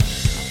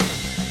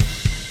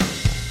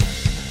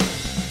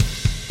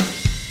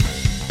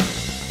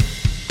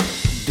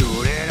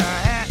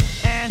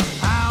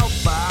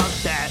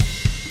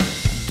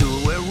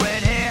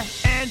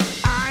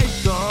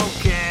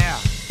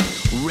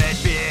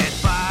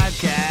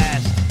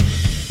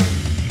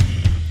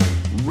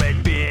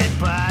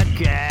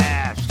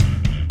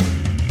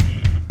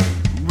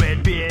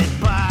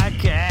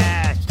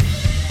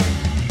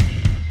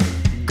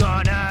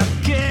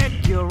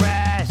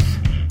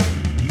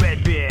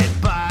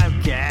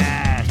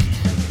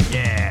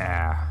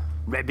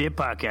Beard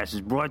Podcast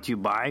is brought to you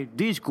by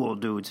these cool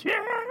dudes.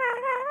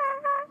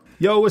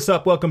 Yo, what's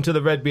up? Welcome to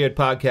the Red Beard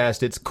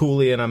Podcast. It's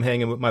Cooley, and I'm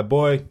hanging with my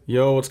boy.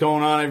 Yo, what's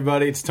going on,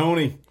 everybody? It's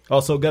Tony.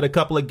 Also got a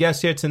couple of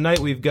guests here tonight.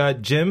 We've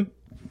got Jim.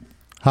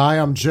 Hi,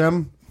 I'm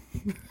Jim.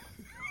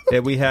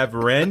 And we have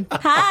Ren.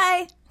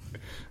 Hi.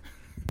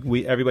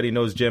 Everybody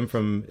knows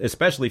Jim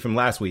especially from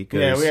last week.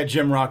 Yeah, we had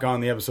Jim Rock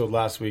on the episode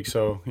last week,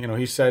 so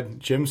he said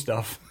Jim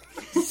stuff.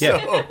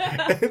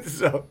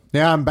 So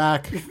Yeah, I'm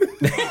back.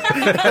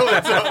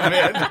 what's up,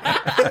 man?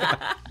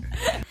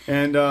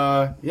 And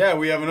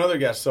we have another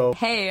guest. So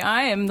Hey,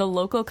 I am the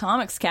local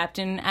comics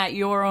captain at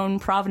your own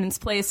Providence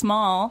Place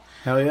Mall.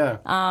 hell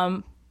yeah.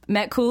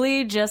 Met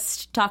Cooley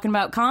just talking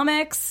about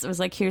comics. I was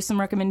like, here's some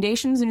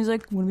recommendations. And he's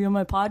like, want to be on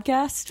my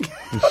podcast?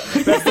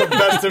 That's the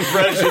best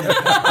impression.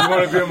 You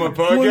want to be on my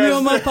podcast? Want to be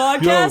on my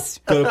podcast?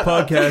 Yo, got a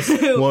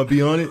podcast. Want to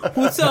be on it?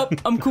 What's up?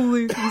 I'm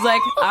Cooley. He's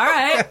like, all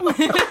right.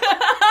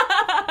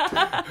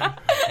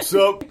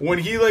 So when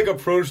he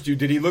approached you,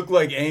 did he look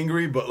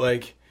angry?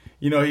 But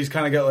he's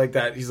kind of got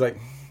that. He's like,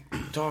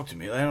 talk to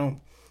me. I don't.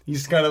 He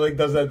just kind of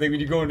does that thing when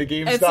you go into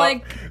GameStop. It's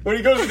like, when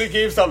he goes into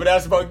GameStop and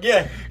asks about,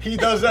 he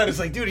does that. It's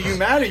like, dude, are you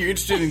mad or are you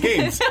interested in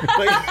games? So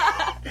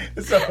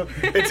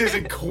it's his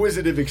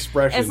inquisitive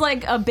expression. it's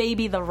like a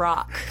baby The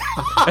Rock.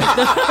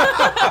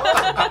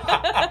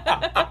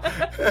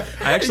 I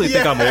actually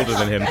think I'm older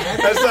than him.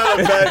 That's not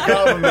a bad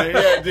compliment.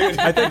 Yeah, dude.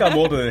 I think I'm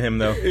older than him,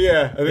 though.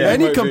 Yeah. I think it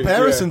Any might be,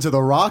 comparison to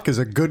The Rock is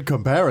a good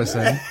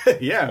comparison.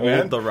 yeah,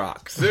 man. Old The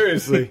Rock.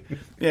 Seriously.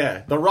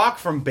 Yeah. The Rock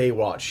from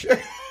Baywatch.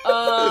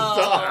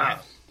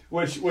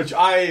 Which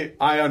I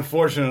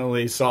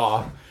unfortunately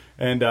saw.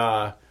 And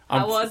How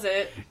was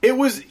it? it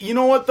was, you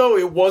know what though?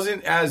 It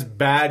wasn't as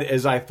bad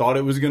as I thought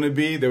it was going to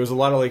be. There was a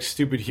lot of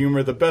stupid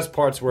humor. The best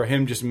parts were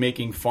him just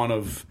making fun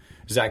of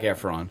Zac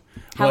Efron.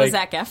 How was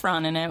Zac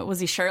Efron in it? Was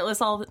he shirtless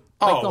the whole time?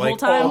 Oh, the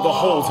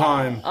whole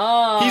time.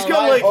 He's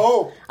got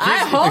I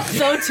hope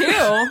so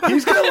too.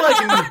 he's got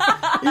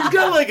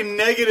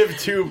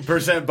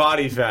 -2%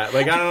 body fat.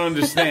 I don't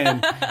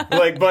understand.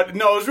 But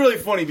no, it was really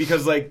funny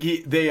because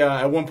they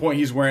at one point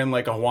he's wearing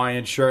a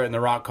Hawaiian shirt and The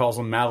Rock calls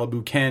him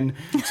Malibu Ken.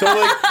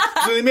 So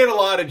so they made a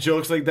lot of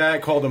jokes like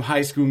that. Called him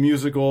High School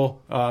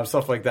Musical,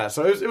 stuff like that.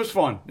 So it was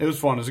fun. It was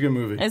fun. It was a good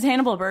movie. Is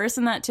Hannibal Buress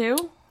in that too?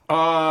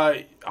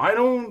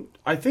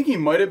 I think he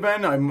might have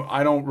been.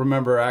 I don't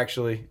remember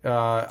actually.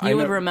 You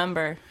would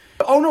remember.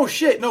 Oh no,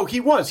 shit! No,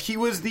 he was. He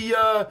was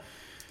the.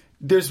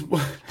 There's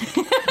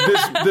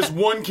this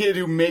one kid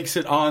who makes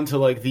it onto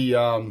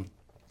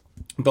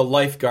the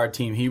lifeguard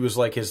team. He was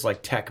his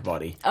tech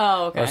buddy.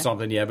 Oh, okay. Or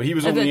something. Yeah, but he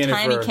was It's only a in it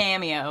tiny for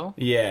cameo.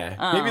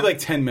 Yeah, maybe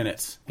 10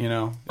 minutes. He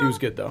was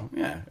good though.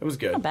 Yeah, it was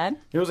good. Not bad.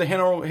 It was a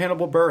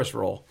Hannibal Buress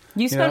role.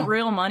 You spent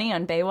real money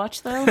on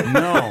Baywatch though?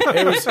 No,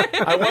 it was.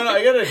 I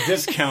got a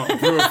discount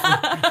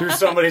through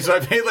somebody, so I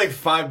paid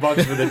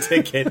 $5 for the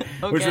ticket,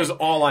 which was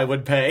all I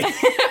would pay.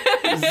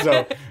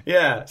 So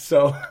yeah.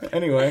 So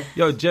anyway,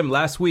 Yo, Jim,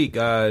 last week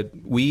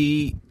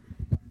we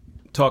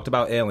talked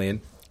about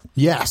Alien.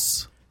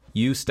 Yes,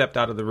 You stepped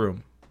out of the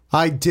room.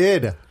 I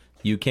did.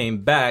 You came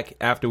back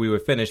after we were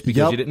finished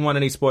because you didn't want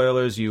any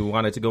spoilers. You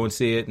wanted to go and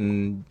see it,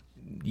 and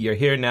you're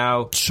here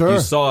now. Sure.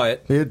 You saw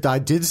it. I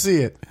did see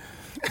it.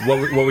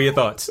 What were your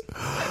thoughts?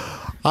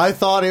 I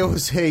thought it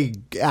was a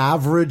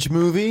average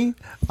movie.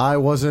 I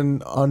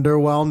wasn't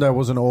underwhelmed. I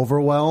wasn't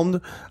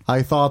overwhelmed.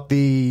 I thought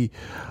the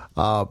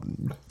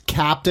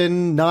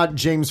captain, not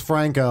James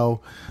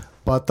Franco,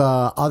 but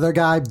the other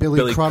guy,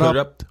 Billy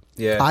Crudup.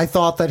 Yeah. I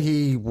thought that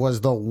he was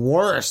the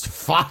worst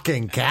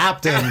fucking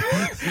captain.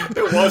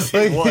 it was,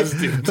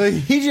 dude.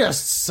 He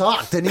just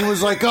sucked, and he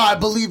was like, "Oh, I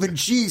believe in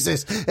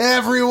Jesus.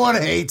 Everyone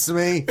hates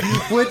me,"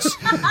 which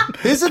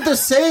isn't the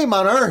same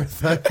on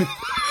Earth.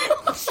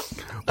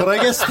 But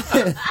I guess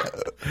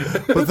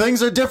but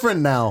things are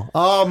different now.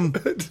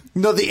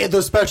 No,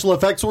 the special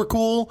effects were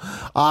cool.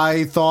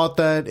 I thought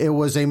that it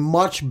was a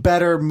much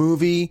better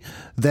movie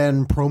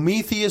than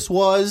Prometheus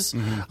was.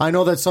 Mm-hmm. I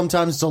know that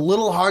sometimes it's a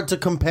little hard to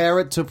compare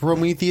it to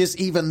Prometheus,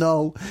 even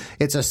though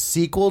it's a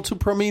sequel to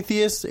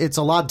Prometheus. It's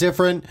a lot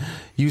different.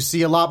 You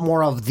see a lot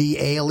more of the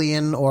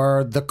alien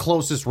or the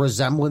closest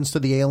resemblance to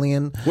the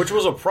alien. Which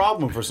was a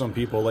problem for some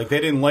people. They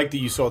didn't like that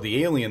you saw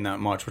the alien that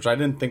much, which I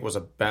didn't think was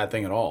a bad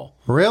thing at all.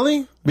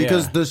 Really?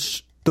 Because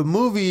the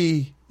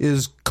movie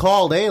is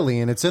called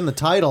Alien. It's in the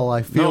title.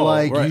 I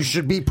feel you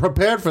should be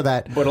prepared for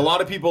that. But a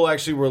lot of people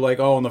actually were like,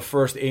 oh, in the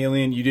first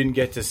Alien, you didn't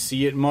get to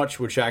see it much,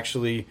 which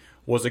actually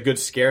was a good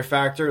scare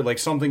factor,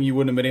 something you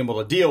wouldn't have been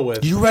able to deal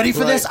with. You ready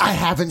for this? I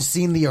haven't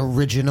seen the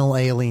original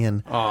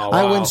Alien. Oh, wow.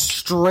 I went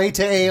straight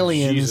to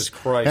Aliens. Jesus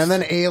Christ. And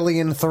then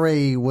Alien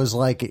 3 was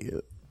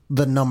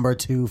the number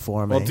 2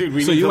 for me. Well,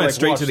 dude, So you went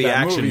straight to the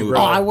action movie.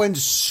 Oh, I went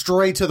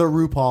straight to the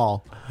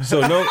RuPaul. So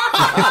no,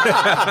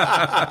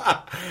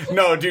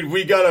 no, dude,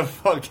 we gotta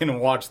fucking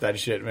watch that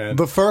shit, man.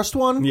 The first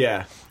one?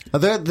 Yeah.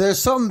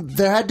 There's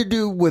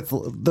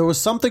there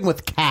was something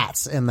with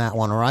cats in that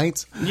one,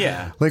 right?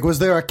 Yeah. Was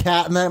there a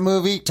cat in that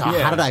movie?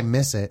 Yeah. How did I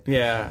miss it?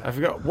 Yeah, I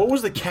forgot. What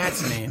was the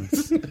cat's name?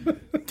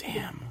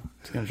 Damn.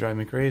 It's gonna drive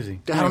me crazy.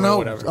 I don't know.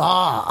 Whatever.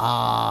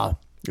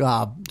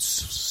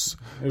 Cellulose.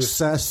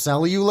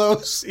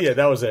 Yeah,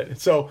 that was it.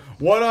 So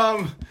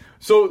what?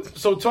 So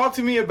talk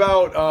to me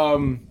about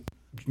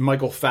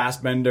Michael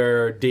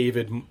Fassbender,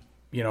 David,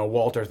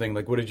 Walter thing.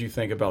 Like, what did you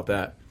think about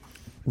that?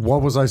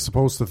 What was I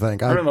supposed to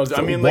think? I don't know.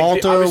 I mean, like,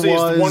 Walter obviously,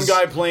 was it's one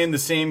guy playing the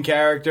same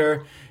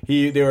character.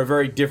 They were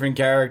very different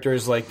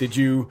characters. Like, did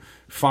you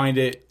find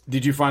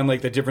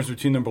like the difference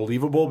between them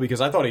believable?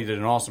 Because I thought he did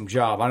an awesome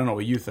job. I don't know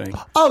what you think.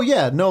 Oh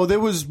yeah, no, it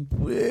was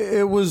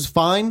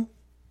fine.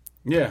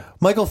 Yeah,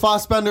 Michael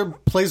Fassbender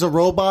plays a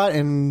robot,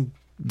 and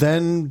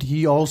then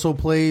he also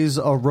plays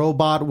a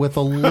robot with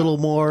a little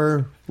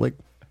more like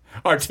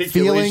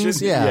articulation.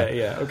 Feelings.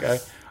 Yeah, okay.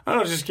 I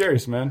don't know, just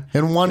curious, man.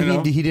 And one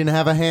he didn't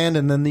have a hand,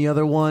 and then the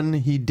other one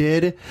he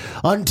did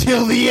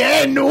until the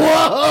end.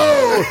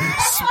 Whoa!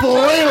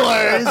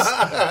 Spoilers!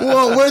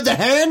 Whoa, where'd the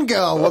hand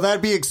go? Will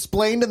that be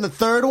explained in the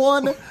third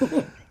one?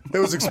 It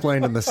was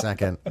explained in the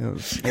second.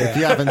 If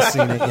you haven't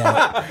seen it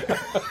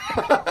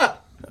yet.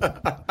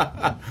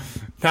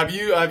 Have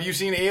you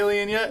seen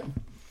Alien yet?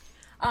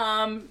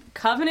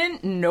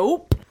 Covenant?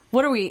 Nope.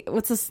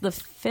 What's this, the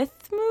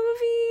 5th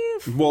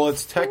movie? Well,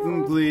 it's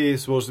technically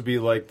supposed to be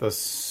like the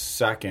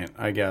second,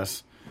 I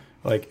guess.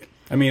 Like,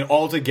 I mean,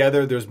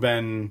 altogether, there's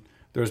been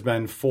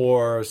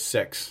 4,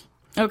 6.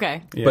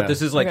 Okay. Yeah. But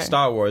this is like Okay.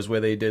 Star Wars, where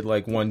they did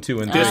like 1, 2,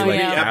 and 3. This would be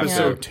yeah.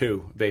 episode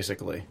 2,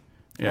 basically.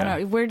 I Yeah. don't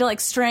know. We're like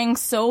straying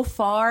so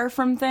far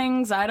from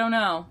things. I don't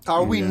know.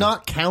 Are we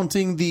not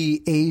counting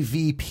the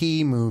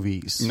AVP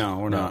movies? No,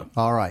 we're not.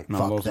 All right, No,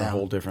 fuck those are a them.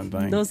 whole different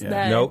thing. Those, yeah.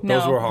 that, Nope. no,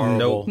 Those were horrible.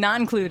 Nope. not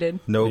included.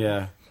 Nope.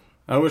 Yeah.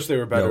 I wish they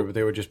were better, Nope. but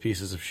they were just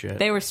pieces of shit.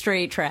 They were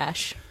straight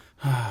trash.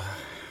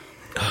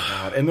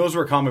 God. And those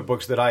were comic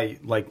books that I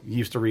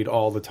used to read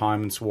all the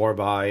time and swore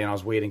by, and I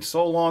was waiting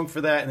so long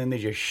for that, and then they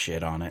just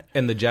shit on it.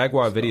 And the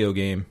Jaguar video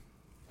game.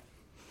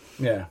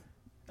 Yeah.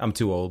 I'm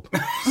too old.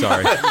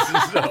 Sorry.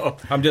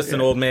 I'm just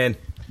an old man.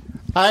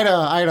 I had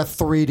a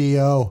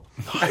 3DO.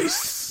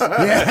 Nice.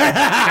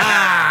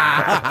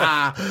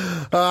 Yeah.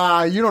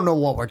 You don't know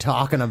what we're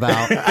talking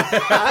about.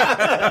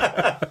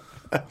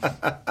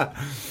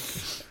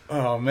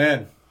 Oh,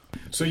 man.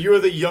 So you're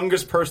the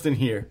youngest person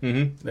here.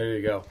 Mm-hmm. There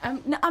you go.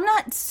 I'm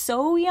not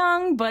so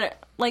young, but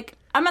like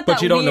I'm at that.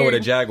 But you don't know what a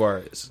weird-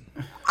 Jaguar is.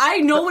 I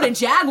know what a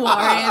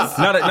Jaguar is.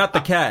 Not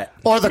the cat.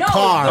 Or the No,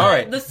 car. All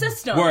right. the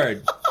system.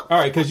 Word. All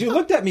right, because you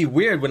looked at me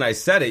weird when I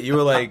said it. You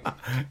were like,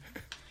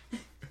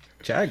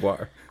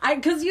 Jaguar.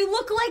 Because you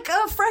look like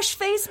a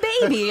fresh-faced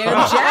baby. A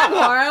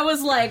Jaguar. I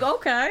was like,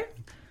 okay.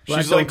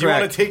 She's don't like, do you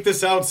want crack. to take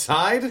this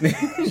outside?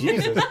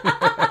 Jesus.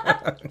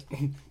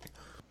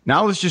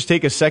 Now let's just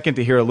take a second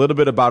to hear a little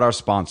bit about our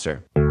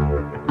sponsor.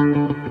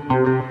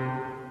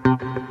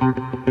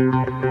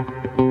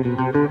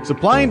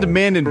 Supply and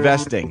demand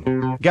investing.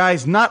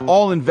 Guys, not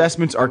all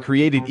investments are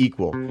created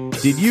equal.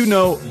 Did you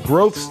know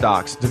growth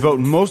stocks devote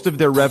most of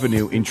their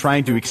revenue in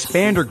trying to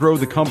expand or grow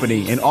the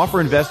company and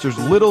offer investors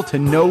little to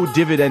no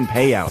dividend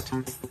payout?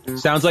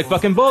 Sounds like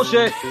fucking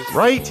bullshit.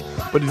 Right?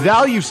 But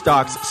value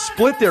stocks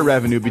split their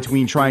revenue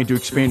between trying to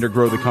expand or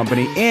grow the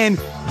company and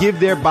give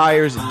their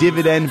buyers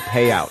dividend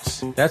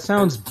payouts. That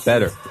sounds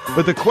better.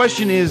 But the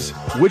question is,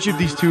 which of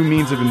these two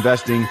means of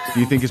investing do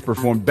you think has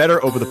performed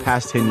better over the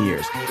past 10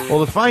 years?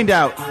 Well, to find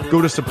out,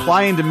 go to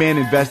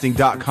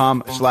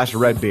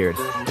supplyanddemandinvesting.com/Redbeard.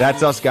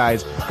 That's us,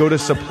 guys. Go to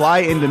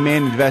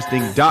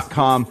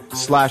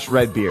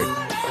supplyanddemandinvesting.com/Redbeard.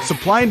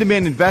 Supply and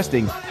demand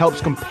investing helps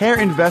compare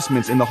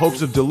investments in the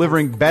hopes of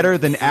delivering better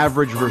than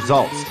average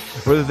results,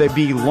 whether they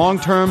be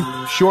long-term,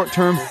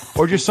 short-term,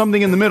 or just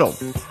something in the middle.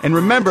 And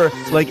remember,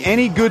 like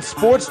any good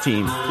sports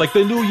team, Like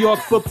the New York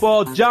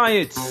Football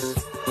Giants.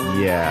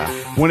 yeah.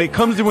 When it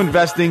comes to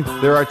investing,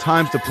 there are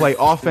times to play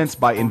offense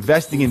by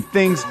investing in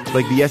things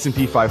like the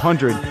S&P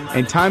 500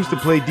 and times to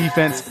play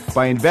defense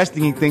by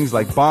investing in things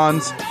like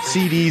bonds,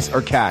 CDs,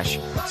 or cash.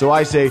 So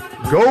I say,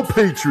 go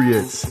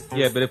Patriots!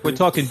 Yeah, but if we're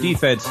talking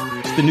defense,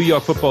 it's the New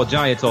York Football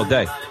Giants all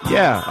day.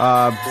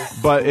 Yeah,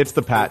 but it's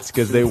the Pats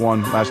because they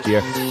won last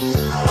year.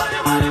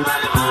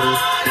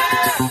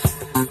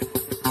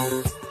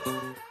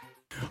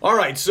 All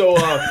right, so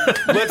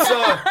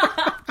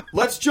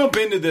let's jump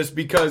into this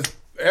because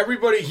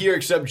everybody here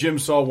except Jim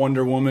saw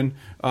Wonder Woman.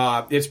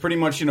 It's pretty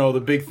much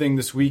the big thing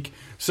this week.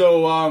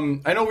 So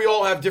I know we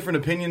all have different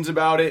opinions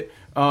about it,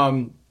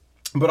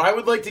 but I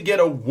would like to get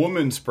a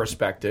woman's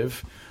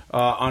perspective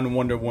on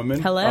Wonder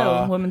Woman.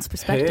 Hello, woman's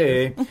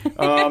perspective.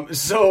 Hey.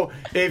 So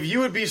if you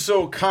would be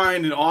so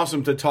kind and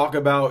awesome to talk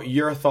about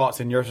your thoughts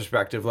and your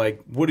perspective,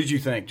 like what did you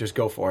think? Just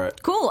go for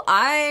it. Cool.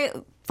 I,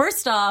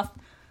 first off,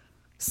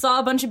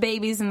 saw a bunch of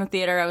babies in the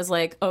theater. I was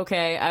like,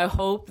 okay, I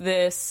hope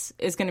this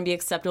is going to be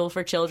acceptable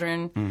for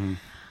children. Mm-hmm.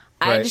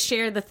 I had Right. to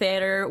share the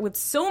theater with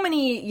so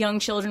many young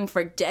children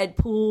for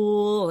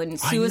Deadpool and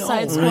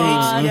Suicide Squad.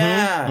 Right?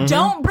 Yeah. Mm-hmm.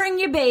 Don't bring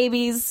your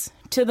babies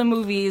to the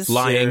movies.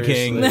 Lion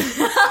King.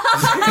 Seriously.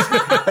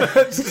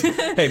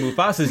 Hey,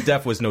 Mufasa's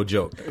death was no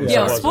joke.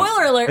 Yo,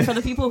 spoiler alert for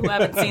the people who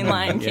haven't seen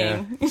Lion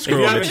King. Screw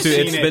you him. haven't It's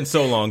seen been it-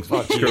 so long.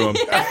 Screw him.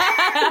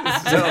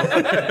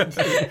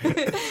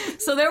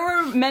 So there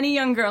were many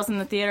young girls in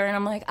the theater, and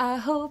I'm like, I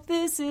hope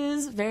this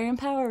is very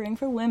empowering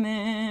for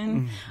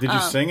women. Did you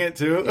sing it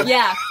too?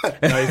 Yeah.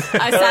 Nice.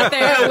 I sat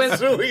there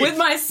Sweet. with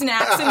my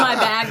snacks in my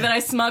bag that I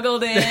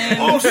smuggled in.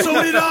 Oh,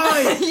 so did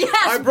I. Yes.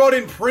 I brought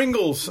in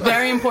Pringles.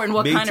 Very important.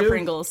 What Me kind too. of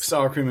Pringles?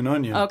 Sour cream and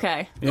onion.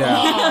 Okay. Yeah.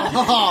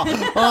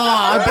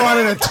 I brought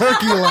in a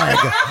turkey leg.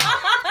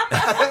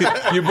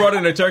 You brought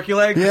in a turkey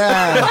leg?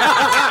 Yeah.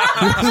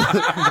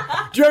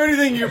 Do you have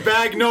anything in your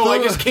bag? No, I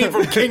just came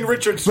from King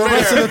Richard's The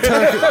rest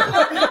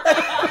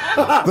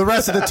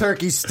Fair. of the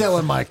turkey's still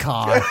in my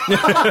car.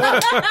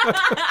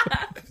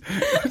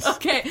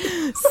 Okay.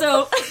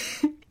 So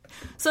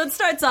it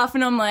starts off,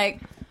 and I'm like,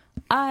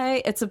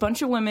 it's a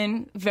bunch of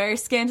women, very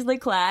scantily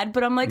clad,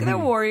 but I'm like, they're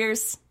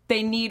warriors.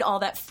 They need all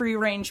that free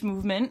range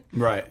movement.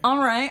 Right. All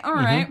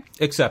right.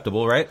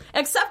 Acceptable, right?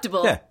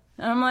 Acceptable. Yeah.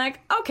 And I'm like,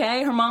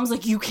 okay. Her mom's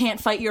like, you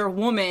can't fight, you're a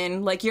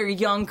woman. Like, you're a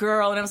young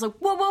girl. And I was like,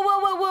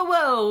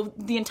 whoa.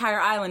 The entire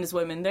island is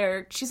women.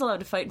 She's allowed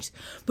to fight.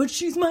 But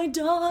she's my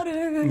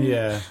daughter.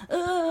 Yeah.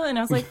 And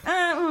I was like,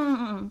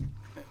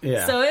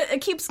 Yeah. So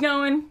it keeps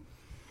going.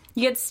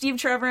 You get Steve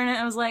Trevor in it.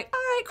 I was like, all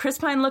right, Chris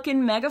Pine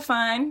looking mega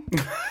fine.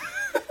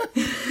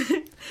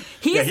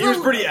 He was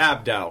pretty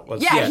abbed out.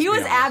 He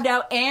was abbed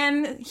out,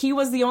 and he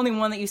was the only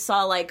one that you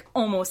saw, like,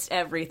 almost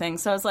everything.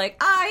 So I was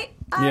like,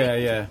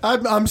 Yeah.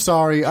 I'm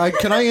sorry.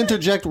 Can I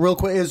interject real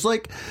quick? It's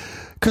like,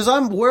 because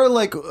we're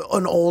like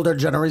an older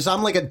generation.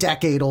 I'm like a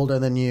decade older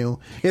than you.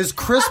 Is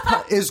Chris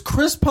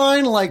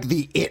Pine like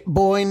the it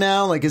boy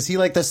now? Like, is he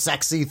like the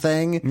sexy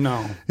thing?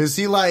 No. Is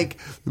he like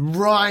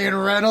Ryan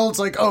Reynolds?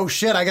 Like, oh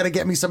shit, I got to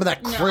get me some of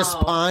that Chris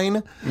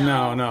Pine.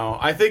 No.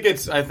 I think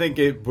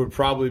it would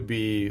probably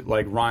be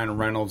like Ryan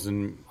Reynolds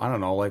and I don't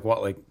know, like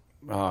what, like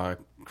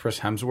Chris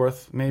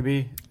Hemsworth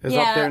maybe is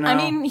up there now. I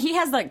mean, he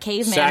has that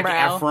caveman Zac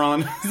brow.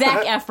 Efron.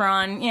 Zac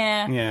Efron,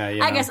 yeah.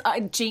 Yeah. I guess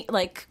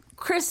like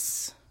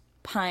Chris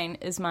Pine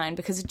is mine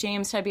because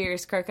James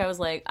Tiberius Kirk. I was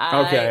like,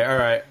 Okay, all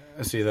right.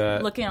 I see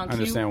that. Looking on I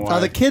understand cute. why.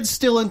 Are the kids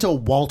still into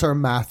Walter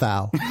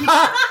Matthau?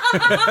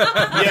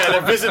 Yeah,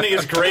 they're visiting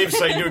his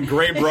gravesite doing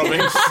grave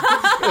rubbings.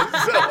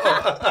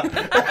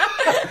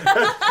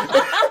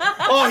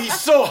 Oh, he's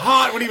so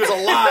hot when he was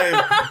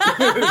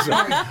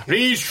alive.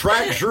 These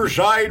tracks are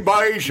side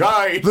by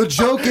side. The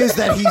joke is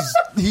that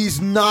he's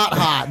not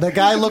hot. The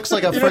guy looks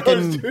like a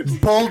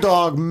freaking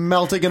bulldog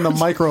melting in the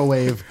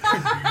microwave.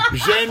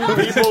 Then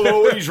people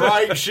always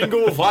write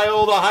single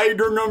file to hide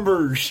their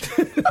numbers.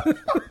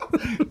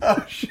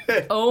 Oh,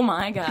 shit. Oh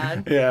my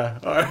god. Yeah.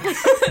 All right.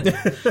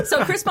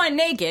 So Chris Pine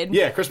naked.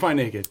 Yeah, Chris Pine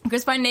naked.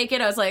 Chris Pine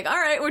naked. I was like, all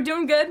right, we're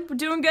doing good.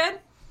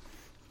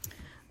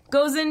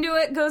 Goes into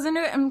it,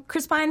 and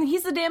Chris Pine,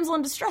 he's the damsel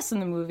in distress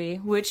in the movie,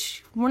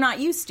 which we're not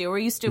used to. We're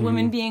used to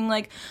women being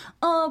like,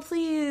 oh,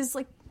 please,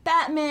 like,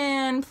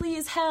 Batman,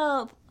 please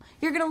help.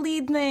 You're gonna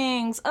lead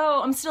things.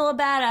 Oh, I'm still a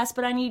badass,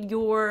 but I need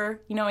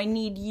I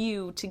need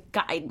you to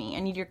guide me. I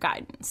need your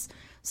guidance.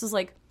 So it's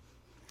like,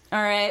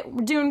 all right,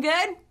 we're doing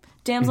good.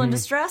 Damsel in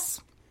distress.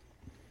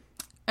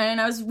 And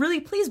I was really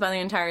pleased by the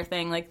entire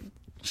thing. Like,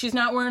 she's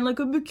not wearing, like,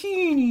 a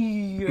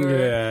bikini.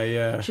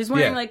 Yeah. She's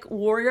wearing, Yeah. like,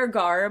 warrior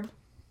garb.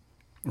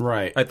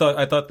 Right. I thought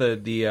the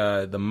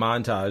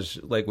montage,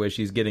 like where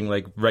she's getting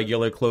like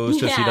regular clothes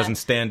so she Yeah. doesn't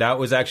stand out,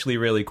 was actually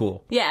really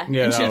cool. Yeah,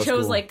 Yeah, and that she was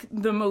chose cool. like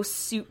the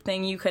most suit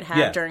thing you could have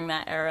Yeah. during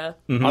that era.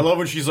 I love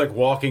when she's like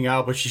walking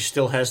out, but she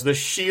still has the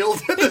shield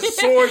and the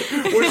sword,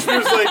 which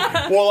was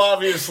like, well,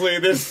 obviously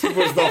this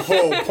was the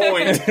whole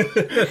point.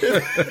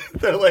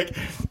 They're like,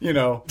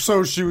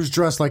 So she was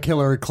dressed like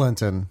Hillary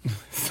Clinton.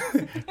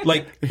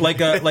 like a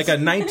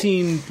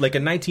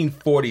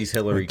 1940s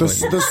Hillary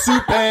Clinton. The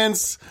suit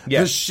pants,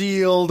 Yeah. the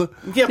shield,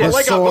 yeah, the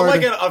but sword.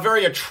 like a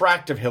very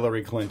attractive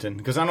Hillary Clinton,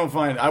 because I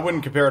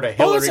wouldn't compare her to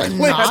Hillary that's a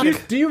Clinton.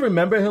 knock. Do you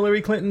remember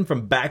Hillary Clinton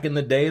from back in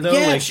the day, though?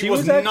 Yeah, like she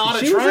was act- not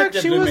she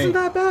attractive She to me. wasn't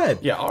that bad.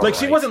 Yeah, all like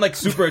she right. wasn't like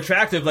super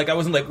attractive. Like I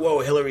wasn't like, whoa,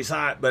 Hillary's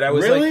hot. But I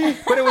was Really? like,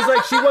 but it was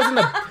like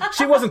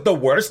she wasn't the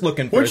worst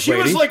looking When first she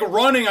lady. was like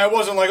running, I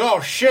wasn't like,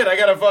 oh shit, I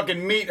gotta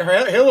fucking meet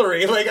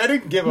Hillary. Like I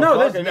didn't give a no,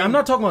 fuck. I'm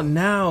not talking about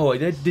now.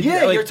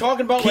 Yeah, you're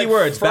talking about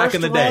keywords like, back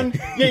in the day. run.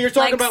 Yeah, you're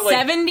talking Like about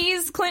like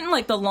 70s Clinton,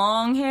 like the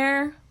long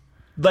hair.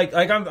 Like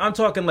I'm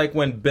talking like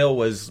when Bill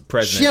was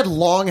president. She had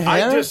long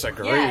hair. I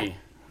disagree. Yeah.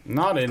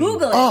 Not in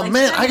Google it. Oh like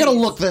man, I gotta 70s.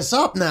 look this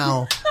up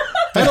now.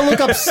 I gotta look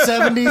up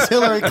 70s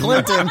Hillary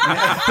Clinton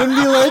and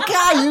be like,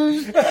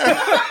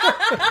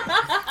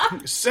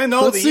 Send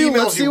all let's the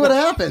emails. see what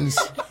happens.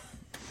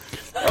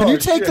 Can you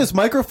take this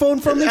microphone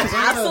from me? 'Cause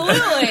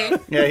Absolutely.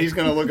 Yeah, he's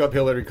gonna look up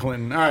Hillary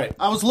Clinton. All right.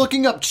 I was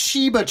looking up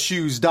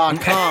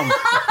ChibaChoos.com.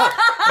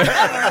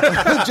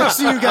 Just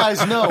so you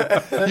guys know.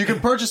 You can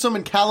purchase them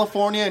in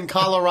California and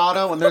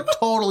Colorado, and they're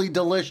totally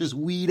delicious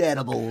weed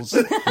edibles.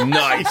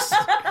 Nice.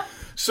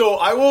 So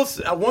I will.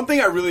 One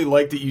thing I really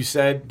liked that you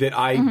said that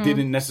I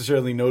didn't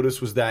necessarily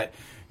notice was that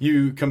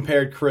you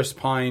compared Chris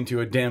Pine to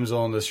a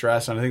damsel in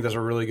distress, and I think that's a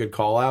really good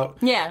call out.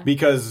 Yeah.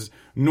 Because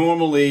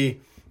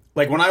normally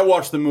like when I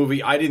watched the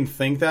movie, I didn't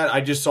think that.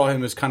 I just saw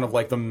him as kind of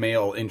like the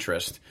male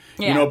interest.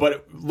 Yeah. You know,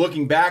 but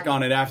looking back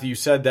on it after you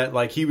said that,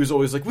 like, he was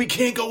always like, we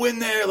can't go in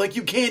there, like,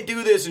 you can't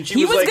do this, and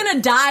He was like,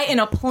 gonna die in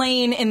a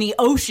plane in the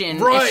ocean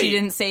if she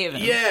didn't save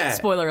him. Yeah.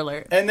 Spoiler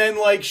alert. And then,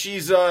 like,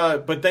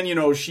 but then, you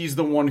know, she's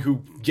the one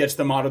who gets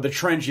them out of the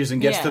trenches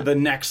and gets to the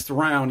next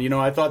round. You know,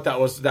 I thought that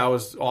was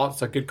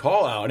it's a good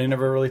call out. I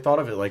never really thought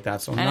of it like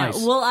that. So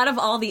nice. Well, out of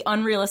all the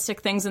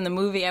unrealistic things in the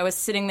movie, I was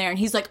sitting there and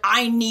he's like,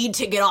 I need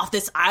to get off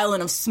this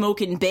island of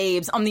smoking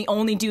babes. I'm the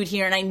only dude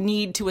here and I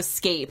need to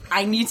escape.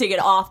 I need to get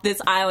off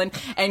this island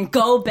and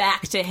go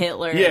back to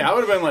Hitler. Yeah, I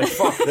would have been like,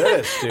 fuck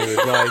this, dude.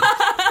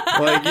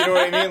 Like, you know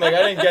what I mean? Like,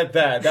 I didn't get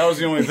that. That was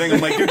the only thing.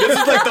 I'm like, dude, this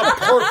is like the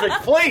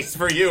perfect place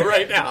for you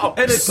right now.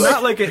 And it's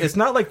not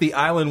like the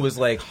island was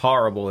like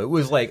horrible. It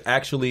was like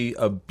actually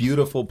a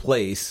beautiful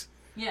place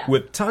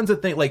with tons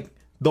of things. Like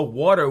the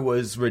water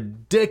was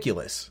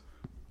ridiculous.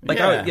 Like,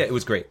 it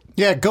was great.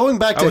 Yeah, going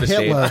back to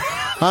Hitler,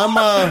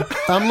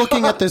 I'm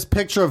looking at this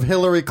picture of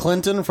Hillary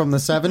Clinton from the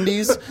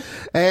 70s,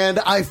 and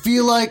I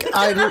feel like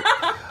I'd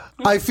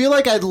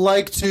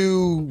like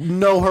to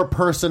know her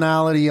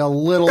personality a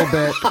little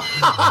bit.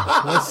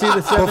 Let's see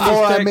the 70s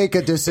before pic. I make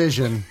a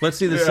decision. Let's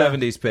see the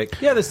 70s pic.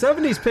 Yeah, the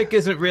 70s pic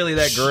isn't really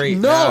that great.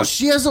 No,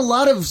 she has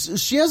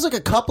like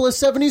a couple of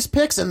 70s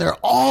pics, and they're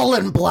all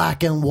in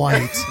black and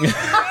white.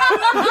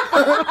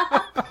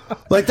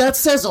 Like, that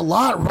says a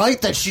lot, right?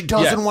 That she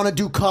doesn't want to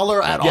do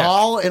color at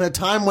all in a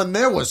time when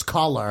there was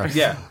color.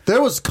 Yeah.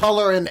 There was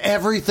color in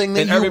everything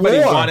that And you everybody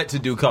wore. wanted to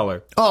do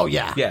color. Oh,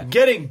 yeah. Yeah.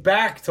 Getting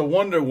back to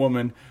Wonder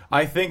Woman,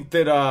 I think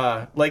that, do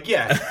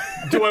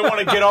I want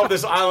to get off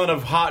this island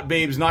of hot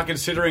babes, not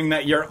considering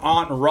that your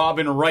Aunt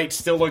Robin Wright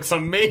still looks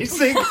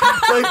amazing?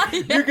 Like,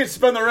 you could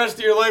spend the rest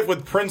of your life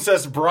with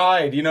Princess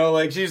Bride, you know?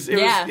 Like, she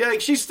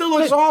still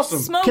looks awesome.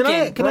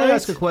 Smoking. Can I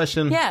ask a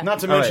question? Yeah. Not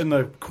to mention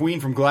the queen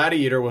from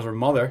Gladiator was her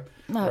mother,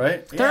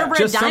 right? Thoroughbred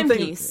Just dime something-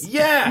 piece.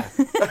 Yeah.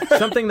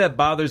 Something that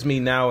bothers me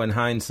now in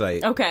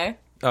hindsight. Okay.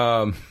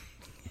 When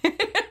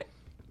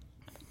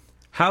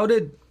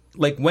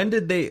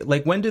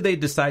do they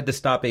decide to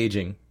stop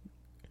aging?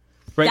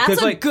 Right?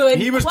 That's a like, good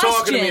He was question.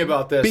 talking to me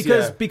about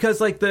this.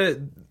 because like there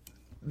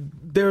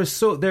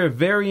are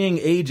varying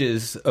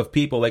ages of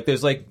people. Like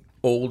there's like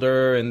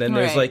older, and then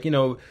there's Right. like, you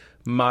know,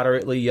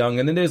 moderately young,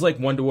 and then there's like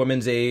Wonder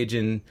Woman's age,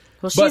 and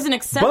she's an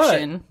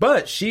exception.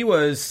 But she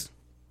was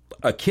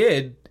a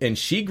kid and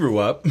she grew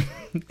up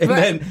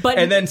and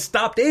Right, then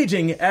stopped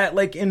aging at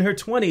like in her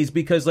 20s,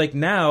 because like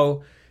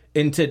now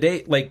in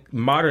today, like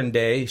modern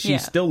day, she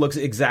still looks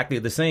exactly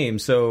the same.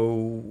 So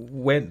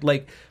when,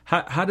 like,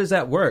 how does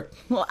that work?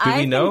 Well, Do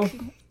we know?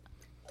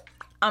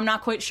 I'm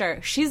not quite sure.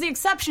 She's the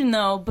exception,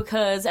 though,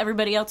 because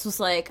everybody else was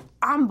like,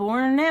 I'm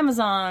born in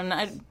Amazon.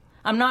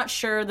 I'm not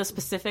sure the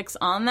specifics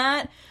on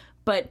that,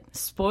 but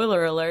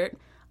spoiler alert,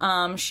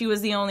 she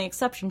was the only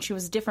exception. She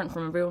was different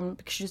from everyone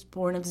because she was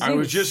born of Zeus. I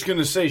was just going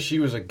to say she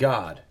was a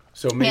god,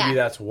 so maybe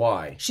that's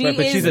why. She Right,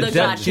 but is the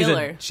god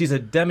killer. She's a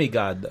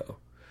demigod, though.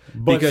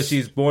 Because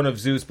she's born of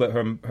Zeus, but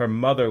her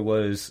mother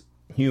was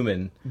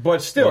human.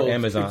 But still, or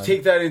Amazon.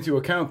 take that into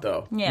account,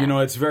 though. Yeah. You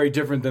know, it's very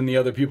different than the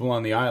other people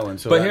on the island,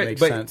 so But that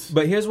makes sense.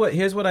 But here's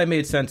what I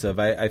made sense of.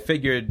 I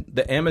figured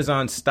the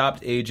Amazon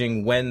stopped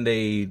aging when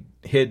they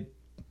hid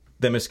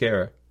the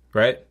mascara,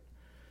 right?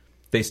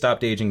 They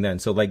stopped aging then.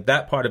 So like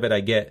that part of it I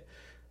get.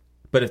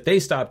 But if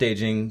they stopped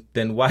aging,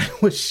 then why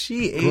was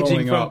she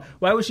aging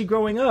why was she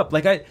growing up?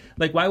 Like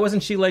why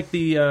wasn't she like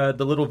the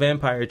little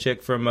vampire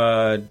chick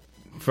from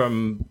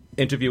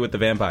Interview with the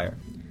Vampire?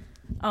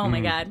 Oh my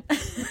god.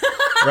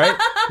 Right?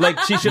 Like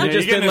she should have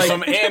just you're been getting like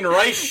some Anne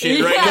Rice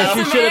shit right Yeah, now.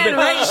 she some should Anne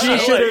Rice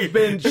have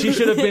been she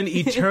should have been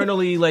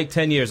eternally like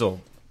 10 years old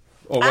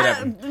or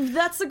whatever.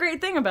 That's the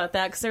great thing about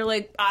that, because they're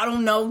like, I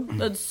don't know,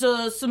 it's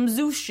some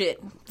Zeus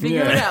shit.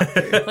 Figure it out.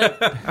 Like,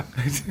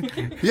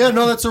 Yeah,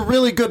 no, that's a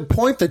really good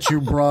point that you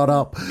brought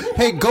up.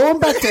 Hey, going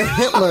back to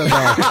Hitler, though.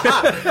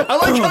 I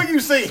like how you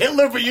say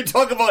Hitler, but you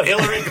talk about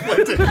Hillary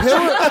Clinton.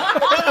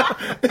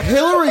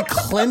 Hillary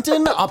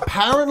Clinton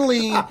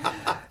apparently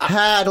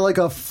had like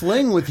a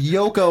fling with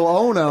Yoko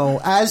Ono,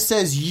 as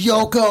says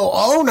Yoko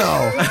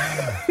Ono.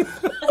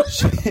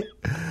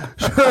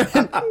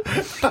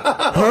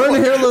 Her and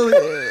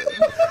Hillary,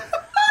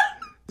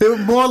 they were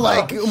more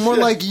like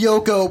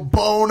Yoko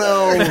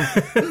Bono,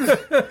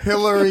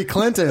 Hillary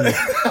Clinton.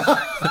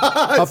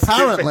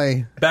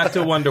 Apparently, Back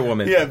to Wonder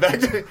Woman. Yeah, back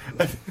to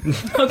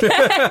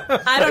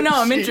I don't know,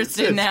 I'm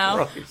interested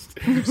now.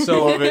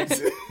 So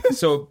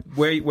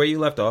where you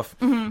left off?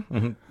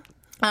 Who's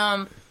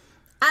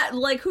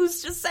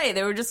to say?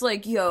 They were just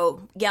like,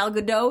 yo, Gal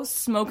Gadot,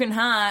 smoking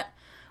hot.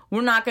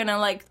 We're not gonna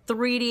like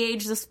 3D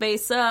age this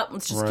face up.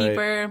 Let's just keep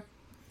her.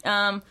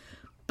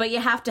 But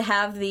you have to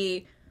have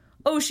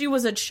she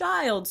was a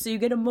child, so you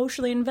get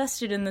emotionally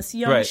invested in this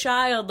young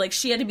child. Like,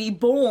 she had to be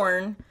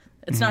born.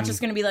 It's not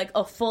just gonna be like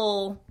a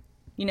full,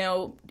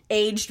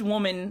 aged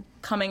woman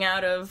coming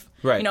out of,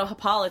 Right.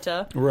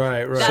 Hippolyta.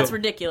 Right. That's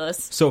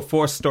ridiculous. So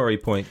 4th story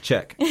point,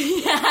 check.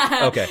 Yeah.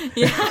 Okay.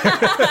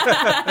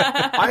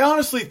 I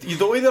honestly,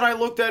 the way that I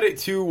looked at it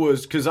too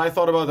was because I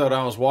thought about that when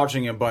I was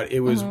watching it, but it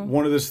was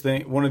one of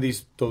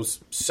those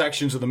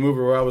sections of the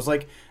movie where I was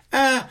like,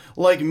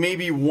 like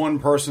maybe one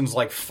person's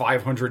like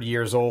 500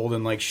 years old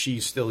and like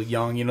she's still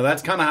young.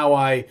 That's kind of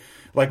how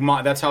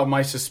that's how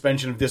my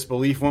suspension of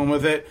disbelief went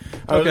with it.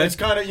 Okay. It's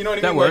kind of, you know what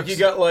I That mean? works. Like you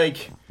got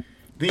like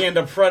the end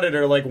of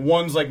Predator, like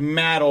one's like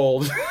mad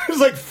old. It's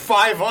like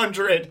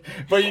 500,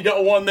 but you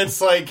got one that's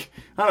like,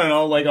 I don't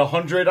know, like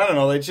 100. I don't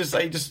know. It's just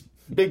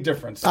big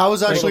difference. I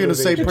was actually going to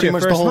say pretty Your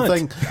much the first whole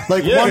month. thing.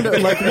 Like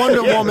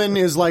Wonder Woman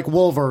is like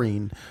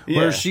Wolverine,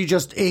 where Yeah. she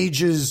just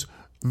ages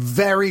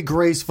very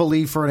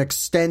gracefully for an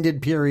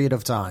extended period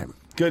of time.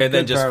 Good, And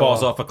then good just parallel.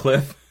 falls off a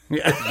cliff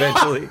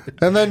eventually.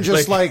 And then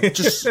just I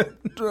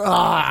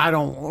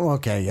don't,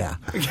 okay, yeah.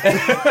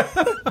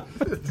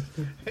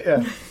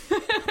 Yeah.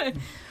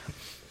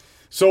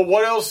 So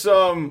what else?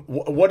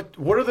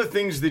 What are the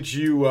things that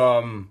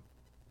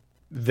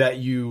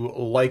you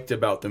liked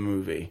about the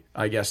movie?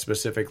 I guess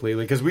specifically,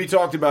 because we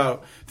talked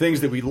about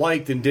things that we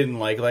liked and didn't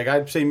like. Like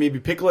I'd say maybe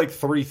pick like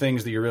 3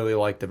 things that you really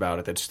liked about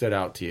it that stood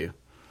out to you.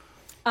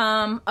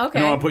 Okay.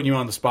 No, I'm putting you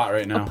on the spot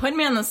right now. Putting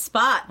me on the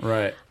spot.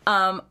 Right.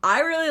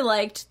 I really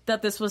liked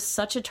that this was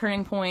such a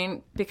turning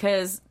point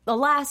because the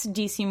last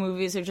DC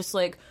movies are just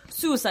like,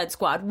 Suicide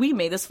Squad, we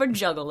made this for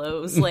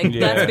juggalos. Like,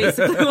 that's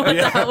basically what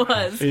that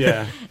was.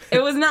 Yeah.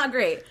 It was not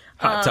great.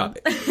 Hot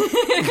topic.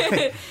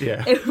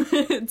 Yeah.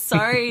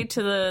 Sorry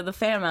to the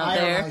fam out I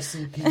own there.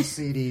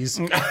 ICP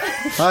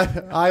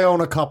CDs. I own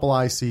a couple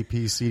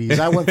ICP CDs.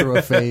 I went through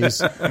a phase.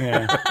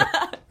 Yeah.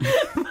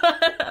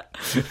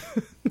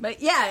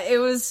 But yeah, it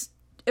was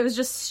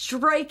just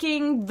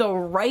striking. The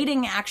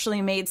writing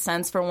actually made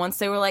sense for once.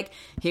 They were like,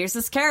 here's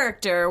this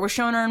character. We're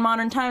showing her in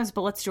modern times,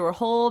 but let's do her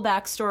whole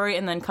backstory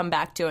and then come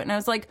back to it. And I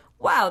was like,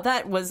 wow,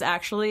 that was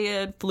actually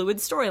a fluid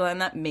storyline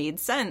that made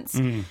sense.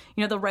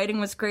 The writing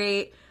was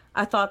great.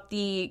 I thought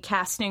the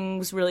casting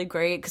was really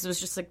great because it was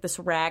just like this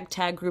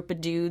ragtag group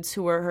of dudes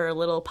who were her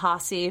little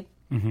posse.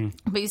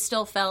 But you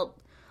still felt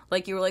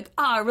like you were like,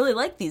 I really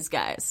like these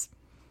guys.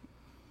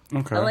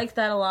 Okay. I like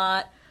that a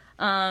lot.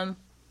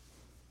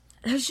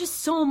 There's just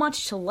so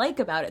much to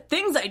like about it.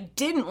 Things I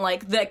didn't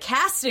like. The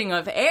casting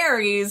of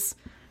Ares.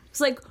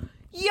 It's like,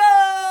 yo,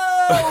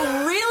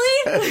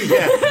 really?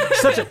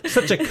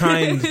 Such a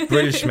kind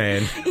British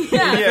man.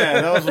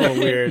 Yeah, that was a little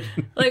weird.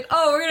 Like,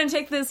 we're going to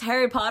take this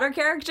Harry Potter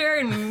character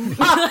and...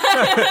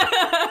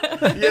 Yeah,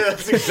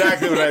 that's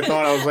exactly what I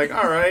thought. I was like,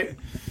 all right.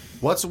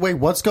 What's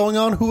going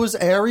on? Who is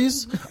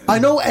Ares? I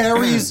know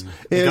Ares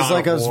is God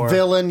like a of War.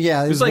 villain.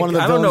 Yeah, It he's was like, one of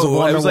the I don't villains of know, it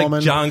Wonder was like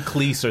Woman. John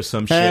Cleese or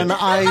some shit. And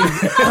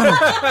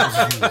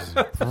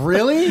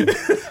really?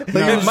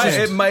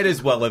 It might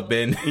as well have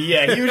been.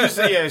 Yeah, he was just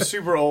a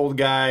super old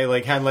guy,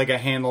 like had like a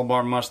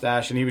handlebar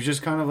mustache, and he was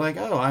just kind of like,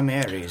 oh, I'm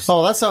Ares.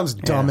 Oh, that sounds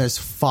dumb as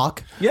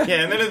fuck. Yeah,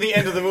 and then at the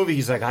end of the movie,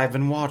 he's like, I've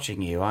been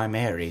watching you. I'm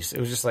Ares. It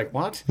was just like,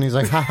 what? And he's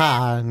like,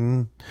 haha.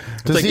 And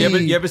does like,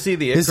 you ever see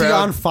the It Is he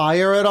Crowd? on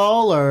fire at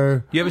all,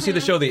 or You ever see the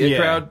show The It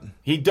Crowd?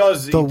 He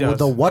does. He does.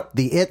 the what?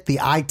 The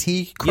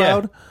IT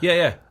crowd?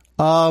 Yeah.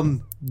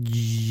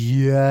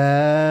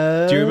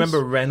 Yes. Do you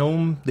remember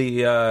Renom,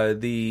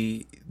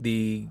 the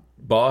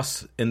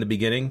boss in the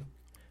beginning?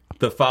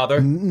 The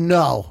father?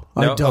 No,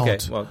 I don't. Okay,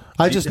 well,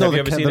 I just know have you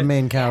ever seen the it?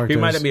 main characters.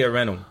 He might be a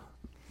Renom.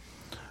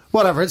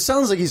 Whatever. It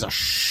sounds like he's a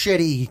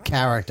shitty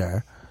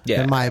character.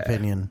 Yeah. In my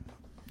opinion.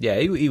 Yeah,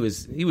 he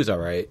was all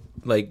right.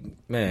 Like,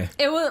 meh.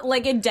 It was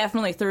like it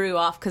definitely threw you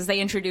off because they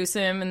introduce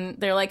him and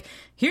they're like,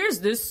 "Here's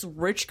this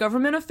rich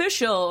government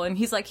official," and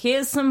he's like,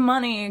 "Here's some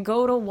money,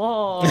 go to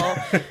war."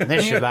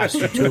 This should last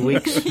for 2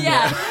 weeks.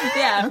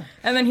 yeah,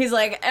 and then he's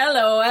like,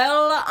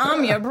 "LOL,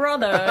 I'm your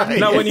brother."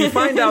 Now, when you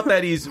find out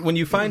that he's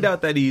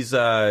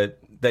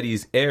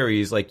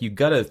Ares, like, you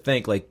gotta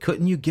think, like,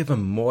 couldn't you give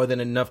him more than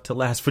enough to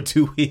last for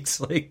 2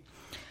 weeks? Like,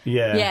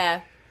 Yeah.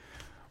 Yeah,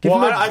 Well,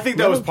 him a- I think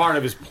that was part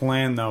of his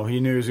plan, though. He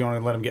knew he was going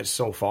to let him get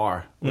so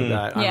far with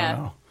that. I Yeah.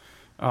 don't know.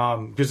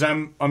 Because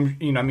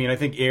I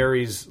think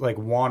Ares like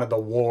wanted the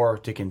war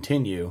to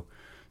continue.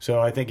 So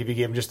I think if you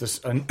gave him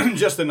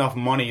just enough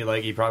money,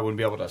 like he probably wouldn't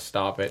be able to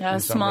stop it. a in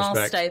some small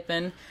respects.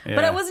 stipend. Yeah.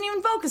 But I wasn't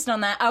even focused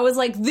on that. I was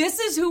like, "This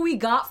is who we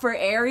got for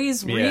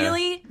Ares,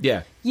 really?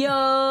 yeah.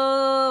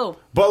 Yo."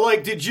 But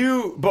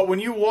when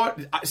you watch,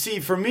 see,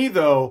 for me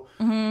though,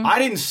 I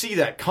didn't see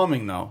that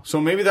coming though.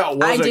 So maybe that I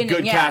was a didn't,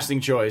 good yeah.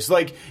 casting choice.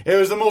 Like it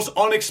was the most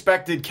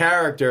unexpected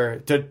character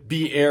to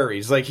be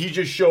Ares. Like he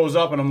just shows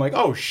up and I'm like,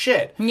 oh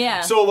shit.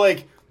 Yeah. So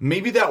like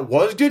maybe that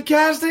was good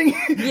casting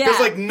because Yeah.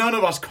 like none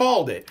of us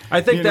called it. I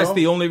think you that's know?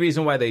 the only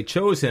reason why they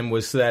chose him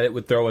was so that it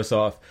would throw us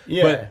off.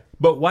 Yeah.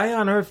 But why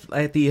on earth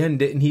at the end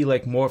didn't he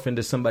like morph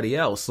into somebody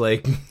else?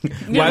 Like,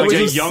 like was a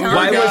he younger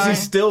Why was guy? he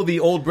still the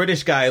old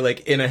British guy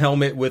like in a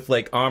helmet with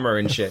like armor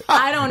and shit?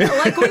 I don't know.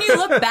 Like when you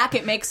look back,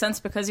 it makes sense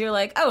because you're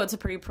like, oh, it's a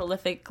pretty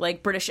prolific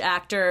like British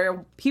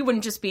actor. He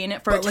wouldn't just be in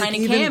it for a But, like, tiny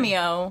even-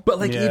 cameo. But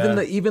like Yeah.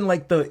 even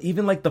like the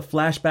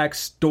flashback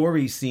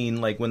story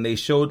scene, like when they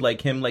showed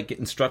like him like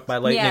getting struck by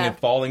lightning Yeah. and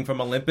falling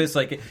from Olympus,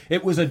 like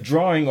it was a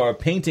drawing or a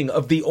painting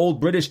of the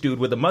old British dude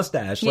with a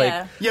mustache. Like,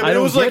 Yeah. Yeah, I but it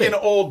don't was get like it. an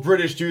old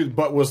British dude,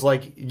 but was like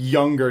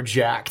younger,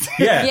 jacked.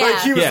 Yeah. Yeah. like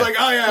he was Yeah. like,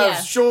 I have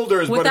Yeah.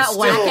 shoulders, With but that it's still,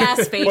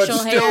 whack-ass facial but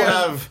still hair.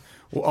 have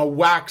a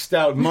waxed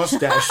out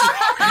mustache.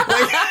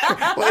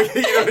 like,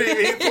 you know what I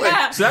mean?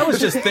 Like, So that was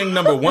just thing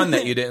number one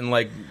that you didn't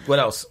like. What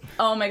else?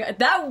 Oh my god,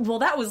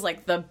 that was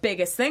like the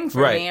biggest thing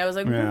for Right. me. I was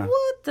like, Yeah.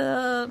 what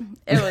the?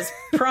 It was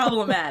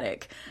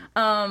problematic.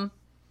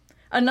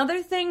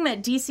 Another thing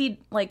that DC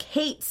like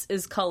hates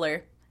is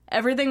color.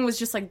 Everything was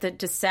just like the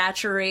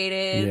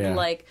desaturated, Yeah.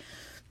 like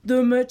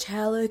the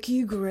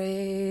metallic-y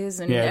grays,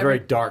 and yeah, very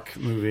dark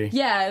movie.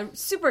 yeah,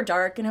 super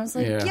dark. And I was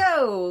like, Yeah.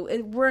 yo,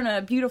 we're in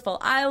a beautiful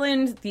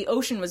island. The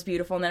ocean was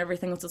beautiful, and then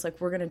everything was just like,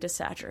 we're gonna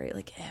desaturate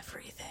like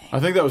everything. I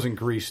think that was in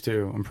Greece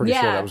too. I'm pretty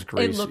Yeah, sure that was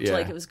Greece. it looked yeah.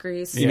 like it was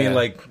Greece. You Yeah. mean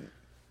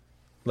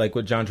like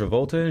with John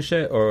Travolta and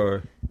shit,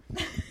 or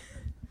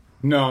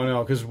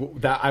No, because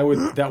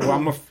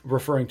I'm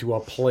referring to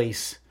a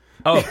place.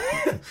 oh,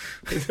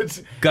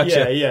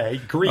 Gotcha. Yeah,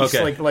 Greece.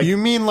 Okay. Like You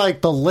mean like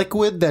the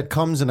liquid that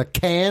comes in a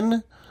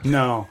can?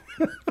 no.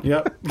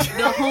 Yep.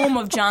 The home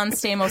of John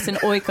Stamos and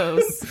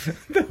Oikos.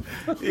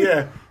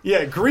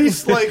 Yeah.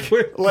 Greece, like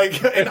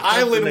an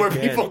island where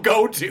can. people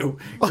go to.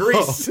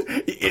 Greece.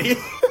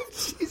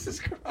 Jesus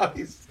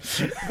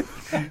Christ.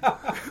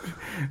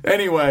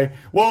 Anyway,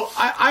 well,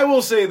 I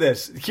will say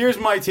this. Here's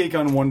my take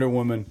on Wonder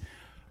Woman.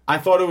 I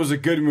thought it was a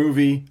good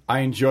movie. I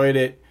enjoyed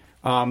it.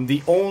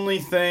 The only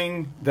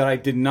thing that I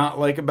did not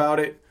like about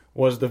it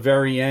was the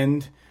very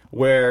end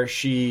where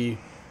she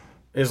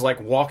is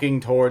like walking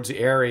towards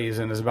Ares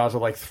and is about to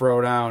like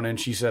throw down and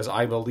she says,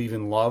 I believe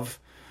in love.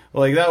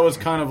 Like that was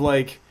kind of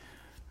like,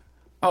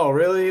 oh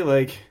really?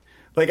 Like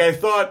I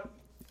thought,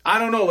 I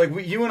don't know,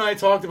 like you and I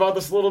talked about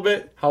this a little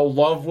bit, how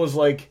love was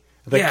like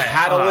the Yeah,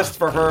 catalyst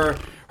for her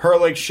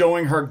like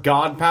showing her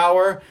god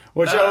power,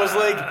 which I was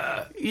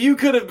like, you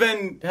could have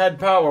had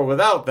power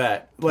without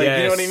that. Like, you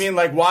know what I Yes. mean?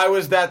 Like, why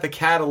was that the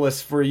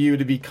catalyst for you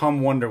to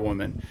become Wonder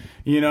Woman?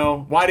 You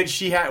know, why did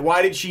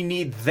she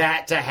need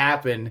that to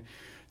happen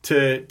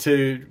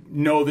to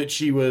know that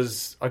she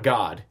was a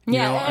god? You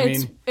know? I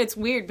It's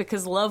weird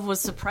because love was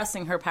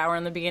suppressing her power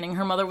in the beginning.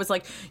 Her mother was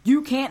like,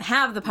 "You can't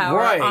have the power.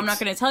 Right. I'm not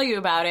going to tell you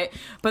about it."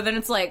 But then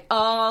it's like,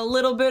 a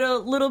little bit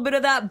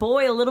of that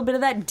boy, a little bit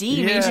of that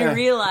D made you Yeah,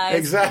 realize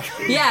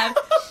exactly. Yeah,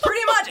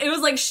 pretty much. It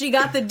was like she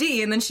got the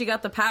D and then she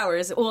got the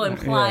powers. Well,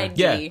 implied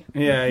Yeah. D.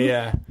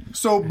 yeah.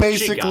 So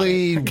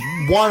basically,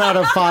 1 out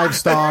of 5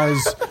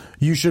 stars.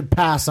 You should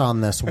pass on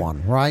this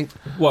one, right?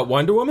 what,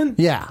 Wonder Woman?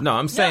 Yeah. No,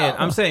 I'm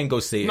saying go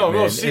see it. No,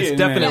 go man. see it's it,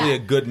 man. definitely Yeah. a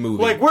good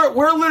movie. Like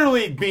we're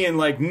literally being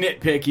like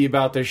nitpicky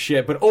about this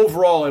shit, but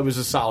overall it was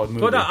a solid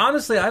movie. But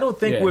honestly, I don't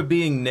think Yeah. we're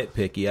being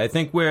nitpicky. I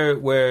think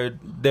we're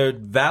they're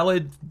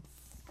valid.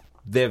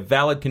 They're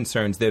valid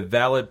concerns. They're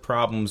valid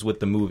problems with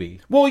the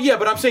movie. Well, yeah,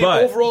 but I'm saying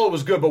But- overall it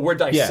was good, but we're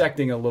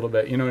dissecting a little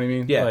bit. You know what I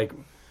mean? Yeah. Like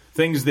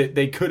things that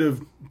they could have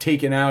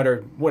taken out or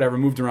whatever,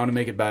 moved around to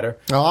make it better.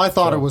 Oh, I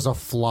thought it was a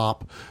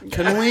flop.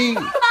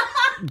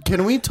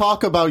 Can we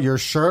talk about your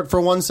shirt for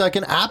 1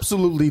 second?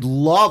 Absolutely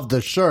love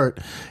the shirt.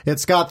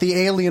 It's got the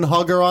alien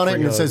hugger on it,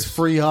 and it says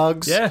 "free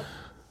hugs." Yeah,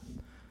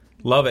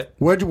 love it.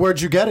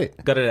 Where'd you get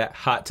it? Got it at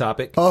Hot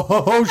Topic.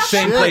 Oh,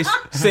 Same shit.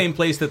 same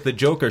place that the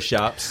Joker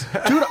shops.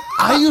 Dude,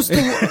 I used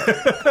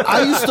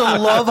to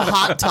love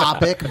Hot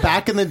Topic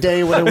back in the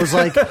day when it was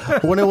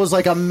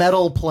like a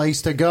metal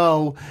place to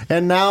go,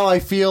 and now I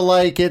feel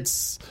like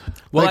it's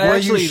Well, like I where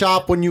actually- you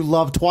shop when you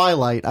love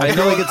Twilight. I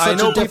feel like it's I such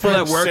know a people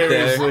different. that work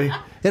Seriously. there.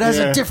 It has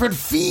Yeah. a different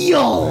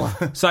feel.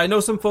 So I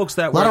know some folks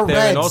that Lot work of there,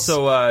 and reds.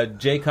 also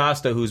Jay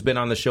Costa, who's been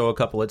on the show a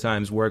couple of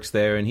times, works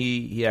there, and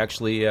he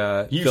actually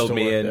Used filled to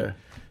me work in. there.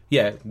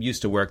 Yeah,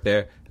 used to work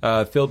there.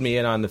 Filled me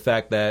in on the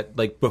fact that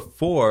like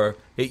before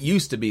it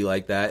used to be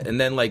like that, and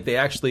then like they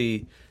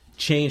actually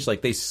changed.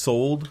 Like they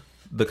sold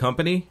the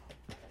company,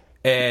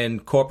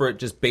 and corporate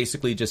just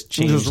basically just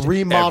changed Just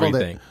remodeled it.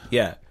 everything.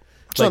 Yeah, like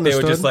they were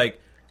understood. just like,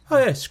 oh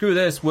yeah, screw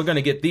this. We're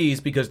gonna get these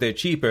because they're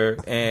cheaper,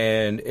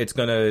 and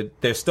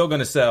they're still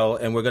gonna sell,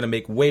 and we're gonna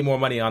make way more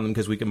money on them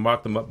because we can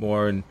mark them up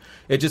more. And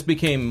it just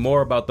became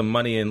more about the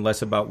money and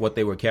less about what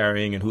they were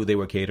carrying and who they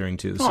were catering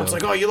to. Oh, it's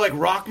like, oh, you like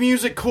rock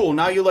music? Cool.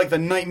 Now you like the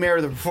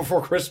Nightmare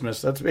Before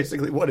Christmas. That's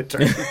basically what it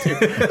turns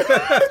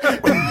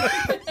into.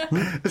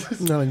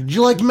 No, did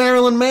you like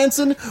Marilyn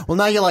Manson? Well,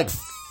 now you like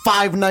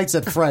Five Nights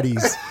at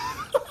Freddy's.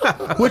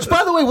 Which,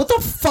 by the way, what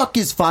the fuck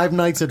is Five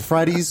Nights at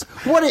Freddy's?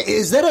 What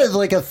is that?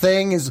 Like a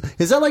thing? Is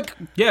that like?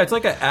 yeah, it's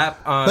like an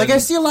app on. Like I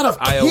see a lot of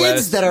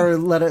kids iOS. that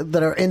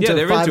are into Yeah,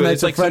 they're Five into it. Nights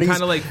It's at like some Freddy's,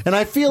 kinda like- and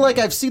I feel like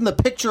I've seen the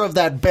picture of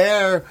that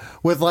bear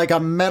with like a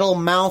metal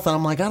mouth, and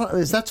I'm like,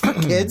 is that for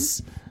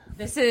kids?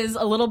 This is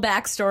a little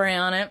backstory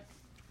on it.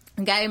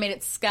 The guy who made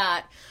it,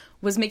 Scott,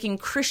 was making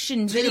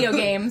Christian video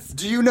games.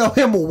 Do you know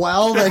him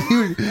well? That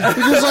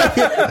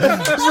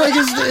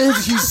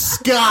he's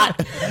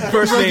Scott.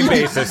 First name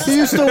basis. He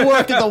used to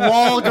work at the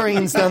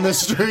Walgreens down the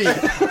street.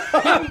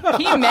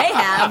 He may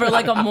have, or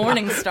like a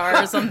Morning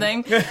Star or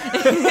something.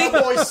 My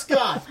boy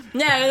Scott.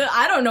 Yeah,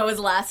 I don't know his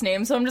last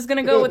name, so I'm just going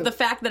to go with the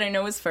fact that I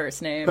know his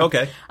first name.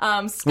 Okay.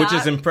 Scott, Which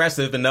is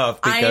impressive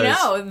enough because... I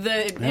know.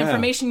 The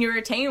information you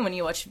retain when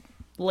you watch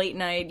late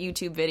night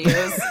YouTube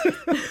videos.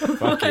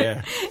 Fuck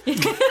yeah.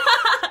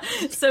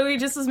 So he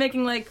just was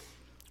making like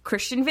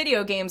Christian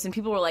video games, and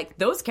people were like,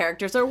 those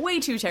characters are way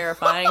too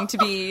terrifying to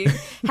be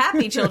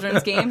happy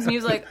children's games. And he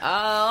was like,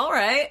 all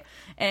right.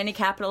 And he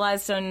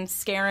capitalized on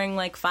scaring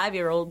like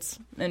 5-year-olds,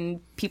 and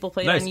people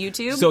played Nice. on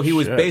YouTube. So he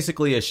was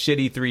basically a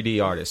shitty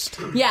 3D artist.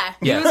 Yeah,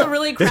 he was a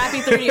really crappy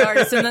 3D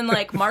artist, and then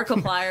like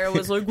Markiplier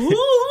was like,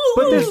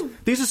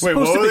 But these are supposed Wait,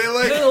 what to were be... they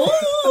like?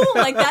 ooh,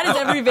 like that is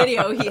every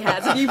video he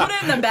has. If you put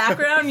it in the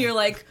background, you're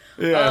like,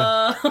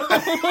 Yeah.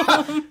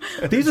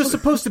 These are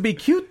supposed to be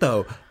cute,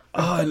 though.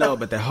 Oh, I know,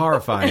 but they're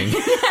horrifying.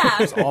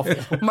 It's awful.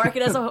 mark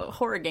it as a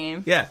horror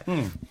game. Yeah.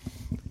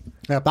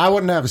 Yep, I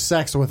wouldn't have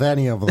sex with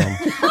any of them.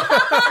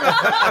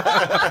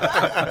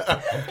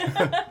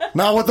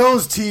 Not with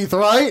those teeth,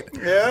 right?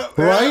 Yeah.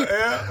 Right?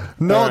 Yeah.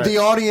 No, All right. the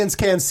audience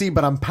can't see,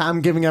 but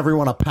I'm giving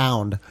everyone a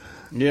pound.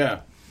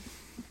 Yeah.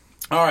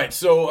 All right.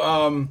 So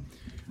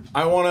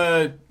I want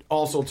to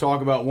also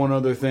talk about one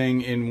other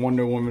thing in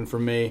Wonder Woman for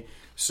me.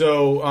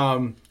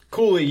 So,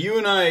 Cooley, you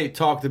and I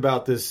talked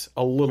about this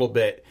a little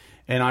bit,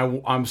 and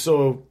I'm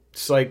so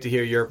psyched to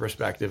hear your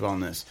perspective on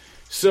this.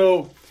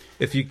 So,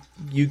 If you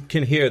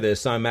can hear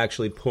this, I'm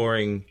actually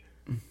pouring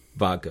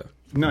vodka.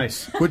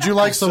 nice. Would you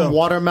like some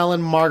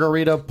watermelon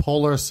margarita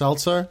polar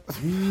seltzer?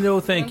 No,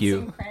 thank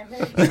you.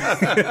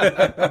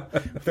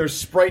 There's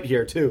Sprite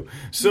here, too.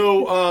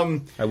 So,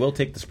 I will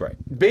take the Sprite.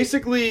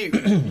 basically,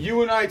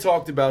 you and I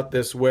talked about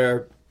this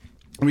where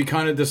we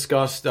kind of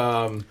discussed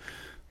Gal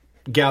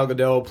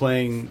Gadot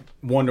playing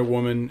Wonder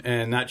Woman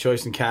and that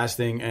choice in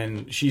casting,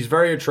 and she's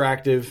very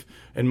attractive,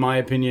 in my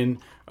opinion,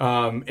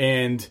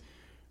 and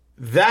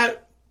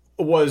that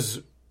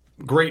was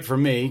great for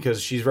me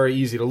because she's very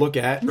easy to look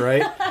at,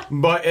 right?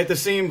 But at the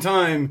same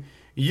time,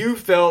 you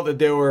felt that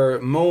there were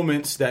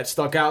moments that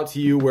stuck out to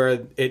you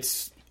where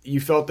you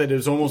felt that it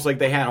was almost like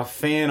they had a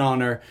fan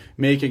on her,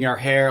 making her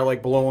hair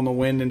like blow in the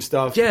wind and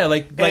stuff. Yeah,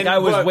 like I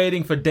was but-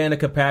 waiting for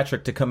Danica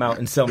Patrick to come out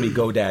and sell me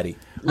GoDaddy.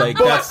 Like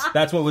But-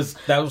 that's what was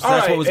All what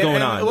right, was going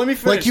and on. Let me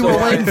finish. Like you were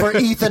waiting for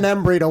Ethan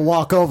Embry to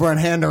walk over and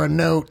hand her a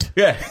note.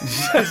 Yeah,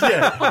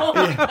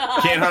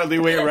 Can't hardly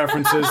wait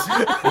references.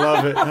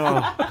 Love it.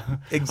 Oh.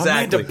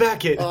 exactly. Amanda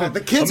Beckett.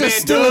 The kids are Amanda.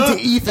 still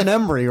into Ethan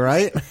Embry,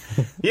 right?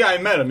 Yeah, I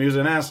met him. He was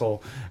an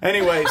asshole.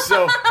 Anyway,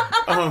 so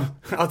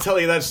I'll tell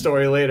you that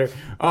story later.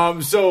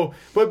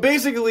 But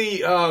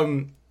basically,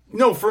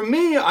 no, for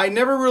me, I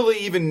never really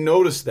even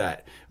noticed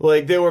that.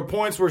 Like, there were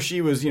points where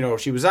she was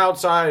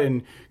outside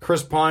and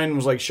Chris Pine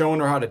was, like, showing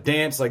her how to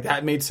dance. Like,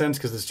 that made sense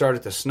because it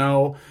started to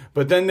snow.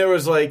 But then there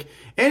was, like,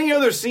 any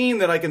other scene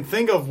that I can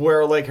think of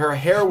where, like, her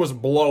hair was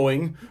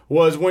blowing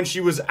was when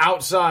she was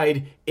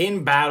outside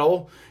in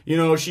battle. You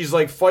know, she's,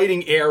 like,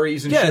 fighting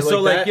Ares and Yeah, shit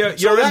so, like like, that.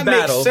 you're so that in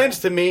battle. makes sense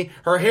to me.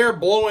 Her hair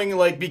blowing,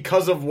 like,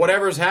 because of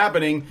whatever's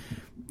happening,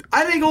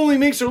 I think only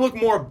makes her look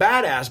more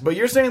badass. But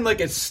you're saying like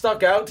it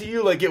stuck out to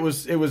you, like it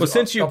was. Well,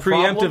 since you a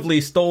problem?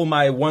 preemptively stole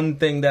my one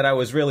thing that I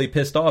was really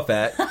pissed off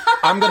at,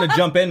 I'm gonna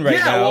jump in right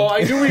Yeah, now. well,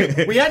 I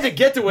knew we had to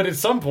get to it at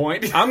some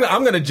point. I'm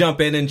gonna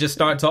jump in and just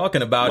start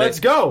talking about Let's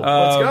it. go.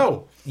 Let's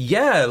go.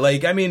 Yeah,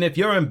 like, I mean, if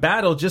you're in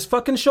battle, just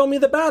fucking show me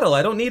the battle.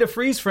 I don't need a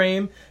freeze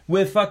frame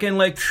with fucking,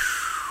 like...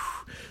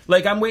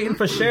 Like, I'm waiting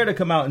for Cher to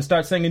come out and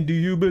start singing, "Do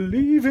you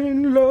believe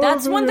in love?"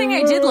 That's one thing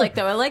I did like,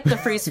 though. I like the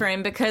freeze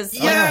frame because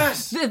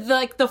Yes!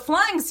 the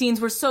flying scenes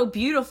were so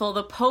beautiful.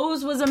 The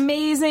pose was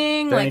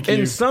amazing. Thank like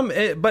you.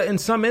 In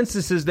some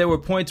instances, there were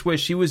points where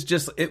it was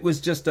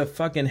just a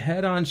fucking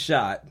head-on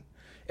shot.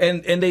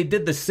 And they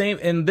did the same,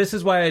 and this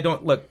is why I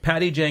don't... Look,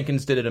 Patty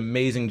Jenkins did an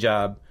amazing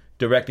job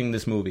directing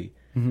this movie.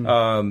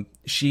 Mm-hmm.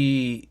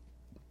 She's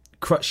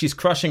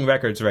crushing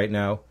records right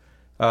now.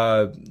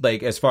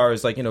 Like, as far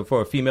as, like, you know,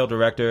 for a female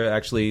director,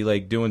 actually,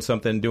 like, doing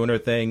her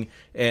thing,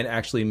 and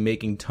actually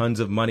making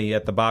tons of money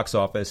at the box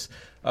office,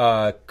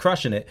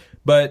 crushing it.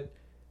 But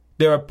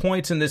there are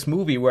points in this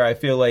movie where I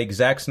feel like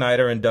Zack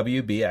Snyder and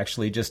WB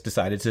actually just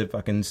decided to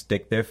fucking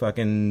stick their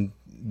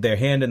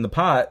hand in the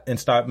pot and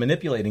start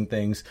manipulating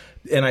things.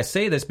 And I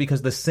say this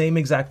because the same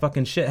exact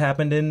fucking shit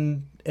happened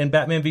in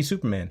Batman v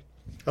Superman.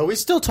 Are we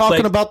still talking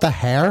Like- about the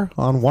hair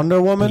on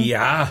Wonder Woman?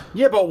 Yeah.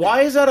 Yeah, but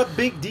why is that a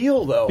big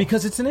deal, though?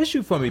 Because it's an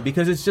issue for me.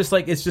 Because it's just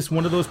like, it's just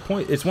one of those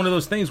points. It's one of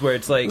those things where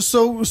it's like,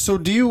 So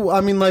do you,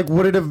 I mean, like,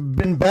 would it have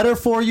been better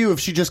for you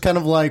if she just kind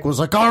of, like, was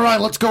like, all right,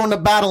 let's go into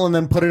battle and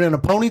then put it in a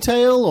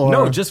ponytail? Or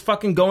no, just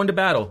fucking go into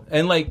battle.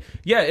 And, like,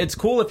 yeah, it's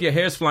cool if your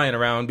hair's flying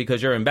around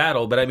because you're in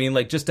battle. But I mean,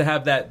 like, just to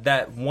have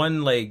that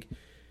one, like,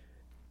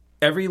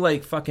 every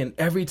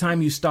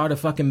time you start a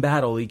fucking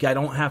battle, like, I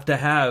don't have to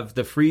have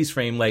the freeze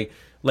frame, like,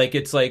 like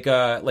it's like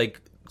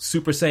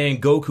Super Saiyan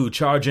Goku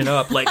charging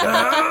up, like.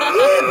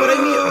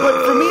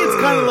 But for me, it's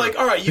kind of like,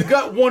 all right, you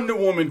got Wonder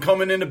Woman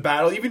coming into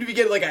battle. Even if you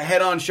get like a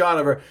head-on shot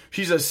of her,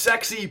 she's a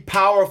sexy,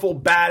 powerful,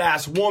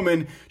 badass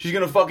woman. She's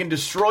gonna fucking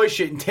destroy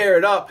shit and tear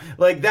it up.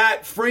 Like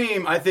that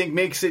frame, I think,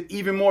 makes it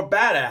even more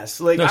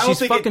badass. Like, No, I don't she's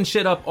think fucking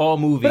shit up all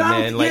movie,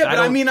 man. Like,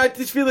 I mean, I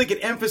just feel like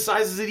it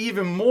emphasizes it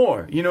even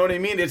more. You know what I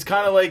mean? It's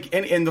kind of like,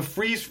 and the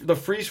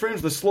freeze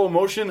frames, the slow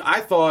motion,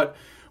 I thought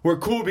were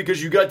cool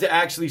because you got to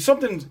actually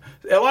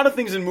a lot of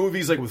things in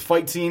movies, like with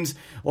fight scenes,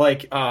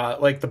 like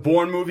the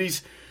Bourne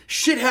movies.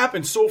 Shit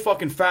happens so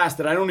fucking fast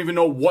that I don't even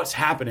know what's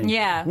happening.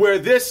 Yeah. Where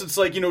this, it's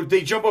like,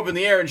 they jump up in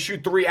the air and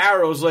shoot 3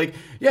 arrows. Like,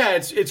 yeah,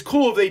 it's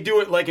cool if they do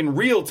it like in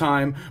real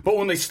time, but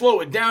when they slow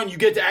it down, you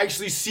get to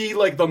actually see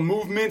like the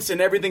movements and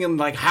everything and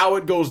like how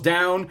it goes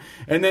down.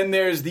 And then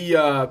there's the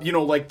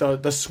like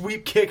the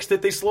sweep kicks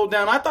that they slow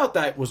down. I thought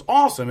that was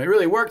awesome. It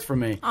really worked for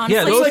me. Honestly,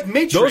 yeah, It's like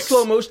Matrix.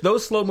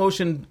 those slow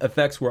motion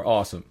effects were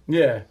awesome.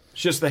 Yeah,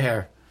 it's just the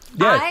hair.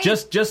 Yeah,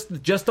 just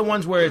the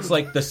ones where it's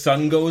like the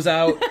sun goes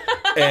out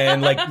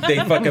and like they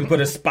fucking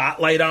put a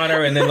spotlight on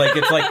her and then like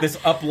it's like this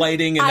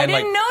uplighting and I then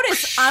didn't like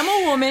notice. I'm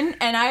a woman,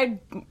 and I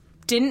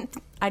didn't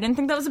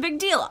think that was a big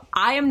deal.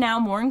 I am now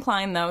more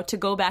inclined, though, to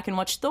go back and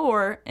watch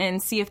Thor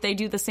and see if they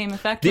do the same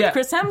effect with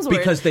Chris Hemsworth.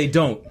 Because they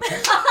don't.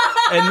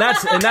 and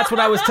that's what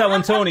I was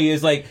telling Tony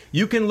is like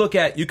you can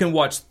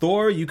watch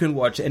Thor, you can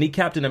watch any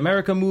Captain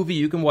America movie,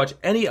 you can watch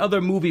any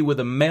other movie with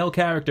a male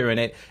character in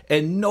it,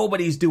 and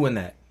nobody's doing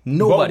that.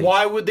 Nobody. But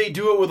why would they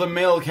do it with a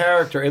male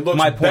character? It looks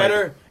My point.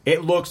 better.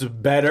 It looks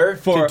better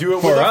For- to do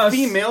it for with us. a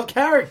female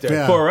character.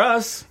 Yeah. For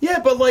us. Yeah,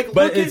 but like,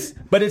 But look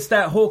it's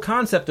that whole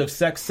concept of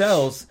sex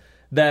sells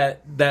that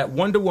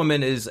Wonder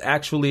Woman is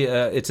actually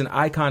it's an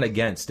icon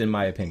against, in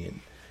my opinion.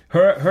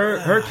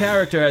 Her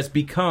character has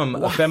become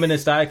a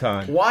feminist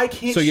icon. Why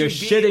can't so you're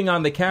she shitting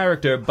on the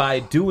character by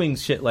doing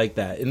shit like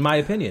that, in my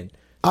opinion.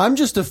 I'm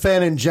just a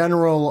fan in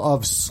general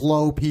of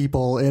slow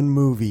people in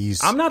movies.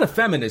 I'm not a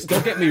feminist,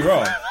 don't get me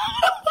wrong.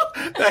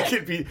 that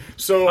could be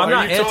so. I'm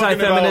not are you talking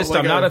anti-feminist, about,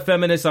 I'm not a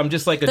feminist, I'm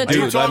just like a The- Are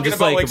you dude. I'm talking just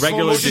about like a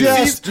regular slow dude.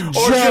 motion scenes,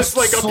 or just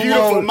like a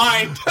beautiful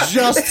mind?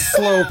 Just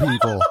slow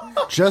people.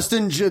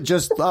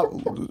 Just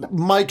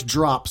mic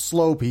drop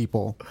slow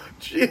people.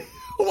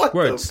 What the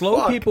Word. Slow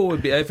fuck? people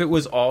would be, if it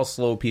was all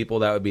slow people,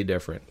 that would be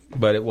different.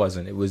 But it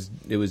wasn't. It was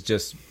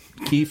just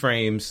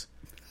keyframes.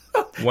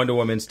 Wonder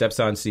Woman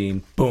steps on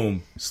scene,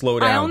 boom, slow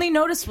down. I only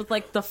noticed with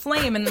like the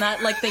flame and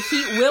that like the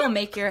heat will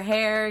make your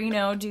hair,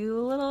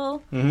 do a little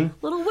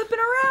whipping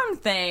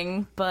around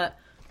thing, but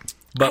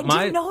I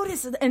didn't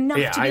notice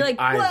enough to be like,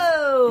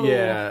 whoa.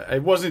 Yeah,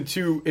 it wasn't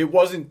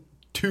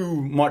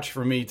too much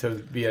for me to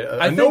be a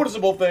think-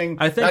 noticeable thing.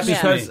 I think That's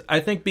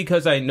just me.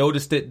 because I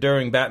noticed it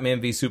during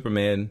Batman v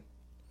Superman,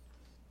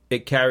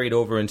 it carried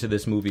over into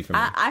this movie for me.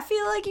 I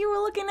feel like you were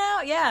looking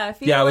out. Yeah, I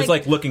feel yeah, I was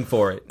like looking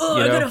for it. oh,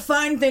 you I know? gotta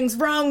find things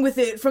wrong with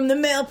it from the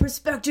male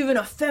perspective in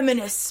a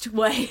feminist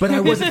way. But I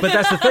wasn't. But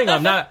that's the thing.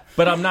 I'm not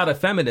a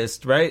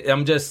feminist, right?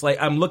 I'm just like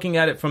I'm looking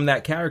at it from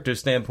that character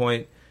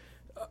standpoint.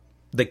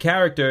 The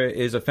character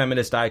is a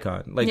feminist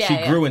icon. Like she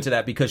grew into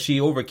that because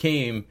she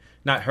overcame,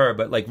 not her,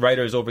 but like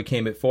writers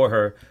overcame it for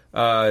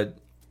her.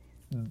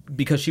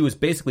 Because she was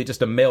basically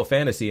just a male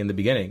fantasy in the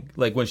beginning.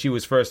 Like when she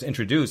was first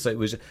introduced, it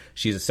was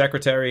she's a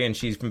secretary and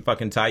she can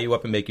fucking tie you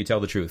up and make you tell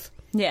the truth.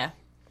 Yeah.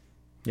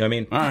 You know what I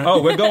mean?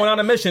 Oh, we're going on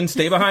a mission.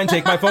 Stay behind,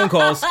 take my phone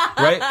calls,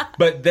 right?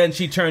 But then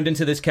she turned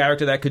into this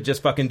character that could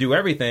just fucking do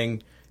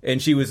everything,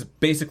 and she was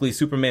basically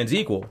Superman's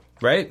equal,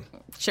 right?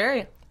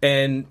 Sure.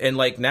 And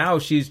like now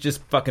she's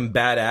just fucking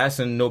badass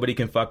and nobody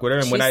can fuck with her.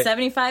 And She's when I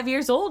 75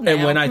 years old now.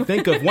 and when I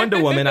think of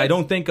Wonder Woman, I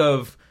don't think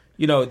of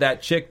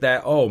that chick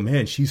that, oh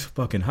man, she's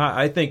fucking hot.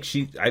 I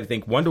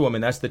think Wonder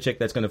Woman, that's the chick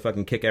that's gonna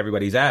fucking kick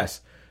everybody's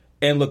ass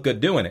and look good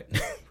doing it,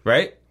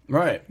 right?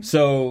 Right.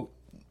 So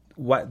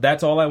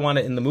that's all I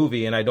wanted in the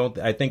movie, and I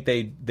think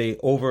they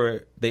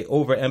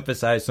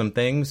overemphasize some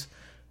things,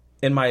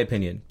 in my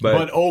opinion.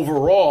 But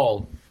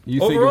overall, you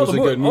think it was a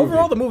good movie?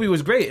 Overall, the movie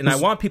was great, and I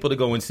want people to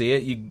go and see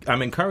it.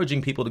 I'm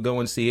encouraging people to go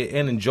and see it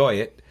and enjoy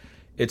it.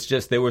 It's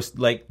just there were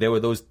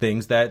those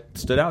things that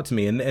stood out to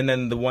me, and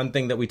then the one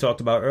thing that we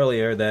talked about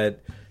earlier that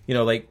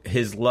like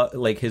his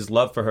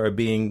love for her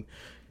being.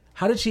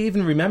 How did she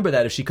even remember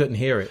that if she couldn't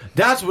hear it?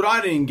 That's what I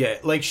didn't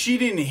get. Like she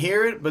didn't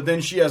hear it, but then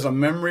she has a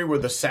memory where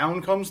the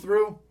sound comes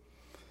through.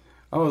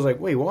 I was like,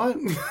 wait, what?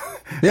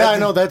 Yeah, I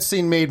know that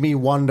scene made me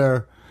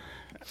wonder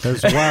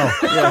as well.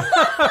 Yeah,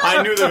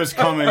 I knew that was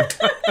coming.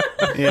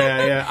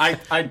 Yeah.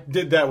 I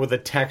did that with a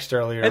text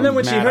earlier. And then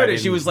when she Mad heard I it,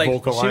 she didn't was like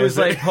vocalize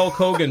it. Hulk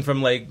Hogan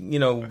from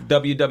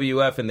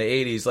WWF in the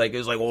 80s. Like it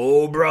was like,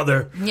 oh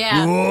brother,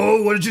 Yeah.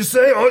 oh, what did you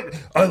say? Oh,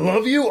 I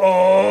love you.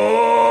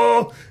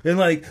 Oh, and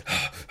like,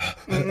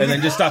 and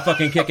then just stop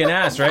fucking kicking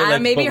ass, right?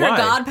 Like, maybe but her why?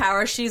 god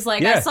power. She's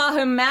like, Yeah. I saw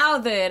him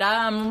mouth it.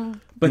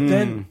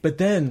 But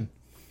then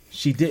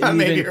she didn't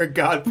maybe even. her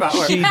god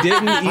power. She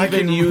didn't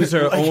even use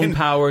her I own can-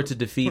 power to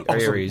defeat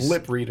Also, Ares.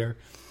 lip reader.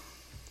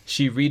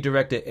 she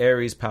redirected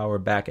Ares' power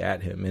back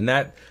at him, and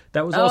that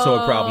was also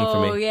a problem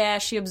for Oh me. yeah,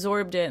 she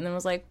absorbed it and then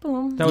was like,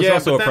 boom. That was Yeah,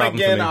 also but a then problem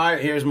again, for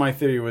me. here's my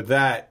theory with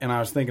that, and I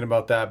was thinking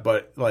about that,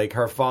 but like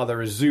her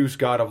father is Zeus,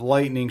 god of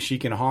lightning. She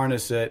can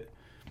harness it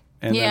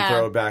and Yeah. then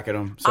throw it back at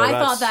him. So I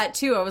that's- thought that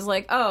too. I was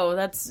like, oh,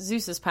 that's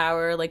Zeus's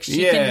power. Like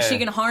she Yeah.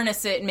 can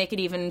harness it and make it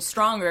even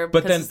stronger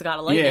But because then- it's the god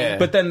of lightning. Yeah.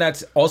 But then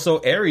that's also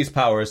Ares'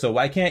 power, so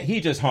why can't he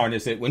just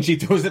harness it when she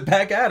throws it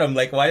back at him?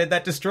 Like, why did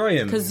that destroy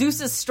him? Because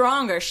Zeus is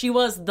stronger. She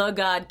was the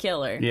god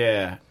killer.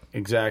 Yeah,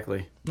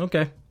 exactly.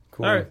 Okay.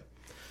 Cool. All right.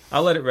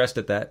 I'll let it rest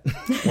at that.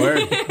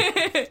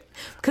 Word.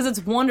 Because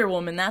it's Wonder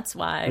Woman. That's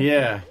why.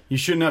 Yeah, you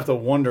shouldn't have to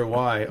wonder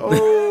why.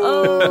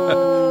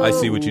 Oh, I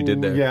see what you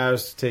did there. yeah, I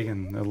was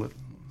taking a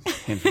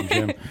hint from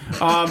Jim.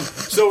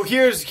 So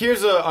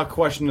here's a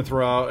question to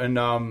throw out,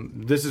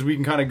 and this is we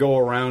can kind of go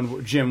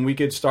around. Jim, we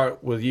could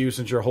start with you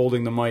since you're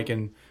holding the mic,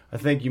 and I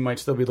think you might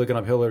still be looking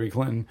up Hillary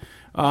Clinton.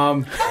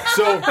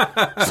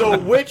 So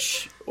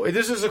which?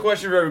 This is a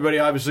question for everybody.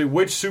 Obviously,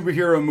 which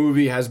superhero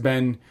movie has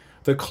been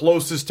the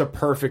closest to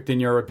perfect in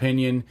your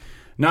opinion?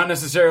 Not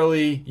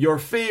necessarily your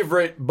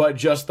favorite, but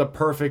just the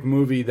perfect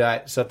movie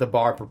that set the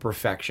bar for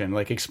perfection.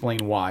 Like,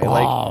 explain why.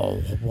 Like,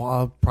 Oh,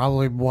 well,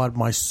 probably what,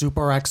 my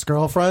super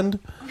ex-girlfriend?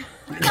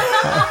 hey,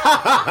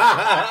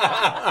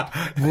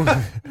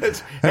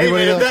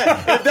 Anybody man,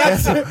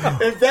 else?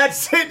 if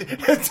that's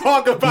it,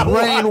 talk about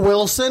Rainn why.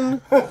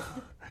 Wilson?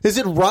 Is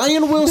it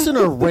Ryan Wilson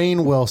or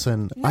Rainn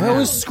Wilson? I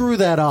always screw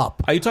that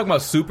up. Are you talking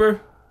about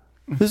Super?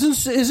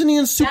 Isn't he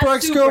in Super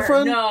That's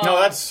Ex-Girlfriend? Super.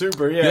 No, that's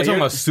super. Yeah, You're talking you're-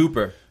 about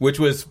Super, which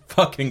was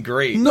fucking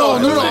great. No,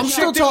 No, I'm the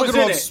still chick that talking was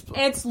in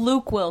about... it. It's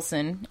Luke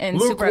Wilson and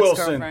Luke Super Wilson.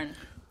 Ex-Girlfriend.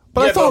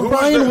 But I Yeah, thought who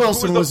was Ryan the- who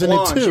Wilson the was in it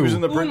blonde? too. She was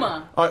in the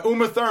Uma.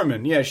 Uma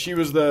Thurman. Yeah, she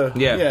was the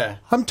Yeah.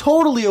 I'm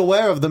totally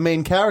aware of the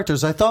main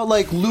characters. I thought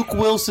like Luke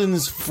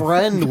Wilson's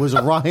friend was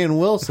Ryan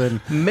Wilson,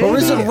 or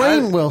is it Maybe.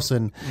 Rainn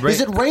Wilson? Is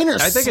it Rainn or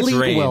I think it's Sleep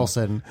Rainn.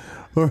 Wilson?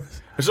 Or-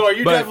 So are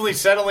you But- definitely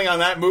settling on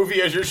that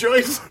movie as your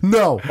choice?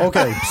 No.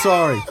 Okay.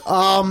 Sorry.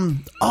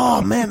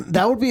 Oh man,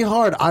 that would be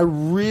hard. I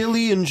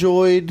really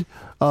enjoyed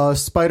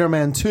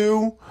Spider-Man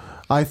 2.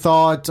 I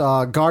thought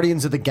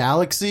Guardians of the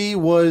Galaxy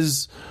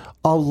was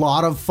a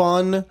lot of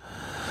fun.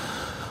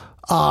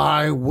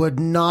 I would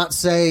not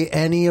say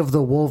any of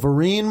the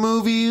Wolverine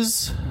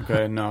movies.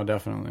 Okay, no,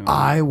 definitely not.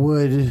 I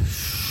would.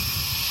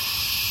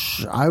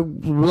 I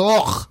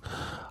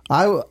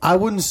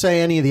wouldn't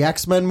say any of the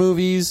X-Men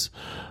movies.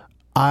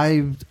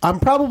 I'm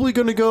probably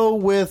going to go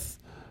with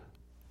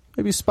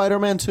maybe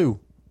Spider-Man 2.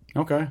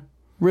 Okay.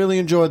 Really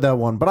enjoyed that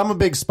one, but I'm a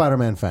big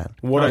Spider-Man fan.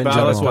 What In about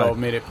general. it though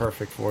made it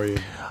perfect for you?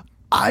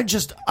 I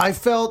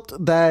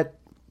felt that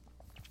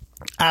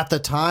at the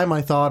time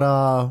I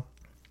thought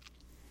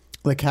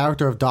the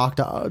character of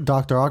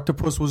Dr.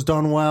 Octopus was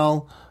done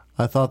well.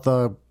 I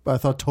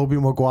thought Tobey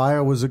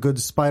Maguire was a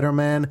good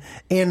Spider-Man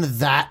in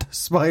that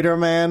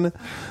Spider-Man.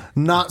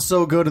 Not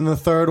so good in the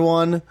third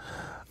one.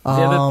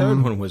 Yeah, the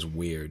third one was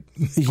weird.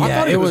 Yeah, I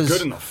thought it was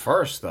good in the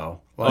first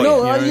though. Like, No,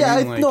 you know what yeah,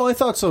 I mean? Like- I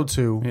thought so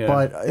too. Yeah.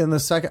 But in the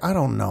second, I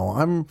don't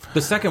know.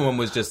 The second one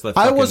was just the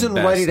I fucking wasn't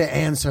best. ready to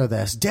answer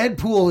this.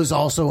 Deadpool is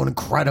also an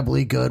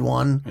incredibly good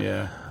one.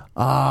 Yeah.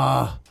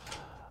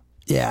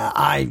 Yeah,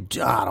 I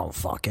don't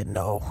fucking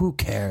know. Who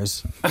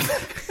cares?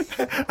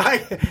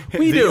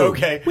 We do.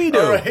 Okay. We do.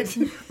 All right.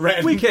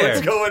 Rand, We care.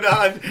 what's going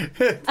on?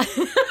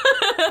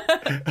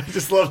 I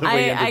just love the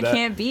way you I ended that.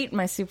 can't beat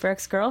my Super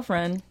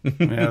Ex-Girlfriend. Yeah,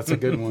 that's a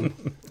good one.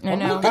 I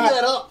know. Looking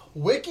that up.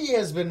 Wiki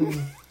has been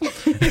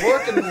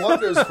working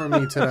wonders for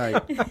me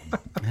tonight.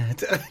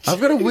 I've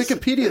got to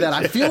Wikipedia that.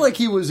 I feel like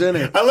he was in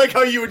it. I like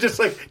how you would just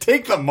like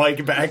take the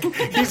mic back.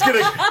 He's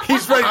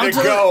ready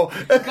to go.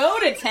 Go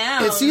to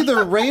town. It's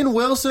either Rainn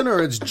Wilson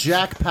or it's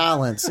Jack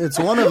Palance. It's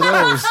one of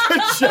those.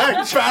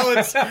 Jack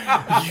Palance,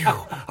 you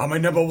are my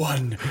number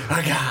one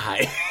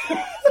guy.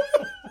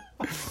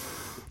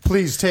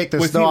 Please take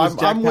this. Was No,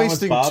 Jack I'm Palance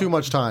wasting Bob? too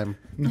much time.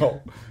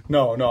 No,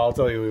 I'll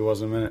tell you who he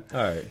was in a minute.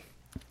 All right.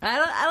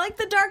 I like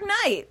The Dark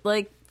Knight.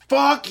 Like,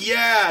 Fuck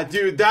yeah,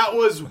 dude. That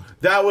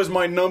was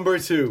my number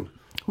 2.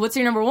 what's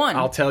your number one?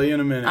 I'll tell you in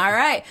a minute. All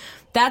right.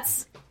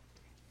 That's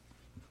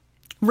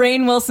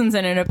Rainn Wilson's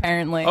in it,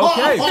 apparently.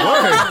 Okay, word.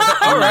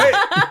 All right.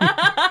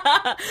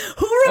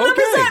 Who remembers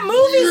Okay. that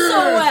movie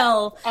so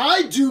well?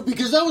 I do,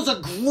 because that was a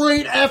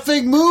great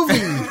effing movie.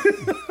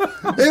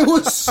 It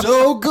was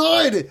so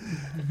good.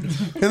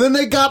 And then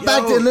they got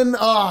back to, and then it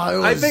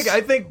was,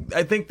 I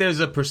think there's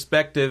a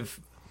perspective.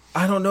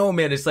 I don't know,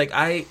 man. It's like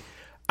I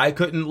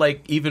couldn't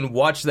like even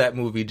watch that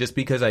movie just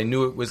because I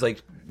knew it was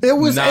like it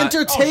was not-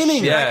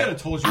 entertaining. Yeah. I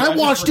could've told you. I just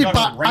watched it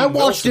forgot by- who I Rainn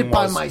watched Wilson it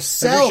by was.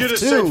 myself, You should have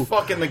too. said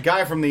fucking the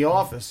guy from The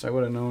Office. I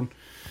would have known.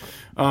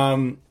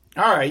 All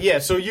right, yeah.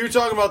 So you're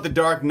talking about The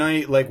Dark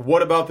Knight. Like,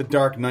 what about The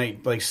Dark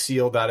Knight? Like,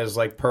 sealed that as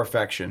like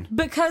perfection.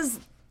 Because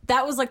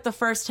that was like the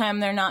first time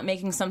they're not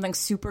making something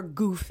super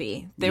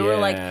goofy. They were Yeah.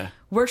 like,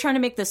 we're trying to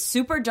make this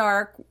super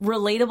dark,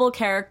 relatable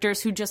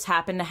characters who just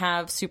happen to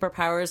have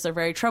superpowers. They're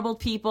very troubled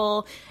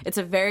people. It's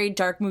a very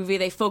dark movie.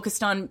 They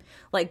focused on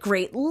like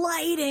great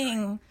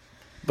lighting.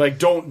 Like,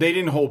 they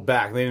didn't hold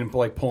back. They didn't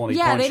like pull any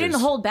Yeah, punches. they didn't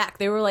hold back.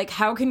 They were like,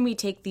 how can we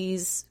take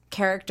these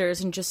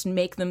characters and just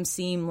make them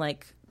seem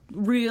like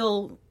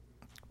real,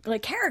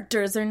 like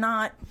characters? They're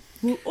not,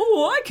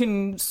 oh, I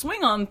can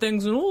swing on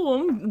things, and oh,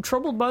 I'm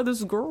troubled by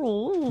this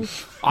girl.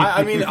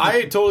 I mean,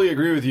 I totally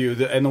agree with you.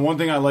 And the one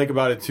thing I like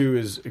about it too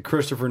is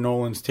Christopher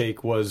Nolan's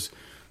take was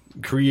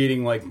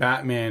creating like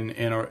Batman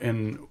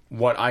in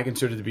what I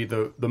consider to be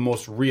the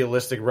most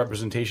realistic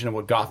representation of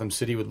what Gotham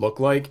City would look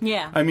like.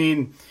 Yeah. I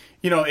mean,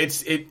 you know,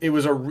 it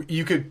was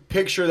you could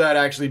picture that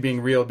actually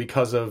being real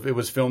because of it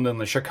was filmed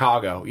in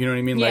Chicago. You know what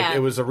I mean? Yeah. Like it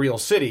was a real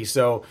city.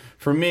 So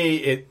for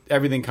me,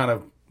 everything kind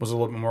of was a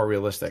little bit more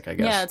realistic, I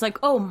guess. Yeah, it's like,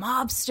 oh,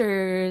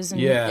 mobsters. And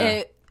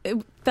Yeah.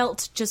 It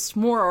felt just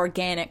more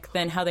organic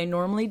than how they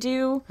normally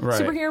do Right.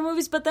 superhero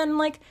movies. But then,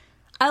 like,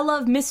 I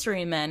love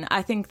Mystery Men.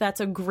 I think that's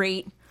a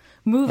great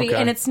movie. Okay.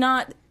 And it's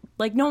not,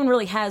 like, no one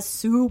really has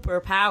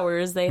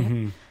superpowers.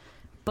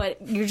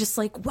 But you're just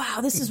like,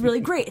 wow, this is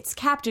really great. It's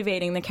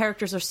captivating. The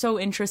characters are so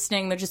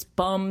interesting. They're just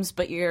bums,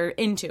 but you're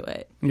into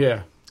it.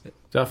 Yeah,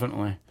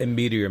 definitely. And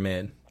Meteor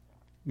Man.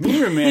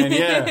 Meteor Man,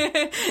 yeah.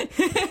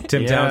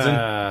 Tim Townsend.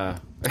 Yeah.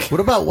 What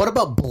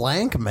about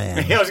Blank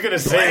Man? Yeah, I was gonna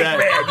say that.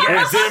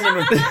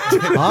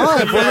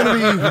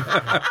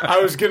 I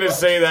was gonna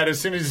say that as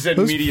soon as you said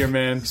Meteor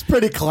Man. It's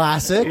pretty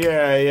classic.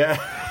 Yeah.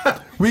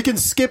 We can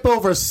skip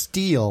over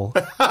Steel.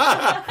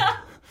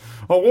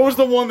 Oh, what was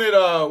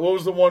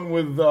the one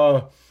with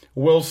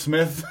Will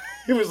Smith?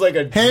 It was like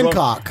a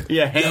Hancock. drunk-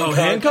 Yeah, Hancock. Oh,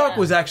 Hancock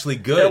was actually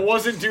good. It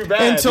wasn't too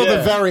bad Until yeah.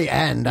 the very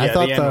end. I Yeah,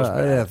 thought the end was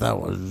bad. that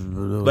was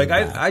Like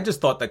I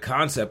just thought the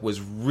concept was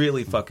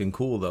really fucking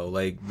cool though.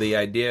 Like the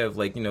idea of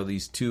like, you know,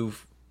 these two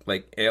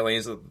like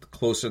aliens, the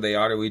closer they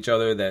are to each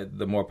other, that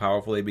the more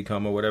powerful they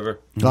become or whatever.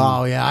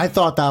 Oh yeah, I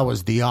thought that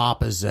was the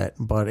opposite,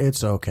 but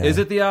it's okay. Is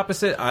it the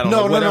opposite? I don't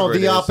know. No. Whatever it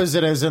The is.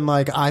 opposite is in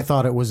like I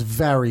thought it was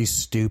very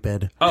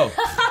stupid. Oh.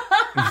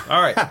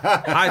 All right.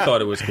 I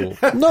thought it was cool.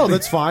 No,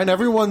 that's fine.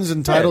 Everyone's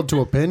entitled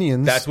to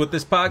opinions. That's what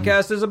this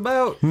podcast is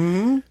about.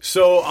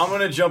 So I'm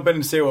gonna jump in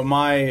and say what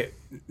my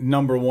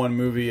number one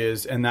movie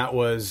is, and that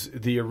was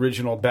the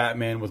original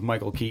Batman with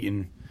Michael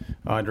Keaton,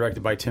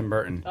 directed by Tim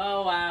Burton.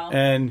 Oh, wow.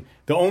 And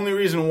the only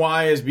reason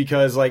why is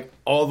because, like,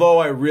 although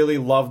I really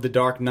love The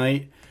Dark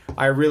Knight,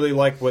 I really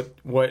like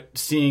what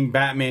seeing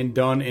Batman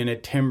done in a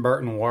Tim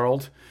Burton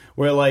world,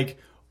 where like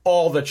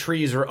all the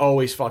trees are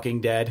always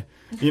fucking dead.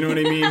 You know what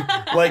I mean?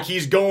 Like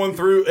he's going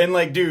through and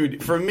like,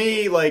 dude, for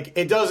me, like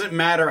it doesn't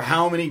matter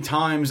how many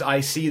times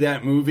I see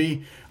that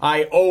movie,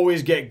 I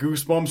always get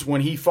goosebumps when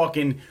he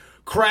fucking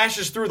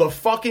crashes through the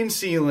fucking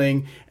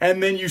ceiling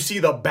and then you see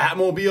the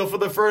Batmobile for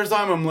the first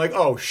time. I'm like,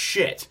 oh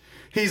shit.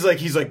 He's like,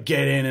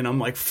 get in, and I'm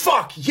like,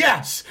 fuck,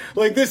 yes!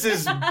 Like, this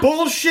is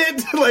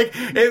bullshit. Like,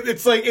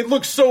 it's like, it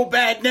looks so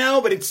bad now,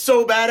 but it's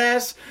so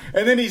badass.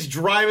 And then he's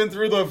driving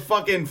through the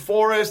fucking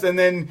forest, and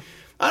then,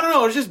 I don't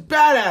know, it's just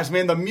badass,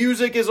 man. The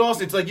music is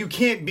awesome. It's like, you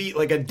can't beat,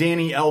 like, a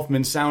Danny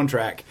Elfman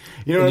soundtrack.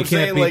 You know what I'm You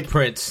saying? can't beat Like,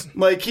 Prince.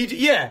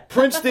 like,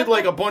 Prince did,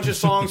 like, a bunch of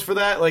songs for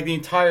that, like, the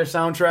entire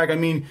soundtrack. I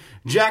mean,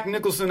 Jack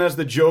Nicholson as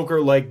the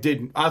Joker, like,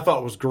 I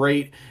thought was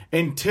great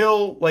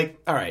until, like,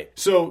 all right,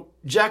 so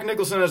Jack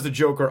Nicholson as the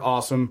Joker,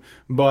 awesome,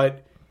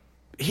 but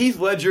Heath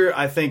Ledger,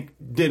 I think,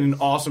 did an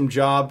awesome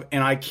job,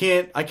 and I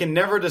can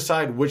never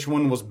decide which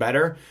one was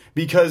better,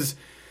 because,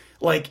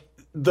 like,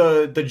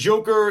 the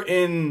Joker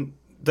in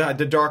The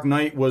Dark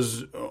Knight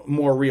was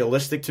more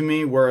realistic to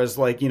me, whereas,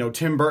 like, you know,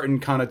 Tim Burton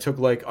kind of took,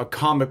 like, a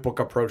comic book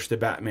approach to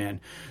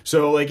Batman.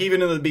 So, like,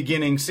 even in the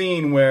beginning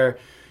scene where,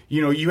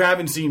 you know, you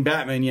haven't seen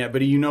Batman yet,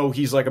 but you know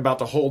he's, like, about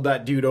to hold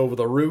that dude over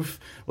the roof.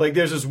 Like,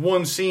 there's this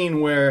one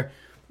scene where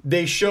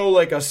they show,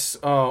 like,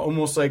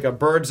 almost like a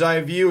bird's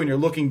eye view, and you're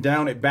looking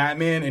down at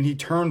Batman, and he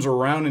turns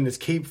around and his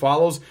cape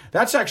follows.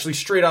 That's actually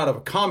straight out of a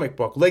comic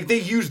book. Like,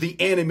 they used the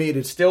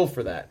animated still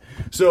for that.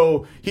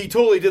 So he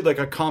totally did, like,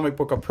 a comic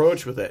book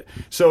approach with it.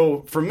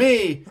 So for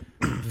me,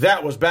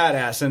 that was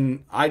badass,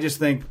 and I just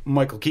think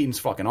Michael Keaton's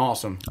fucking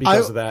awesome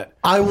because of that.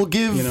 I will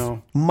give You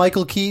know.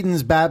 Michael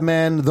Keaton's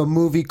Batman the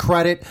movie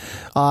credit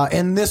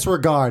in this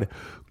regard.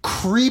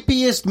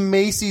 Creepiest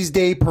Macy's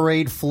Day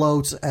Parade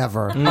floats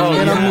ever in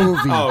a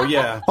movie. Oh,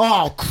 yeah.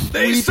 Oh, creepy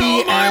They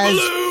saw my as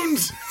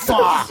balloons!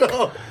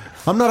 fuck.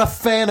 I'm not a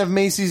fan of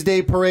Macy's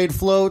Day Parade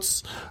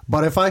floats,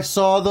 but if I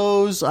saw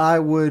those, I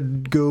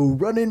would go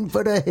running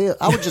for the hill.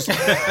 I would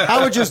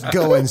just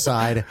go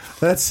inside.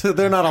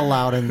 They're not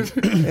allowed in.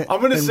 I'm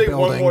going to say one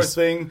more buildings.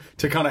 thing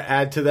to kind of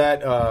add to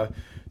that.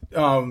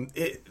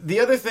 The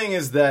other thing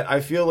is that I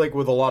feel like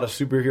with a lot of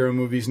superhero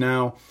movies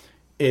now,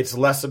 it's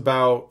less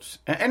about,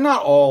 and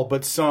not all,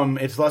 but some,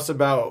 it's less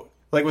about,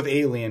 like with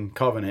Alien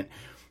Covenant,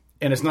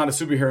 and it's not a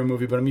superhero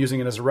movie, but I'm using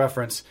it as a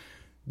reference.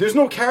 There's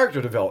no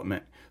character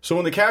development. So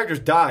when the characters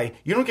die,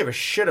 you don't give a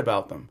shit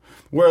about them.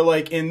 Where,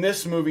 like, in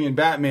this movie in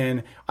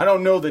Batman, I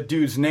don't know the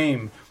dude's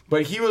name,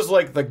 but he was,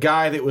 like, the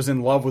guy that was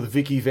in love with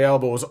Vicky Vale,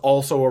 but was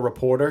also a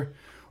reporter.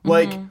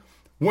 Like,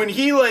 when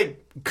he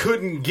like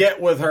couldn't get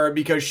with her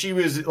because she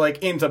was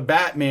like into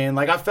Batman,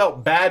 like I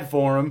felt bad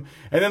for him.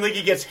 And then like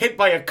he gets hit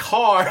by a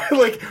car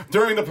like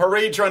during the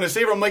parade trying to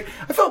save her. I'm like,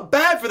 I felt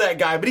bad for that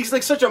guy, but he's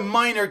like such a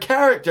minor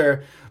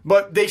character,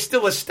 but they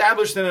still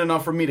established it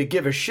enough for me to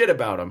give a shit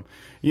about him.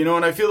 You know,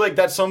 and I feel like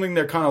that's something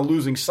they're kind of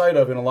losing sight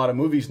of in a lot of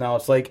movies now.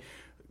 It's like,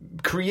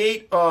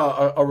 create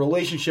a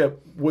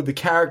relationship with the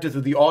characters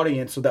of the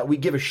audience so that we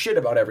give a shit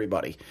about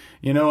everybody.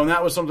 You know, and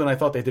that was something I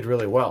thought they did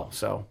really well.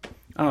 So,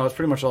 I don't know, that's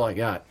pretty much all I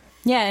got.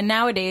 Yeah, and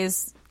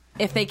nowadays,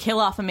 if they kill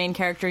off a main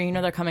character, you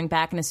know they're coming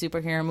back in a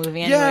superhero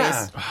movie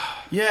anyways.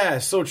 Yeah,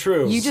 so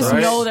true. You just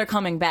know they're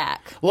coming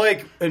back.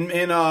 Like,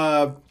 in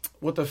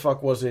what the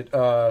fuck was it?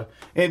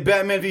 In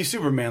Batman v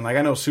Superman, like,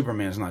 I know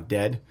Superman's not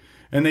dead.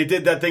 And they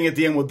did that thing at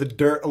the end with the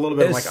dirt a little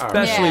bit.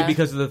 Especially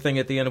because of the thing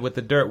at the end with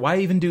the dirt. Why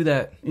even do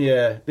that?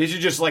 Yeah. They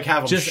should just like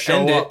have them show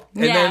end up.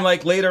 it. And then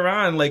like later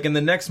on, like in the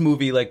next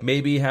movie, like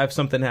maybe have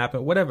something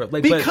happen. Whatever.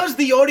 Like, because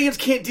the audience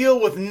can't deal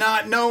with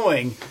not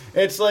knowing.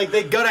 It's like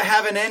they gotta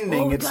have an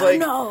ending. It's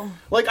like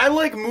like I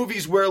like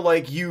movies where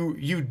like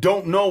you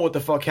don't know what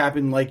the fuck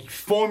happened. Like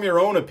form your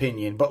own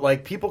opinion. But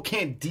like people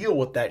can't deal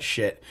with that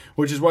shit.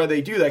 Which is why they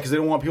do that, because they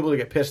don't want people to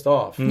get pissed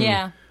off.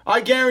 Yeah.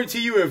 I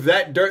guarantee you if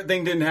that dirt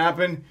thing didn't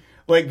happen,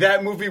 like,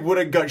 that movie would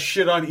have got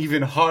shit on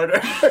even harder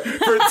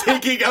for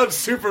taking out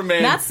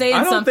Superman. That's saying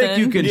I don't something. think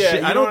you can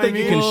shit. I don't think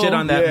you can shit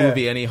on that Yeah.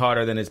 movie any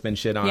harder than it's been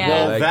shit on. Yeah.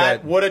 Well, Like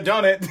that would have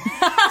done it.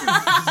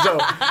 So,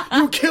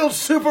 you killed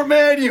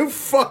Superman, you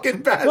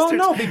fucking bastard. Well,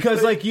 no,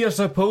 because like you're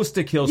supposed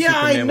to kill Yeah,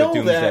 Superman I know with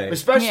Doomsday. that.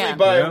 Especially Yeah.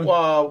 by, You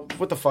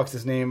what the fuck's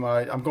his name?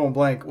 I'm going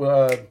blank.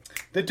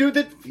 The dude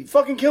that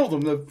fucking killed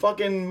him, the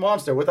fucking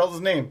monster. What the hell's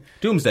his name?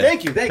 Doomsday.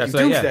 Thank you. That's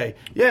Doomsday.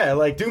 Yeah,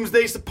 like,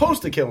 Doomsday's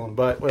supposed to kill him,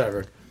 but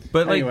whatever.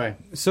 But like, anyway.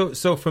 so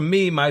for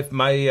me, my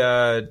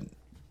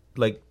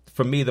like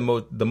for me the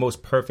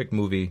most perfect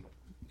movie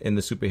in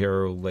the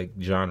superhero like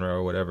genre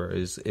or whatever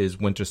is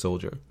Winter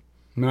Soldier.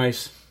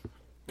 Nice.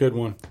 Good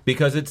one.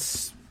 Because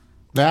it's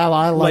Well,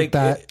 I like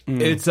that.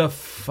 It's a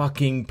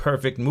fucking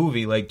perfect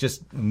movie, like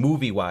just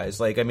movie wise.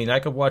 Like, I mean, I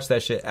could watch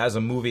that shit as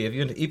a movie,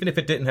 even if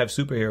it didn't have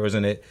superheroes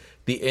in it.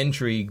 The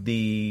intrigue,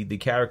 the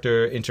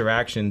character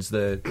interactions,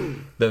 the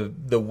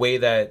way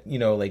that, you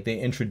know, like they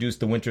introduced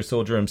the Winter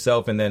Soldier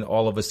himself, and then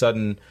all of a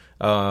sudden,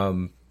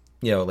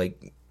 you know,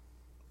 like,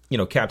 you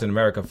know, Captain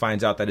America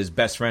finds out that his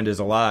best friend is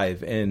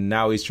alive, and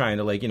now he's trying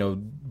to, like, you know,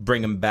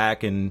 bring him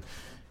back and,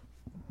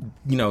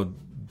 you know,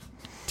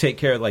 take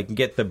care of, like,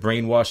 get the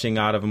brainwashing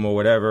out of him or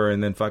whatever,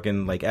 and then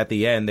fucking, like, at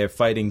the end they're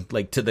fighting,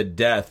 like, to the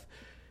death,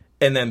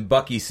 and then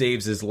Bucky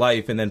saves his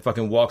life and then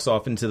fucking walks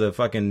off into the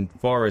fucking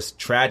forest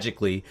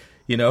tragically,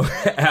 you know,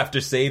 after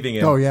saving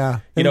him. Oh, yeah.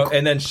 You know,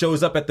 and then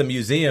shows up at the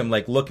museum,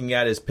 like, looking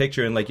at his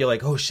picture, and, like, you're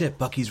like, oh shit,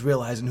 Bucky's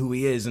realizing who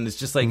he is, and it's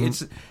just like,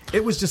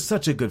 it was just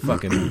such a good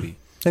fucking movie.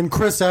 And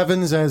Chris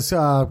Evans as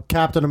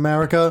Captain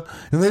America,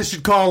 and they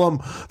should call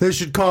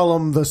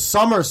him the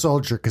Summer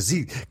Soldier because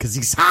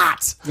he's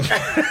hot.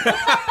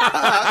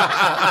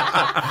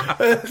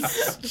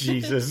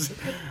 Jesus.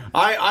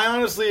 I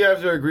honestly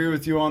have to agree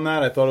with you on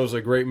that. I thought it was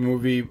a great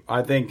movie.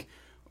 I think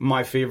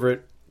my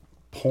favorite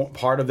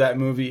part of that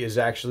movie is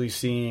actually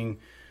seeing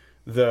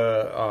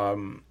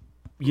the,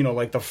 you know,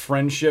 like the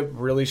friendship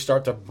really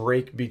start to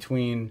break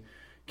between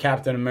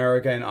Captain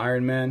America and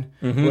Iron Man,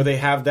 where they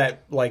have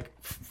that like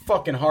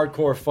fucking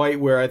hardcore fight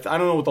where I don't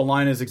know what the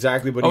line is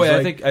exactly, but Oh, he's yeah,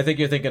 like, I think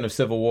you're thinking of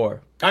Civil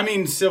War. I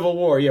mean Civil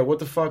War, yeah. What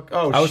the fuck?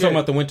 Oh, I was shit. talking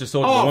about the Winter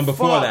Soldier, Oh, the one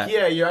before fuck.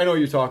 that. Yeah, I know what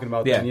you're talking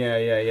about. Yeah.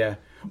 Then. Yeah.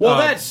 Well,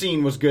 that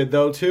scene was good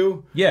though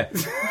too. Yeah,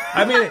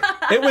 I mean,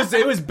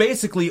 it was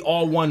basically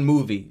all one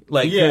movie.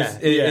 Like,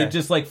 it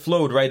just like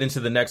flowed right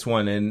into the next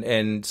one,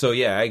 and so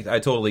yeah, I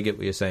totally get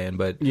what you're saying,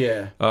 but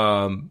Yeah.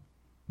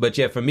 But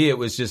yeah, for me, it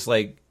was just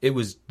like, it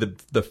was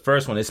the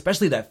first one,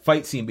 especially that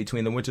fight scene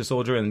between the Winter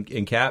Soldier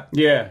and Cap.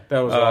 Yeah,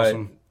 that was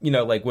awesome. You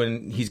know, like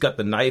when he's got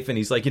the knife and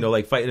he's like, you know,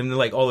 like fighting him, and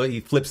like he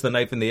flips the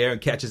knife in the air and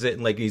catches it,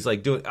 and like he's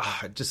like doing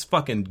just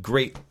fucking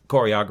great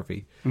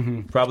choreography.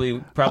 Mm-hmm.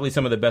 Probably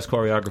some of the best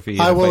choreography.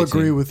 I in a will fight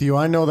agree scene. with you.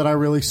 I know that I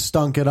really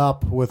stunk it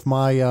up with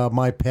my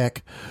my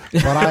pick,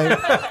 but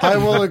I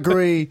will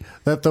agree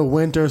that the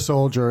Winter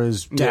Soldier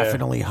is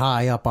definitely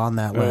high up on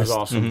that was list.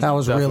 awesome. That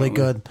was really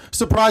Definitely. good,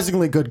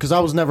 surprisingly good, because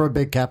I was never a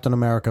big Captain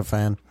America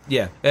fan.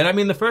 Yeah, and I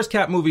mean the first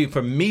Cap movie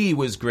for me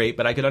was great,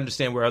 but I could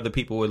understand where other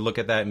people would look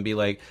at that and be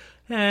like,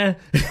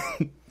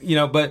 you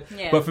know. But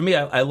for me,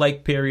 I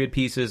like period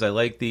pieces. I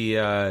like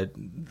the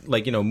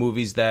like, you know,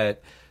 movies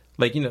that,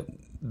 like, you know,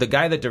 the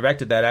guy that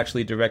directed that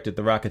actually directed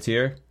The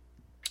Rocketeer.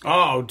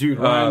 Oh, dude,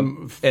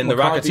 And The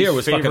McCarthy's Rocketeer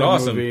was fucking favorite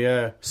awesome. movie,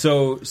 yeah.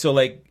 So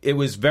like it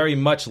was very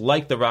much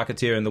like The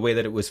Rocketeer in the way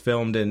that it was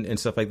filmed and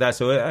stuff like that.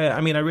 So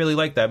I mean, I really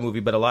like that movie,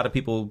 but a lot of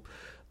people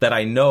that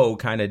I know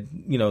kind of,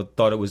 you know,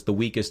 thought it was the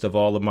weakest of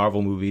all the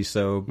Marvel movies.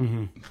 So,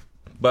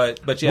 but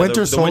yeah,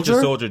 Winter the Winter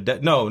Soldier? Soldier.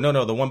 No,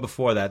 the one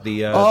before that,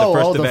 the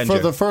first Avenger,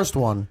 the first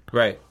one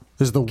right?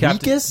 is the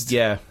Captain- weakest.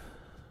 Yeah,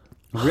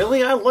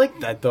 Really? I like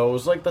that, though. It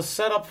was like the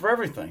setup for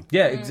everything.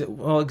 Yeah,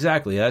 well,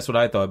 exactly. That's what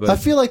I thought. But I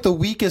feel like the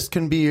weakest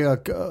can be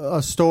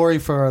a story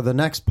for the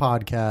next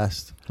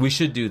podcast. we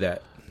should do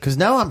that. Because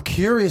now I'm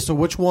curious of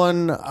which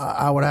one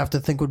I would have to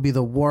think would be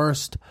the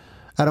worst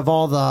out of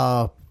all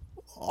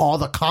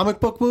the comic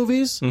book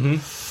movies. Mm-hmm.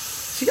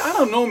 See, I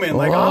don't know, man.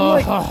 Like,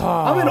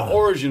 I'm an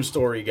origin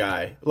story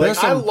guy. Like,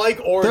 I like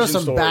origin There's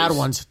some stories. bad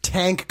ones.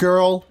 Tank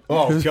Girl.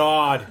 Oh,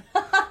 God.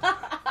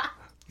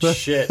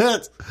 Shit.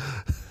 That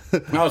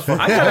was fucking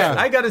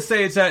I gotta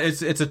say,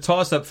 it's a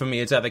toss up for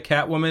me. It's either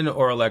Catwoman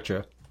or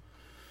Elektra.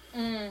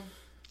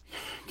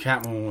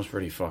 Catwoman was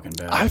pretty fucking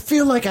bad. I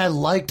feel like I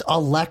liked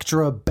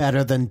Elektra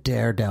better than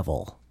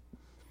Daredevil.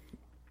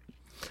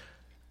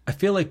 I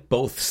feel like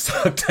both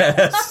sucked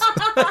ass.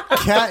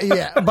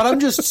 Yeah, but I'm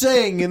just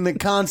saying in the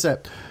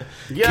concept.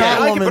 Yeah,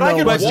 Catwoman, I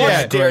could though, watch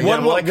was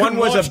Daredevil. one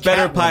was a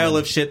better Catwoman. pile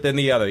of shit than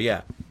the other.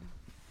 Yeah.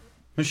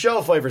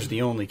 Michelle Pfeiffer's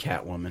the only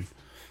Catwoman,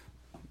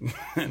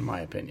 in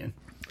my opinion.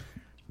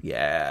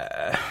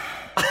 Yeah.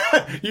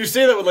 You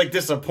say that with like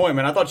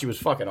disappointment. I thought she was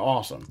fucking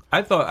awesome.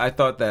 I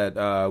thought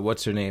that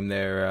what's her name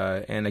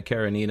there? Anna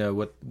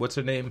Karenina. What's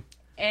her name?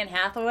 Anne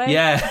Hathaway?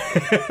 Yeah.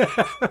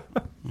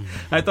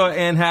 I thought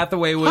Anne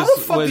Hathaway was. How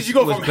the fuck did you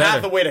go was from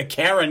better. Hathaway to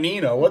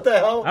Karenina? What the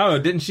hell? I don't know.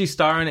 Didn't she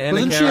star in Anna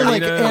Wasn't she Karenina?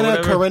 like or Anna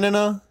whatever?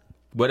 Karenina?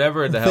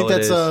 Whatever the I hell think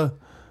it is. I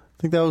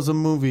think that was a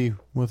movie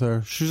with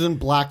her. She was in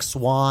Black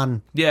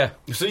Swan. Yeah,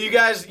 So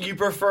you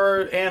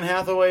prefer Anne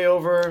Hathaway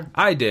over?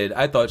 I did.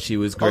 I thought she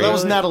was Oh, great. that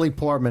was Natalie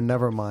Portman.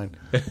 Never mind.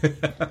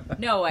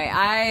 No way.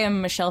 I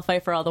am Michelle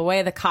Pfeiffer all the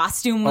way. The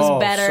costume was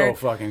better. So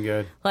fucking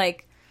good.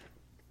 Like,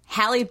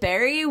 Halle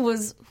Berry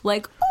was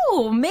like,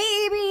 oh,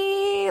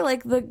 maybe.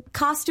 Like, the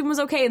costume was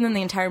okay, and then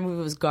the entire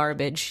movie was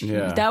garbage.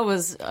 Yeah. That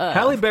was...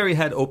 Halle Berry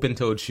had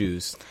open-toed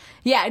shoes.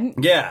 Yeah.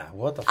 Yeah.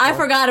 What the fuck? I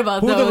forgot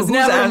about those.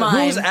 Never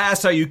mind. Whose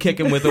ass are you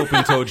kicking with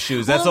open-toed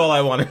shoes? That's all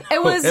I want to know.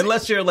 it was-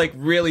 Unless you're like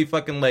really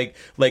fucking like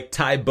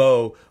Thai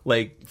Bo,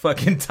 like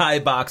fucking Thai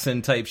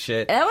boxing type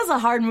shit. That was a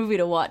hard movie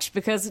to watch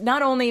because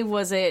not only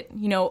was it,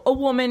 a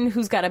woman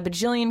who's got a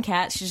bajillion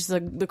cats, she's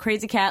just the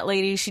crazy cat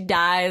lady, she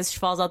dies, she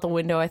falls out the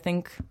window, I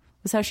think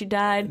was how she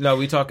died. No,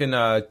 we talking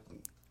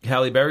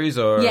Halle Berry's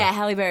or Yeah,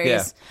 Halle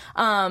Berry's.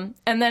 And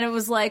then it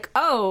was like,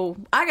 oh,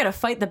 I gotta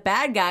fight the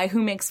bad guy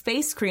who makes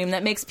face cream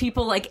that makes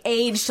people like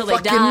age till they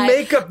Fucking die.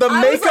 makeup, the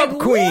I was makeup like,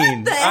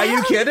 queen. what the Are you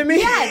hell? kidding me?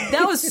 Yeah,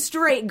 that was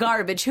straight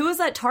garbage. Who was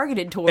that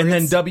targeted towards? And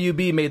then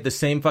WB made the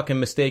same fucking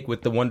mistake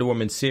with the Wonder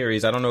Woman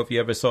series. I don't know if you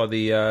ever saw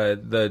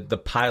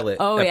the pilot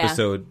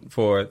episode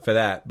for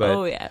that,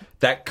 but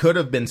that could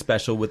have been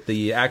special with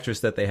the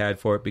actress that they had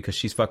for it because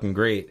she's fucking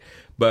great.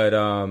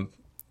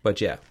 But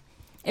yeah,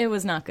 it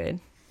was not good.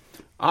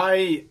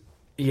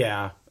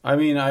 Yeah. I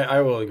mean,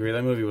 I will agree.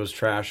 That movie was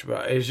trash,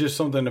 but it's just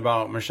something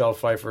about Michelle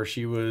Pfeiffer.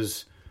 She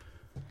was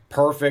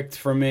perfect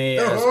for me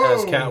as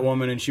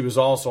Catwoman, and she was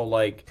also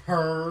like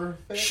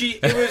Perfect. she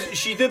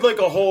did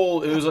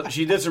like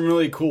she did some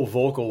really cool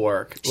vocal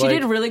work. She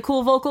did really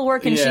cool vocal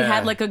work, and she Yeah.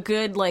 had like a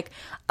good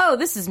oh,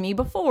 this is me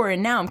before,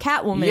 and now I'm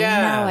Catwoman, Yeah.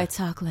 and now I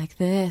talk like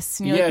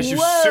this. And you're Yeah, like, she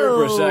was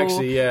whoa. super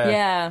sexy,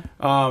 yeah.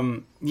 Yeah.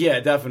 Yeah,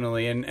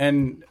 definitely.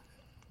 And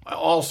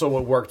also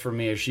what worked for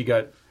me is she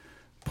got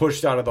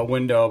pushed out of the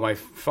window by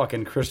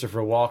fucking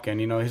Christopher Walken.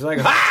 He's like,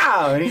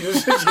 ah! And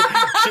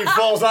she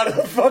falls out of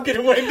the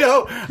fucking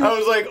window. I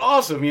was like,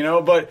 awesome,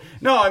 But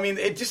no, I mean,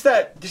 it just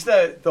that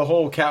the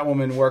whole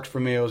Catwoman worked for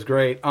me. It was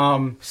great.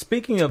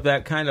 speaking of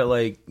that kind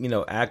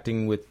of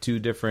acting with two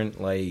different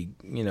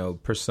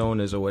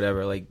personas or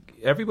whatever,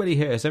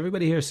 has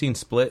everybody here seen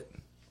Split?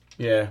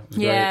 Yeah, it was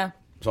great. Yeah. It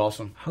was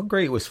awesome. How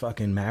great was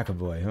fucking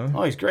McAvoy, huh?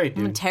 Oh, he's great,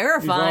 dude.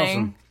 Terrifying. He's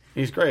awesome.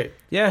 He's great.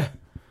 Yeah.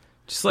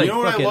 Just like You know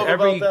what I fucking love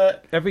about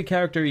that? every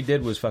character he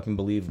did was fucking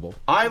believable.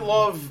 I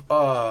love,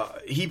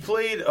 he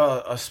played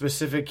a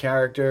specific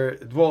character.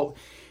 Well,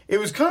 it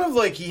was kind of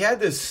like he had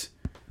this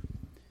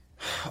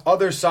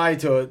other side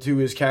to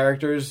his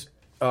characters,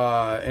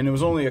 and it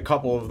was only a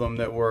couple of them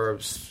that were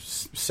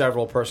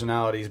several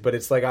personalities, but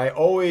it's like I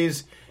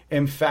always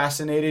am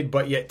fascinated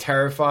but yet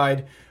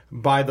terrified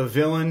by the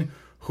villain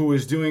who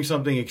is doing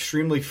something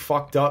extremely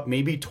fucked up,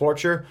 maybe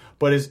torture,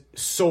 but is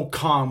so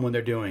calm when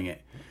they're doing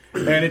it.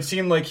 And it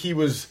seemed like he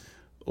was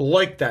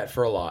like that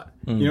for a lot.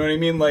 You know what I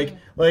mean? Like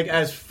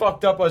as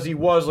fucked up as he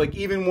was, like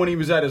even when he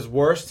was at his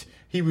worst,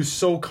 he was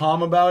so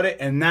calm about it,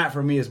 and that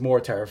for me is more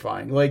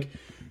terrifying. Like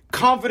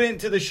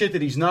confident to the shit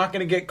that he's not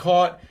going to get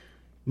caught,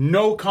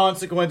 no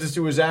consequences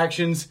to his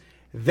actions.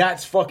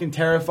 That's fucking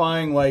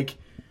terrifying. Like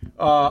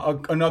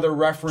another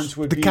reference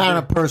would be The kind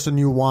of person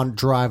you want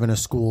driving a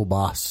school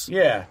bus.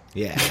 yeah.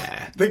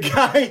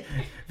 The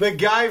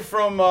guy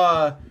from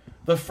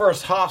the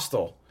first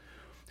Hostel,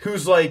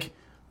 who's like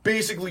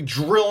basically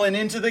drilling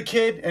into the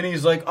kid, and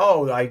he's like,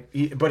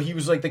 but he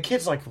was like, the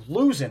kid's like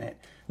losing it.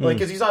 Like,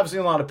 because he's obviously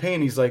in a lot of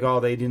pain. He's like, oh,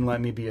 they didn't let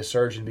me be a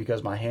surgeon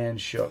because my hand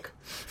shook.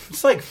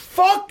 It's like,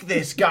 fuck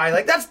this guy.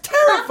 Like, that's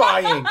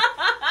terrifying.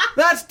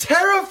 That's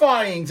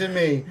terrifying to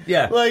me.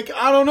 Yeah. Like,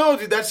 I don't know,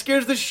 dude. That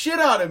scares the shit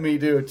out of me,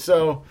 dude.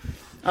 So,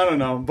 I don't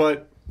know.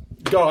 But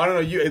Go. I don't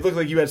know. It looked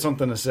like you had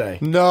something to say.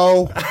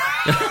 No.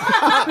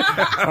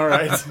 All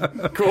right.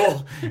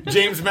 Cool.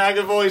 James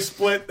McAvoy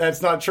split.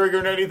 That's not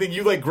triggering anything.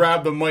 You like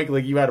grabbed the mic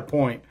like you had a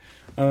point.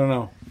 I don't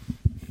know.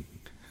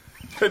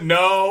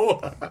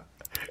 No.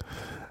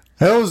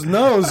 It was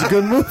a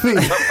good movie.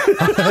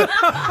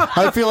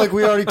 I feel like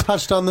we already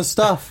touched on the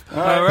stuff. All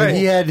right.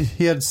 And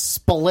he had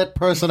split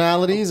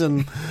personalities,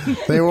 and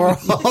they were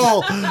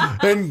all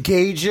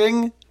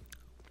engaging.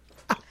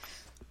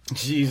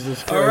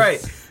 Jesus Christ. All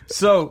right.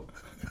 So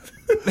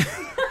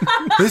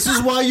This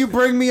is why you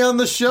bring me on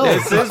the show.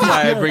 this is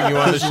why I bring you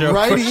on the show.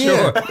 Right for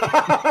here.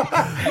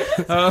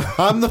 Sure.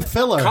 I'm the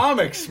filler.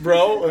 Comics,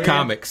 bro. I mean,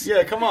 Comics.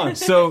 Yeah, come on.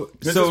 So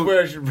This is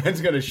where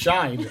Ben's going to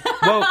shine.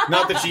 well,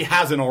 Not that she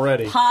hasn't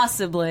already.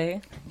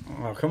 Possibly.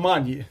 Oh, come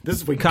on. This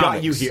is what got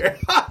Comics. you here.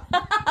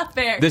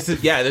 Fair. this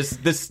is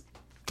this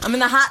I'm in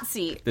the hot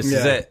seat. is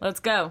Yeah. it. Let's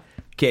go.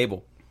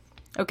 Cable.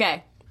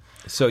 Okay.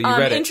 So you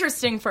read it.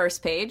 Interesting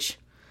first page.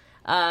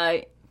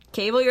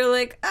 Cable, you're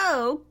like,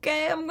 oh,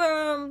 okay,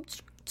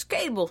 it's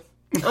Cable.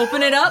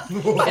 Open it up.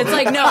 It's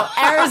like, no,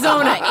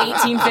 Arizona,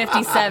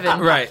 1857.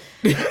 Right.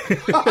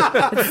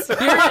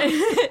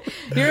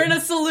 You're in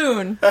a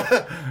saloon.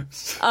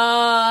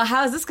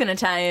 How is this going to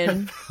tie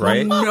in?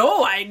 Right.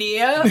 No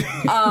idea.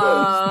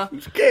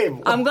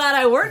 Cable. I'm glad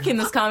I work in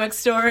this comic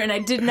store and I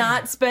did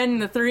not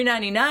spend the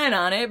 $3.99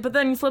 on it. But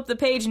then you flip the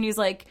page and he's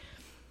like,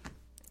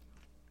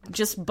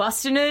 just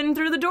busting in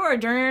through the door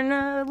during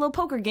a little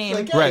poker game.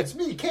 Like, hey, Right. it's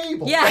me,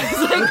 Cable. Yeah, it's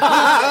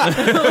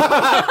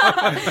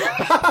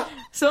like,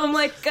 so I'm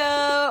like,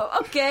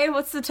 okay,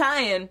 what's the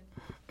tie-in?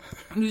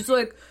 And he's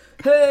like,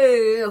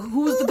 hey,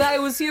 who's the guy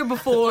who was here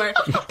before?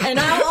 And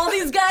now all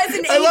these guys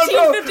in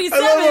 1857. I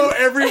love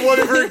how every one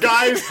of her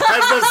guys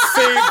has the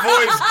same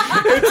voice.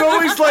 It's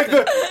always like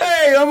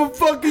hey, I'm a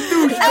fucking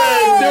douchebag.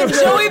 Hey,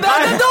 Joey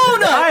Bag of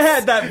Donuts. I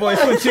had that voice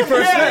when she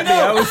first met me.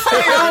 I was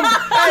I'm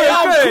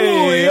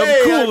Hey,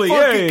 I'm Cooley,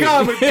 fucking hey.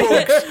 comic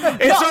books.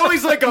 It's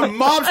always like a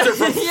mobster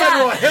from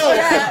Federal Hill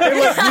in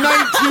like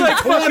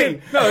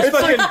 1920.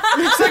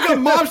 It's like a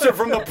mobster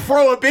from the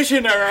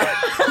Prohibition era.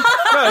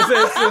 no,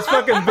 it's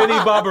fucking Vinny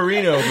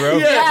Barbarino, bro.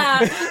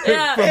 Yeah,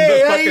 yeah. From Hey,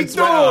 the how fucking you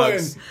Sweat doing?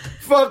 Hogs.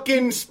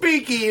 Fucking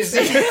speakeasy.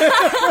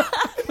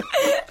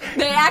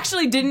 They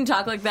actually didn't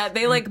talk like that.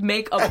 They like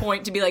make a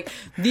point to be like,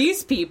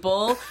 these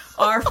people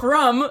are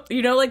from,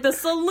 like the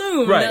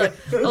saloon. Right.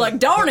 They're like,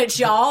 darn it,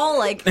 y'all.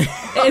 Like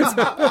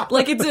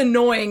it's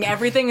annoying.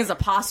 Everything is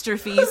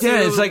apostrophes.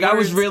 Yeah, it's like I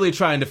was words. really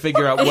trying to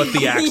figure out what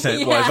the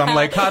accent was. I'm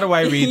like, how do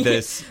I read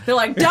this? They're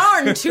like,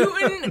 darn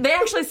tootin'. They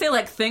actually say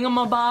like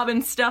thingamabob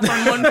and stuff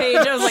on one page.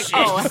 I was like,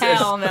 oh,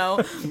 hell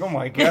no. Oh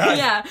my god.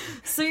 Yeah.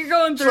 So you're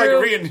going It's like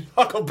through. reading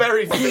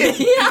Huckleberry Finn.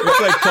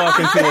 It's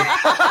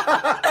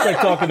like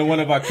talking to one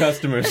of our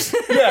customers.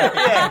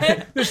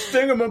 Yeah. This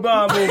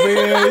thingamabob over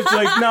here is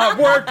like not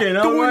working.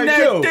 How do Doing I that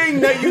do? thing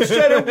that you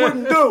said it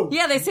wouldn't do.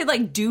 Yeah, they say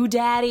like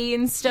doodaddy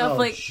and stuff.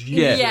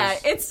 Yeah. Yeah,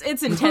 it's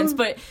intense.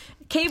 But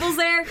Cable's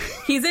there.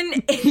 He's in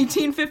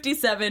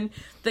 1857.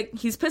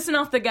 He's pissing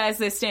off the guys.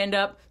 They stand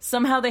up.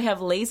 Somehow they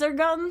have laser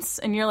guns,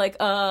 and you're like,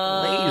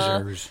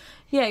 Lasers.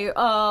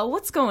 Yeah,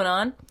 what's going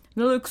on? And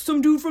they're like,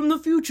 some dude from the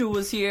future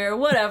was here.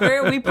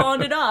 Whatever. We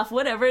pawned it off.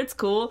 Whatever. It's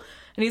cool.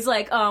 And he's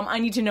like, I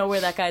need to know where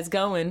that guy's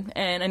going,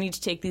 and I need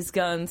to take these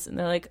guns. And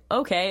they're like,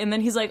 okay. And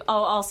then he's like, oh,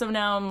 also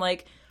now I'm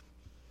like,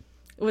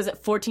 was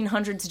it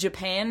 1400s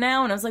Japan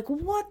now? And I was like,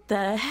 what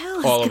the hell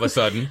is All of a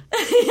sudden.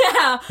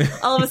 yeah.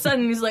 All of a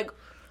sudden, he's like,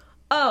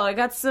 "Oh, I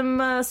got some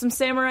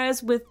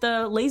samurais with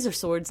laser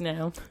swords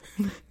now."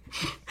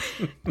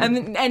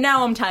 and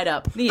now I'm tied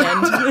up. The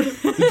end.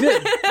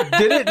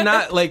 Did it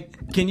not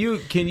like? Can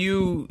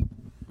you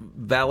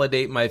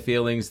validate my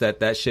feelings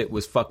that shit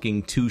was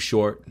fucking too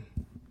short?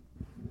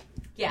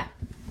 Yeah.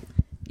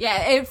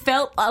 It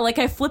felt like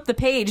I flipped the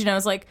page and I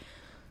was like,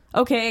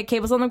 okay,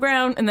 Cable's on the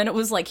ground, and then it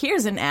was like,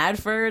 here's an ad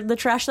for the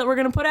trash that we're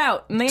gonna put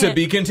out. And To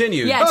be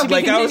continued. Yeah, to be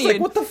like I was like,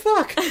 continued. what the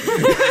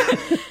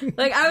fuck?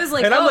 Like I was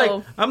like, And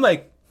oh, I'm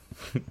like,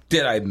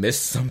 did I miss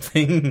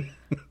something?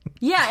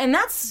 yeah, and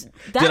that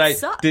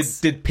sucks.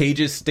 Did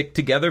pages stick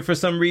together for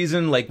some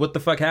reason? Like, what the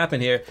fuck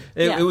happened here?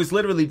 It was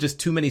literally just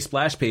too many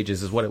splash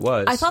pages, is what it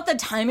was. I thought the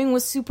timing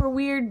was super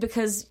weird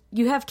because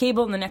you have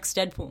Cable in the next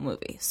Deadpool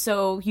movie,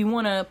 so you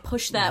want to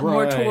push that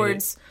more Right.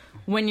 towards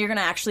when you're going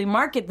to actually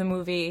market the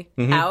movie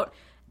Mm-hmm. out.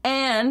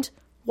 And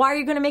why are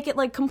you going to make it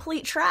like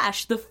complete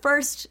trash? The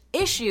first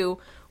issue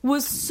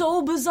was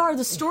so bizarre.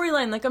 The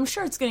storyline, like, I'm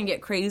sure it's going to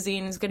get crazy,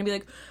 and it's going to be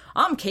like,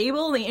 I'm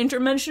Cable, the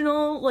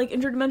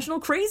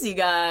interdimensional crazy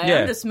guy. Yeah.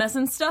 I'm just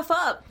messing stuff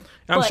up.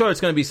 I'm But sure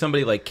it's going to be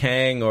somebody like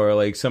Kang or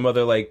like some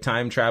other like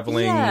time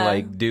traveling Yeah.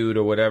 like dude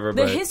or whatever.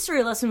 the But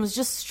history lesson was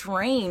just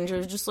strange. It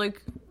was just like,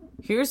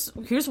 here's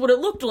what it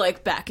looked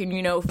like back in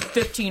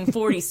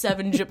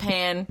 1547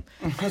 Japan.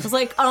 I was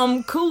like,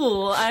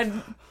 cool. I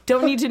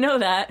don't need to know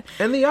that.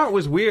 and the art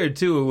was weird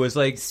too. It was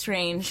like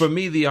Strange. for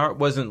me. The art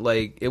wasn't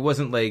like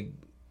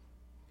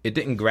it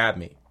didn't grab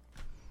me.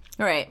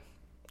 Right.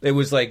 It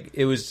was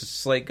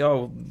just like,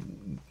 oh,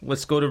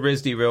 let's go to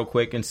RISD real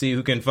quick and see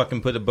who can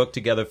fucking put a book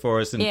together for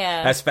us and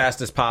as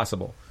fast as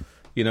possible,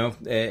 you know.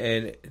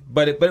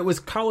 But it was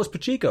Carlos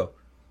Pacheco.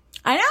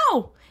 I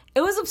know.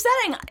 It was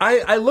upsetting.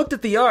 I looked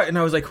at the art and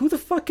I was like, who the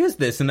fuck is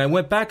this? And I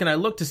went back and I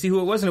looked to see who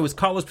it was, and it was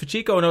Carlos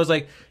Pacheco, and I was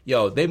like,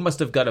 yo, they must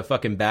have got a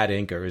fucking bad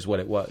inker is what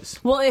it was.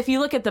 Well, if you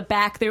look at the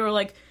back, they were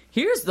like,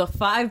 here's the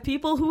 5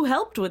 people who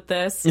helped with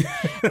this.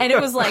 And it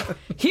was like,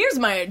 here's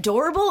my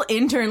adorable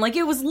intern. Like,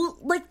 it was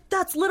like,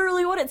 that's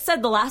literally what it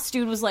said. The last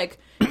dude was like,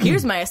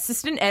 here's my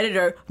assistant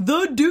editor,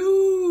 the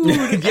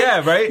dude.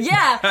 Yeah, right?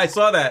 Yeah. I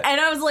saw that.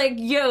 And I was like,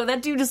 yo,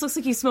 that dude just looks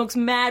like he smokes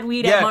mad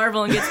weed at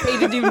Marvel and gets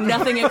paid to do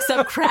nothing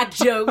except crack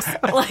jokes.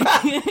 Like,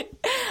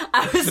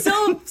 I was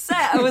so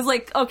upset. I was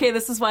like, okay,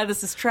 this is why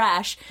this is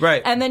trash.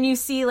 Right. And then you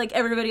see, like,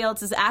 everybody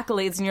else's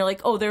accolades, and you're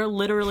like, oh, they're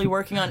literally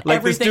working on like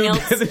everything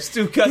else. This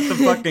dude got the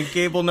fucking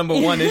Cable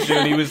 #1 issue,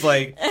 and he was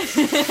like,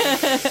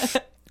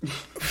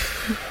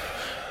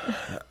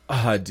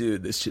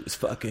 dude, this shit is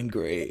fucking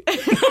great.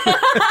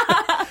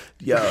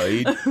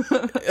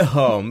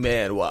 Oh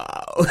man,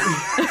 wow.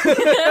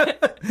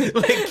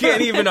 Like,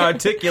 can't even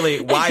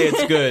articulate why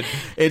it's good.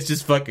 It's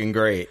just fucking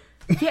great.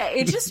 Yeah,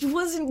 it just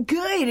wasn't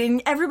good.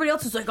 And everybody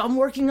else was like, I'm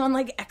working on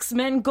like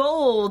X-Men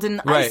Gold and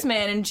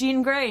Iceman and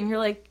Jean Grey. And you're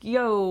like,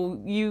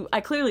 yo,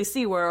 I clearly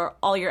see where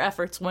all your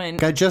efforts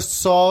went. I just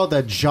saw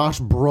that Josh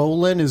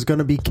Brolin is going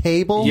to be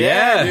Cable.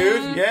 Yeah,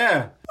 dude.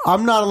 Yeah.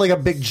 I'm not like a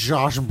big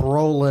Josh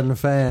Brolin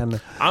fan.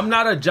 I'm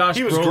not a Josh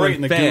He was Brolin great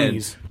in the fan,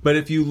 Goonies. but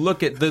if you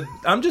look at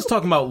I'm just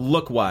talking about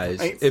look-wise.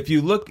 If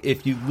you look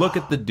at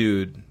the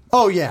dude,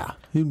 Oh yeah,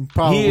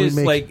 he is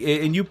like,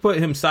 and you put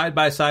him side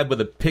by side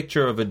with a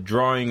picture of a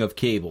drawing of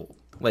Cable.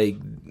 Like,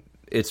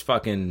 it's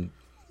fucking.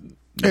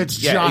 It's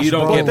Josh you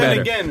don't Brolin. get But then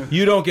better. again-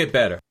 You don't get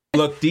better.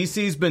 Look,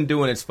 DC's been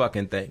doing its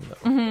fucking thing.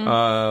 Though.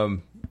 Mm-hmm.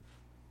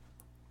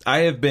 I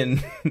have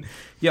been.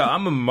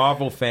 I'm a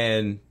Marvel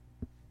fan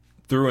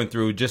through and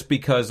through, just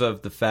because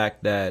of the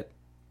fact that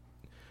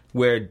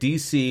where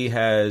DC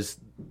has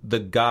the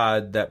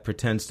god that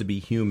pretends to be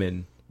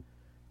human,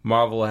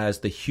 Marvel has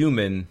the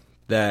human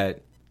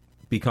that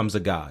becomes a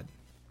god.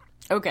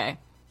 Okay.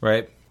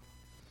 Right?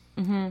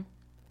 Mm-hmm.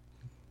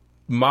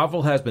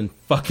 Marvel has been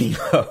fucking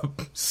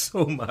up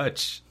so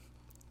much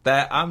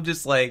that I'm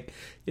just like,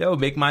 yo,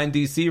 make mine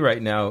DC right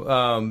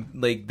now.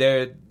 Like,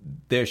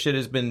 their shit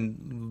has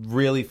been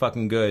really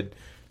fucking good.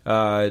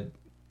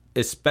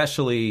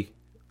 Especially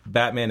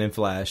Batman and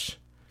Flash.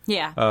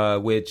 Yeah.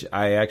 Which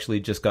I actually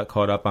just got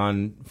caught up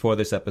on for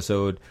this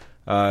episode.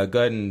 Go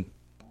ahead and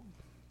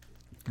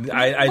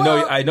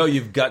I know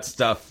you've got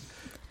stuff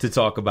to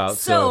talk about.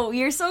 So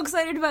you're so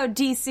excited about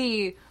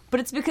DC, but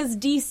it's because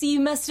DC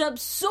messed up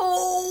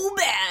so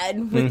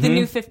bad with the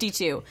New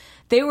 52.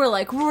 They were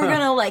like, we're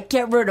gonna like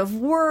get rid of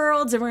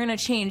worlds and we're gonna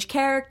change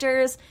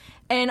characters,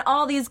 and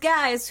all these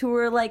guys who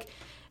were like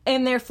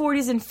in their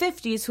 40s and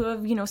 50s who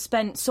have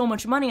spent so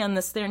much money on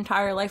this their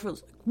entire life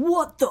was like,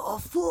 what the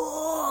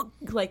fuck,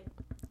 like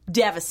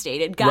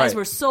devastated. Guys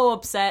were so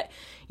upset.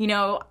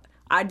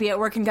 I'd be at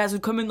work and guys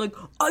would come in like,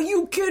 are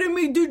you kidding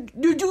me? Did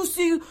you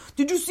see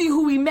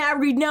who he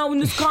married now in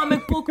this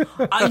comic book?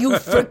 Are you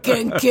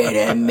freaking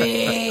kidding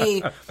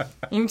me? And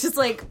you're just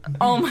like,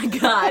 oh my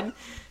God.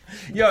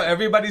 Yo,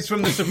 everybody's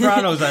from The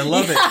Sopranos. I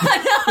love it.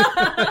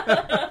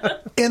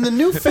 In the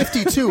New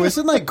 52,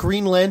 isn't like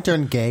Green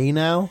Lantern gay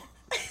now?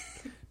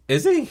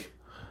 Is he?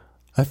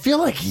 I feel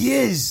like he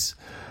is.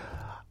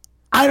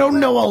 I don't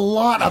know a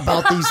lot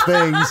about these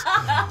things,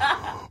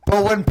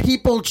 but when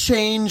people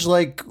change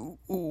like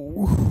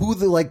who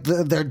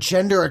their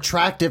gender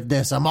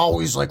attractiveness, I'm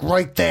always like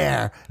right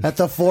there at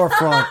the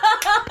forefront.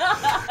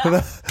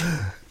 And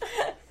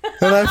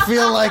I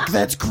feel like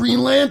that's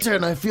Green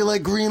Lantern. I feel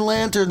like Green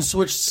Lantern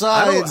switched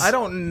sides. I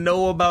don't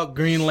know about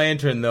Green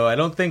Lantern though. I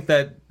don't think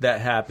that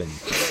happened.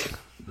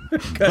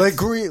 Like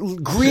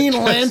Green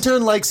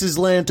Lantern likes his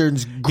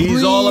lanterns green.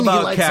 He's all about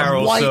he likes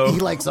Carol, them white. so- He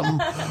likes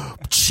them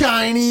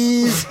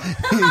Chinese.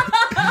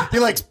 He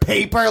likes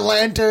paper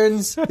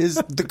lanterns. Is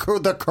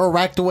the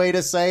correct way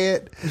to say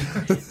it?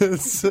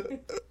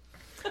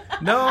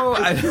 No,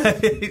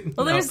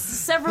 Well, there's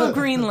several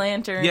Green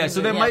Lanterns. yeah.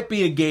 So there might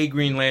be a gay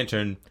Green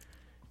Lantern.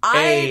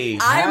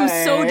 I'm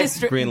so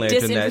Green Lantern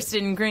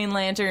disinterested in Green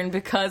Lantern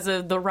because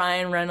of the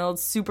Ryan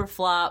Reynolds super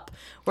flop,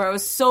 where I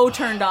was so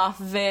turned off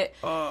of it.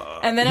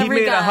 And then He every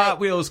made guy, a Hot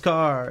Wheels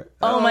car.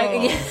 oh my,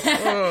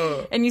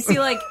 yeah. And you see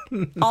like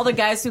all the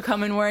guys who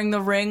come in wearing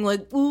the ring,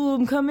 like, ooh,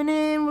 I'm coming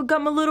in, we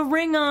got my little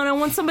ring on, I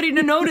want somebody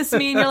to notice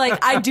me. And you're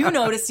like, I do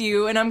notice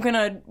you, and I'm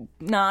gonna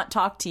not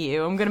talk to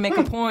you. I'm gonna make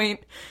a point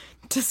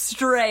to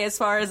stray as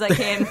far as I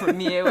can from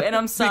you. And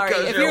I'm sorry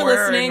Because if you're you're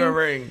wearing listening. a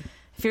ring.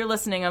 If you're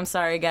listening, I'm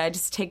sorry, guy.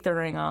 Just take the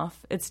ring off.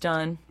 It's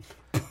done.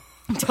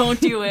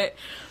 Don't do it.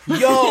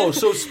 Yo,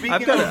 so speaking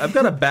I've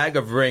got a bag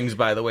of rings,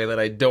 by the way, that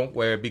I don't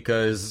wear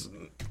because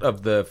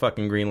of the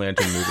fucking Green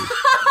Lantern movie.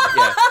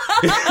 Yeah.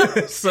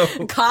 So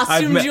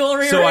Costume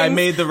jewelry So I rings.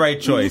 made the right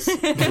choice.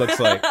 It looks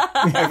like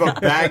I have a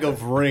bag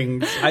of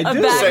rings. I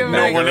do. bag of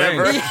No rings. one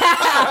ever.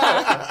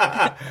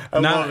 I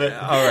love it.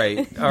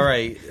 All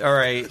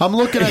right. I'm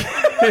looking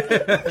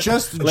at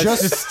just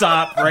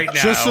Stop right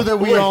now. just so that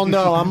we all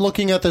know. I'm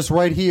looking at this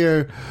right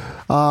here.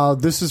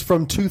 This is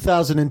from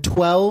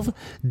 2012.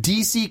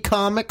 DC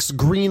Comics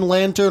Green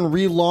Lantern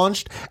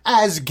relaunched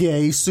as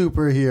gay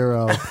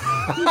superhero.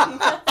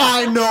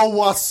 I know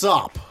what's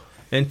up.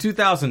 In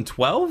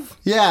 2012?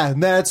 Yeah,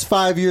 that's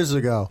 5 years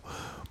ago.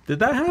 Did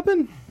that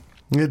happen?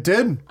 It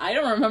did. I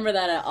don't remember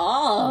that at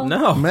all.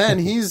 No. Man,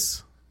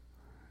 he's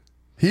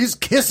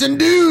kissing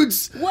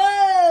dudes.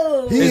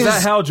 Whoa! He Is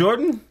that Hal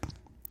Jordan?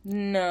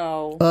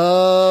 No.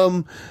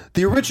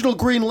 The original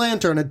Green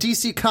Lantern, a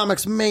DC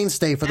Comics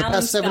mainstay for the Alan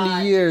past 70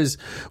 Scott. years,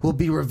 will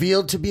be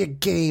revealed to be a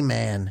gay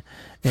man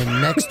in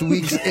next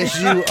week's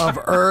issue of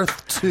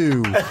Earth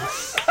 2.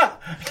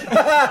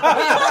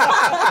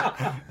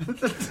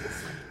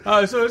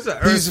 Oh, so it's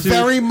He's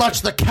very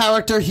much the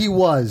character he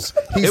was.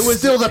 He's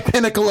still the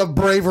pinnacle of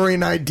bravery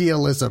and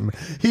idealism.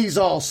 He's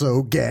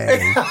also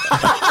gay.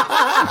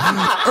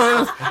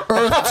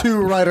 Earth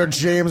 2 writer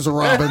James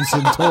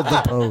Robinson told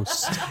the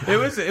Post. It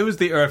was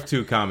the Earth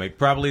 2 comic,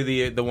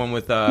 probably the one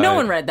with No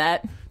one read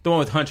that. the one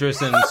with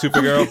Huntress and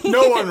Supergirl.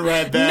 No one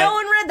read that. No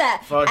one read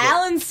that. Fuck it.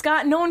 Alan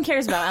Scott. No one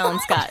cares about Alan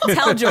Scott. It's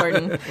Hal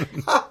Jordan.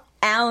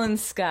 Alan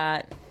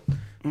Scott.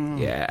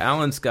 Yeah,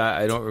 Alan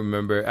Scott. I don't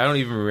remember. I don't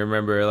even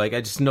remember. Like,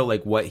 I just know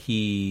like what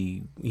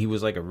he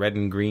was like a red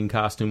and green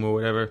costume or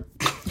whatever.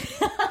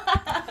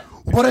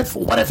 What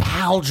if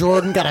Hal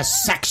Jordan got a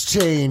sex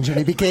change and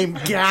he became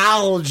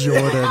Gal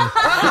Jordan?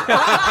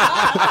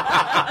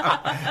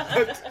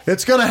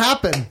 It's gonna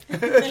happen.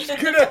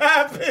 It's gonna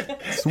happen.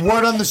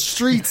 Word on the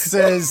street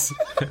says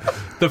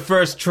The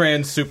first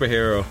trans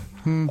superhero.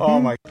 Oh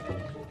my.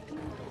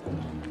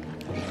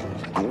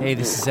 Hey,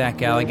 this is Zach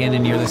Galligan,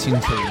 and you're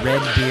listening to the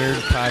Red Beard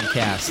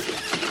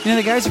Podcast. You know,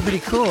 the guys are pretty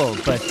cool,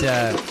 but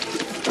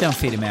don't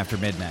feed them after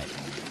midnight.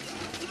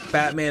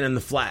 Batman and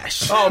the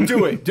Flash. Oh,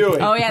 do it.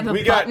 Oh, yeah, the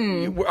we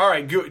button. All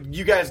right,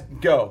 you guys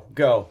go.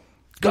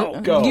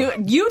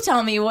 You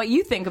tell me what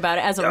you think about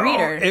it as a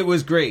reader. It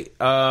was great.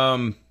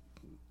 I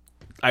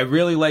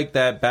really like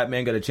that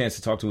Batman got a chance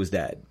to talk to his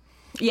dad.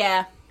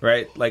 Yeah.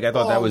 Right? Like, I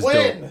thought that was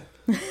dope.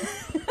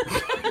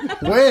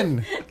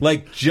 when.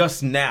 Like,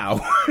 just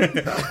now,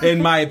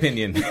 in my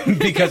opinion,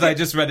 because I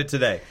just read it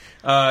today.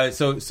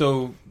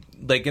 So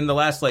like, in the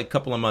last, like,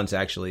 couple of months,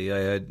 actually,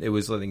 it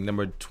was, I think,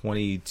 number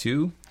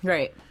 22.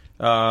 Right.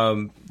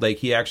 Like,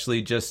 he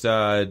actually just,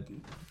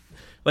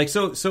 like,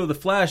 so the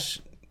Flash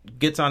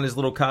gets on his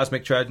little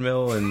cosmic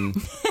treadmill, and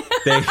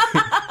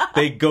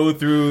they go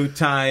through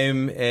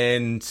time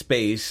and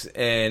space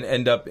and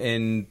end up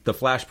in the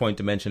Flashpoint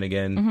dimension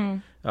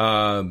again,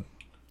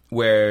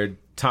 where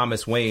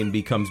Thomas Wayne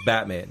becomes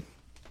Batman.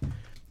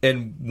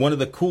 And one of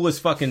the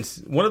coolest fucking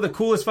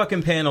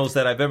panels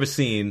that I've ever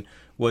seen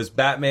was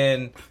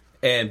Batman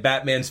and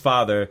Batman's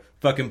father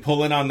fucking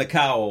pulling on the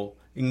cowl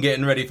and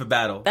getting ready for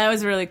battle. That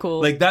was really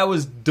cool. Like, that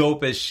was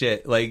dope as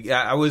shit. Like,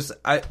 I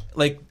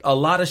like, a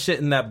lot of shit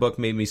in that book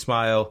made me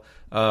smile.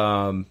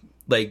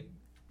 Like,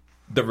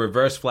 the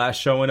Reverse Flash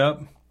showing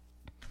up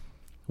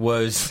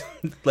was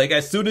like,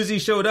 as soon as he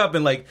showed up,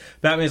 and like,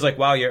 Batman's like,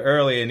 wow, you're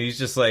early, and he's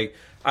just like,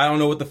 I don't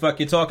know what the fuck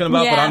you're talking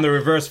about, but Yeah. I'm the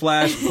Reverse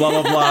Flash, blah,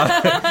 blah,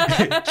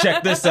 blah.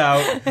 Check this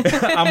out.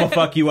 I'm gonna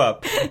fuck you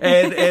up.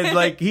 And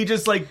like, he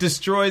just like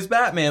destroys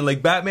Batman.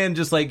 Like, Batman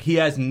just like, he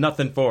has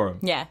nothing for him.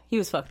 yeah, he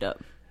was fucked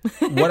up.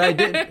 What I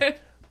did,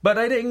 but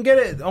I didn't get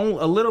it a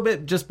little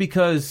bit just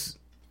because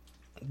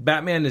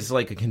Batman is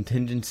like a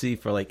contingency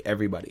for like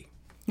everybody.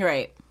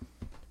 Right.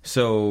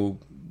 So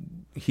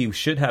he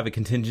should have a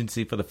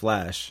contingency for the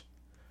Flash.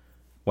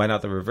 Why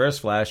not the Reverse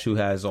Flash, who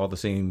has all the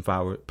same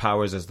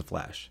powers as the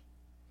Flash?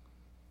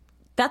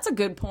 That's a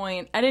good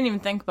point. I didn't even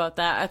think about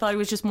that. I thought he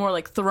was just more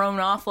like thrown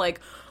off,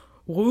 like,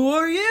 who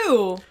are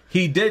you?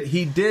 He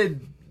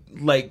did,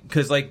 like,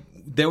 because like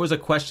there was a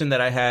question that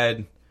I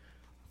had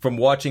from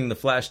watching the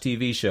Flash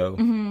TV show.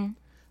 Mm-hmm.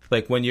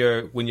 Like, when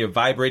you're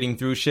vibrating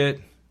through shit,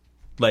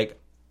 like,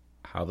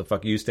 how the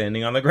fuck are you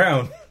standing on the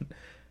ground?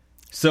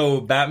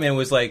 So Batman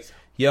was like,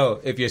 yo,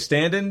 if you're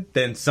standing,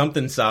 then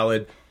something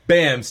solid.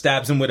 Bam,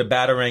 stabs him with a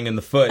batarang in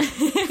the foot.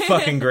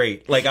 Fucking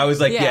great. Like, I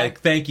was like, yeah,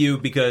 thank you,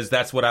 because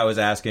that's what I was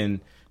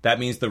asking. That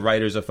means the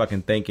writers are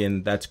fucking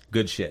thinking that's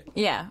good shit.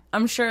 Yeah,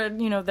 I'm sure,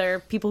 there are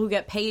people who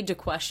get paid to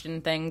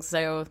question things,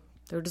 so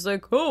they're just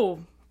like, oh,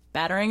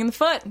 battering in the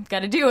foot,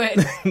 gotta do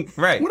it.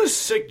 Right. What a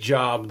sick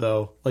job,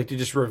 though. Like, to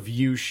just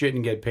review shit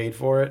and get paid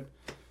for it.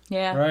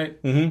 Yeah.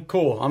 Right? Mm-hmm.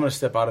 Cool. I'm going to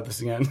step out of this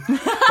again.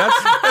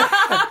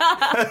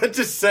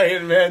 Just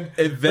saying, man.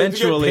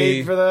 Eventually, Don't you get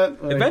paid for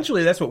that? Like,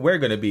 eventually, that's what we're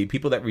going to be.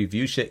 People that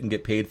review shit and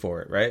get paid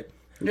for it, right?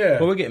 Yeah.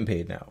 Well, we're getting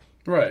paid now.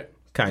 Right.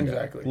 Kind of.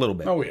 Exactly. A little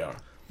bit. Oh, we are.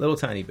 Little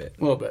tiny bit.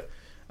 A little bit.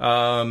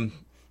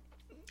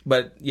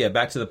 But, yeah,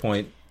 back to the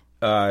point.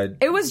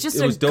 It was just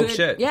dope good,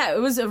 shit. Yeah,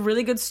 it was a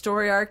really good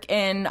story arc,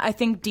 and I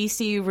think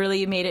DC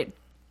really made it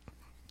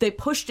they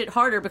pushed it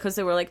harder because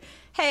they were like,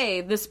 hey,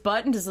 this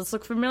button, does this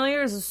look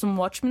familiar? Is this some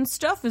Watchmen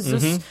stuff? Is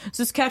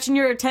this catching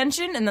your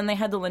attention? And then they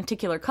had the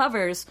lenticular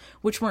covers,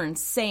 which were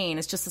insane.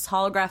 It's just this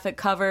holographic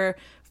cover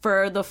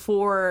for the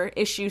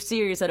 4-issue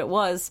series that it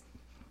was.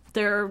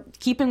 They're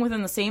keeping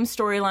within the same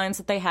storylines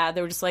that they had.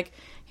 They were just like,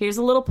 here's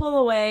a little pull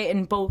away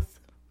in both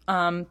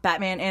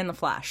Batman and the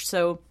Flash.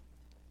 So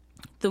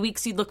the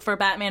weeks you'd look for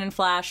Batman and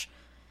Flash,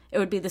 it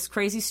would be this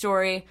crazy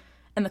story,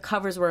 and the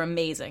covers were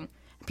amazing.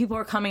 People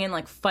were coming in,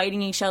 like,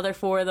 fighting each other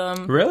for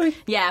them. Really?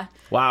 Yeah.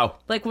 Wow.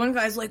 Like, one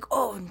guy's like,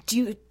 oh,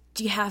 do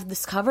you have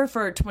this cover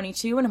for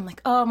 22? And I'm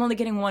like, oh, I'm only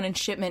getting one in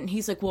shipment. And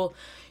he's like, well,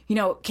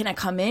 can I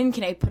come in?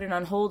 Can I put it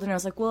on hold? And I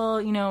was like, well,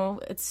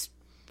 it's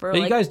for,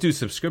 You guys do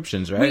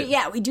subscriptions, right?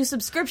 We do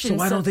subscriptions. So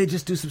why don't they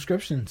just do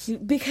subscriptions?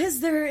 Because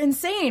they're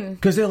insane.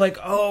 Because they're like,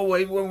 oh,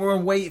 we're going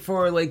to wait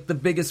for, like, the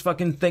biggest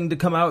fucking thing to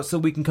come out so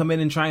we can come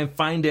in and try and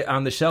find it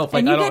on the shelf.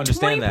 Like, and you I don't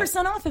get understand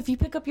 20% off if you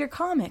pick up your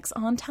comics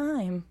on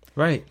time.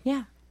 Right.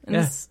 Yeah. And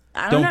Yeah.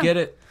 I Don't know. get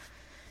it.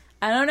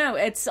 I don't know.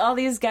 It's all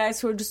these guys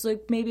who are just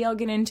like, maybe I'll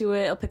get into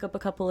it. I'll pick up a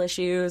couple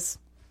issues.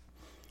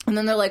 And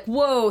then they're like,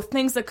 whoa,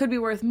 things that could be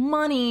worth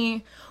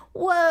money.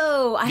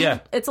 Whoa.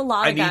 It's a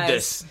lot of guys. I need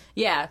this.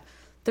 Yeah.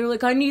 They're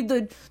like, I need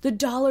the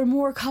 $1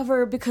 more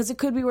cover because it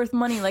could be worth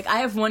money. Like, I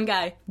have one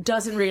guy,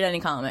 doesn't read any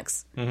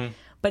comics. Mm-hmm.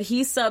 But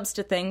he subs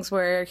to things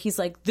where he's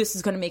like, this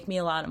is going to make me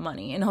a lot of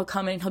money. And he'll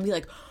come in and he'll be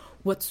like,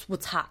 what's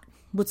hot?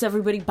 What's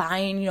everybody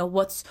buying?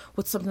 What's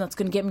something that's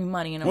going to get me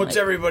money? And I'm What's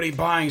like, everybody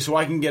buying so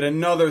I can get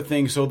another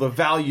thing so the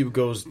value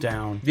goes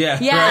down? Yeah.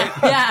 yeah,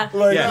 Right? yeah.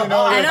 Like, Yeah. and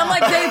I'm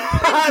like, they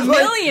print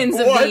millions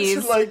of what?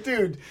 these. Like,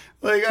 dude.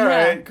 Like, all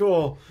right,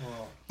 cool.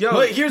 Yo,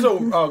 But here's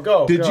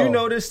go. Did go. you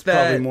notice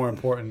that? Probably more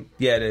important.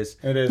 Yeah, it is.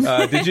 It is.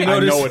 Did you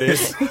notice? I know it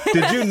is.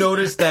 Did you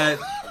notice that?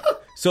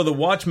 So the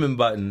Watchmen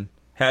button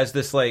has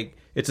this, like,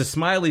 it's a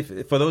smiley.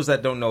 For those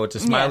that don't know, it's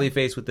a smiley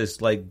face with this,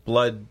 like,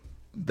 blood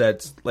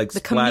that's, like,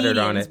 splattered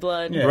on comedian's it.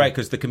 blood. Yeah. Right,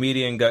 because the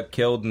comedian got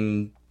killed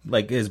and,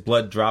 like, his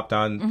blood dropped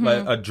on,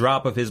 like, a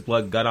drop of his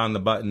blood got on the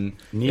button.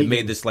 It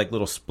made this, like,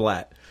 little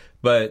splat.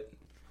 But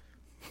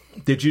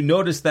did you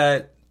notice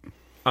that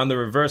on the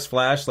Reverse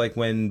Flash, like,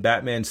 when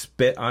Batman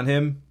spit on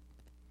him?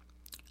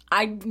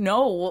 I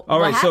know. All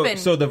right, what happened?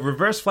 so the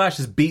Reverse Flash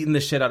is beating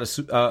the shit out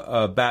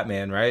of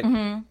Batman, right?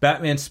 Mm-hmm.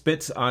 Batman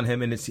spits on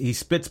him, and he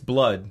spits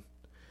blood,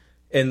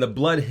 and the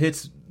blood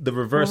hits the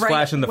Reverse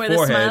Flash in the where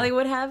forehead, the smiley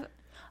would have.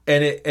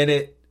 and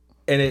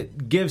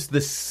it gives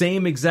the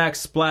same exact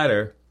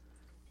splatter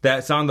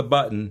that's on the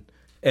button,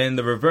 and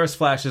the Reverse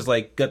Flash is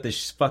like got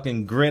this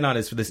fucking grin on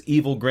this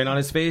evil grin on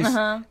his face,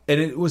 and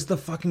it was the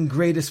fucking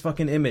greatest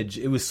fucking image.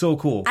 It was so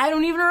cool. I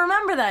don't even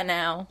remember that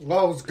now.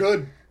 Well, it was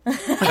good.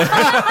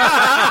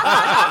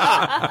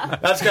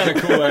 That's kind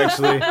of cool,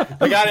 actually.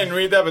 Like, I didn't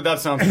read that, but that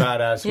sounds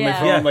badass. When Yeah. they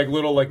throw in, like,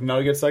 little, like,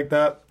 nuggets like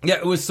that. Yeah,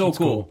 it was so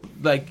cool.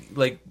 Like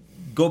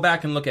go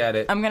back and look at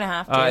it. I'm gonna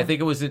have to. I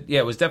think it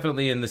was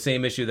definitely in the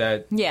same issue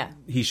that Yeah.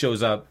 he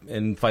shows up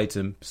and fights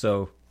him.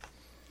 So,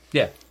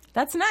 yeah.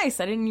 That's nice.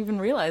 I didn't even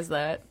realize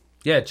that.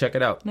 Yeah, check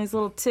it out. Nice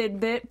little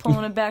tidbit,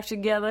 pulling it back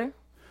together.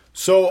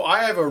 So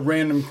I have a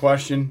random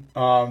question.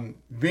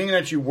 Being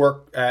that you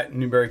work at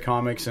Newberry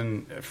Comics,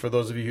 and for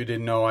those of you who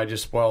didn't know, I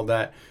just spoiled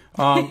that.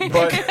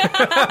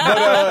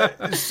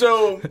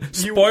 So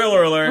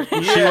Spoiler alert,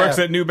 she Yeah. works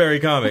at Newberry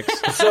Comics.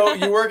 So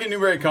you work at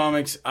Newberry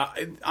Comics.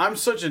 I'm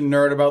such a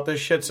nerd about this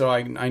shit, so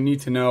I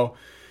need to know.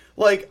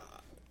 Like,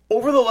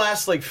 over the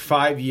last, like,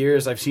 5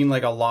 years, I've seen,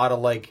 like, a lot of,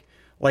 like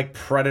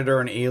Predator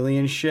and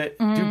Alien shit.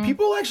 Do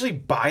people actually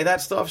buy that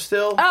stuff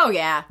still? Oh,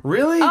 yeah.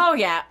 Really? Oh,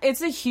 yeah.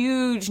 It's a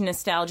huge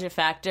nostalgia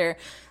factor.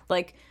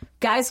 Like,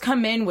 guys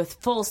come in with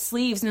full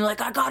sleeves and they're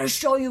like, I gotta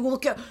show you,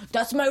 look at,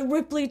 that's my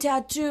Ripley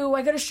tattoo.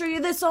 I gotta show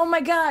you this. Oh,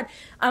 my God.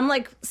 I'm,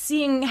 like,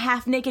 seeing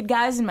half-naked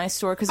guys in my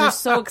store because they're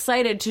so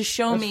excited to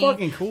show That's me.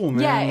 fucking cool,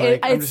 man. Yeah, Like,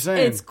 I'm just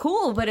saying. it's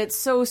cool, but it's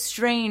so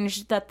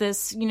strange that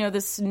this,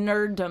 this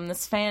nerddom,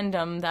 this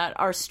fandom that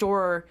our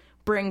store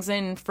brings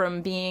in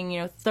from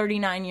being,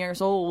 39 years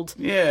old.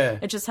 Yeah.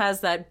 It just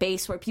has that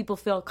base where people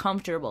feel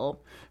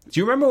comfortable. Do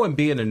you remember when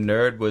being a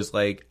nerd was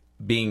like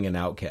being an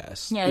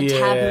outcast? Yeah, Yeah.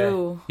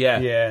 taboo. Yeah.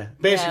 Yeah.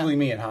 Basically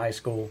me in high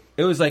school.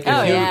 It was like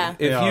Oh, yeah.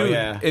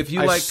 if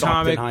you I like sucked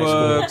comic in high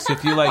school. books,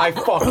 if you I like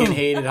fucking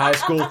hated high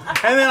school.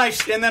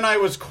 And then I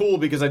was cool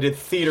because I did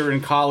theater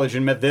in college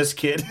and met this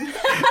kid.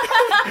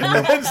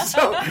 And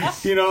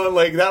so,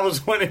 like, that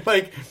was when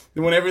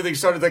when everything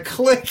started to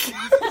click.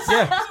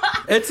 yeah.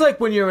 It's like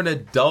when you're an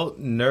adult,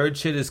 nerd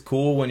shit is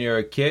cool. When you're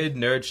a kid,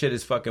 nerd shit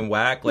is fucking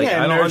whack. Like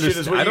Yeah, I don't nerd understand. shit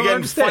is what I you don't get in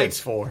understand. fights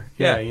for.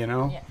 Yeah.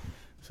 Yeah.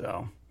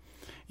 So,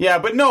 yeah,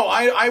 but no,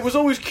 I was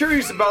always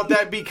curious about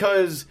that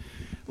because,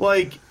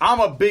 like, I'm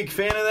a big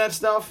fan of that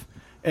stuff,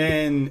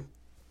 and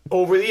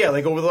over the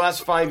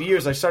last 5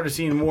 years, I started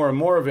seeing more and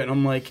more of it, and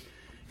I'm like,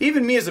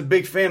 even me as a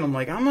big fan, I'm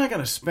like, I'm not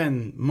gonna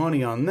spend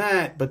money on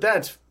that, but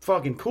that's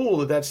fucking cool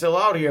that that's still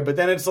out here. But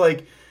then it's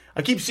like,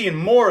 I keep seeing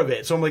more of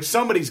it, so I'm like,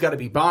 somebody's got to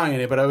be buying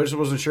it, but I just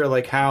wasn't sure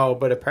like how.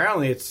 But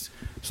apparently, it's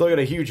still got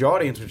a huge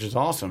audience, which is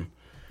awesome.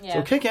 Yeah.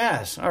 So kick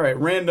ass. All right,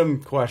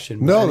 random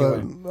question. No,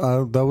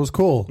 Anyway. that was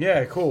cool.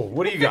 Yeah, cool.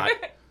 What do you got?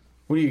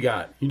 What do you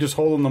got? You just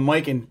holding the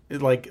mic and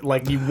like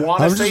you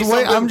want to say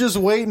something? I'm just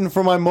waiting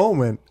for my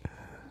moment.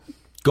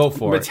 Go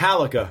for it.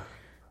 Metallica.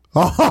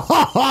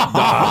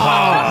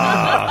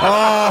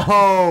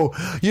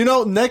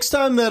 Oh, next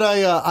time that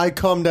I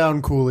come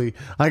down, Cooley,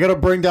 I gotta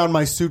bring down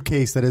my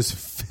suitcase that is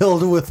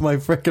filled with my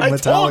freaking I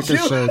told Metallica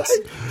you. shirts.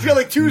 He's got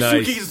like 2 Nice.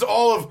 suitcases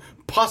all of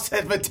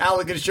pusshead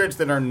Metallica shirts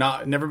that are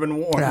never been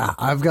worn. Yeah,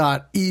 I've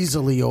got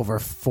easily over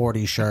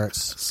 40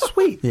 shirts.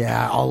 Sweet.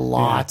 Yeah, a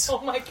lot.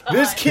 Oh my god.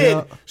 This kid.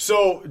 Yeah.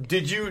 So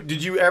did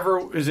you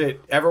ever? Is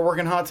it ever work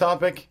in Hot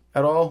Topic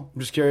at all? I'm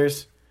just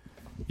curious.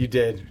 You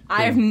did.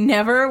 I've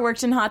never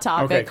worked in Hot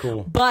Topic. Okay,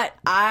 cool. But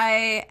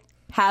I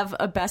have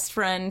a best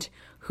friend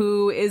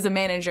who is a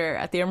manager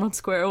at the Emerald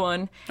Square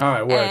one. All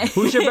right, word. And-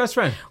 Who's your best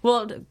friend?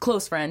 Well,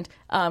 close friend,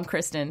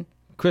 Kristen.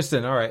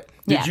 Kristen. All right.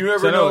 Yeah. Did you ever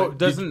So know?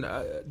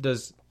 no,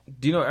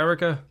 do you know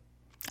Erica?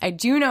 I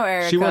do know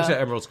Erica. She works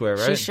at Emerald Square,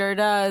 right? She sure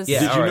does.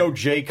 Yeah. Did you all right. know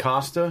Jay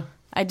Costa?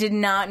 I did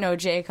not know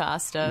Jay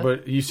Costa.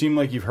 But you seem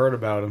like you've heard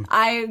about him.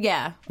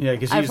 Yeah, Yeah,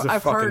 because he's the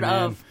I've fucking heard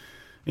man. of.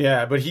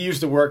 Yeah, but he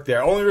used to work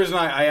there. Only reason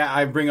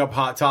I bring up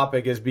Hot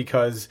Topic is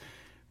because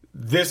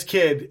this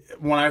kid,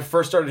 when I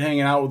first started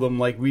hanging out with him,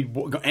 like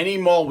any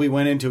mall we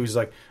went into, he's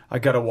like, I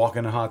gotta walk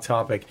in a Hot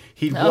Topic.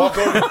 He'd walk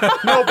over.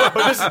 No, but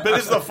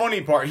this is the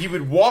funny part. He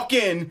would walk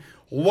in,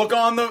 look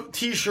on the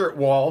T-shirt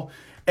wall,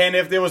 and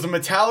if there was a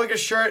Metallica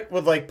shirt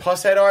with like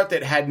pusshead art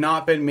that had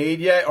not been made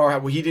yet, or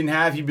he didn't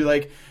have, he'd be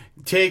like,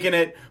 taking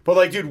it. But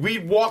like, dude,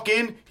 we'd walk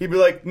in, he'd be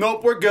like,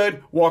 nope, we're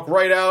good, walk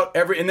right out.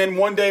 And then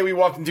one day we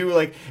walked into,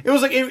 like, it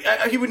was like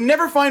he would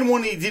never find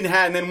one that he didn't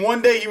have, and then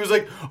one day he was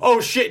like,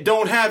 oh shit,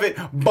 don't have it,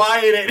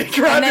 buy it. And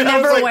then I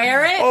was never like,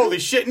 wear it? Holy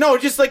shit, no,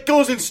 it just like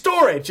goes in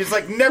storage. It's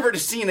like never to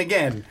seen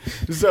again.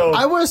 So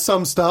I wear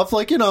some stuff,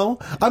 like,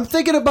 I'm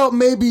thinking about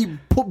maybe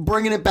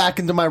bringing it back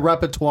into my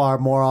repertoire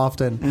more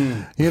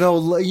often.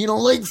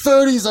 Late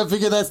 30s, I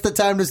figure that's the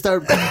time to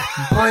start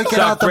breaking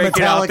out the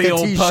breaking out Metallica the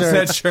old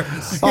t-shirts.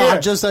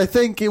 pusshead shirts. I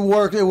think it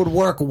would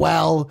work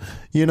well,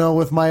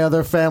 with my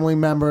other family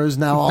members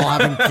now all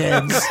having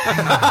kids.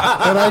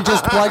 And I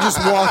just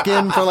walk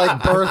in for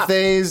like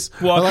birthdays.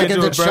 Walk or, like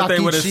into a Chuck birthday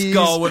E. with a Cheese.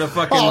 skull with a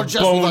fucking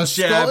just bone with a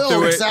jabbed skull.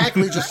 through it.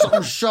 Exactly, just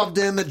something shoved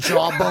in, the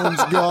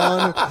jawbone's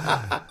gone.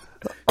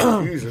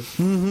 Jesus.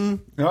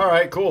 Mm-hmm. All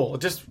right, cool.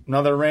 Just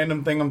another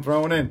random thing I'm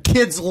throwing in.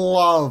 Kids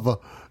love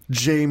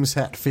James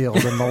Hetfield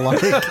and the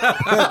like.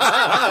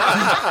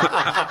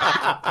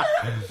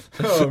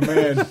 Oh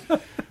man.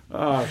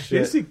 Oh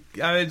shit.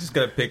 I just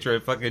got a picture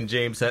of fucking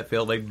James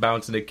Hetfield like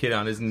bouncing a kid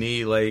on his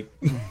knee, like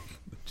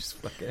just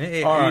fucking.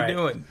 Hey, All how right. you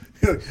doing?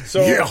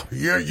 So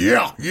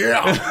Yeah.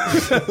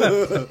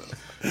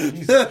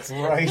 Jesus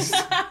Christ.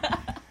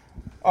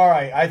 All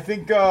right, I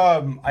think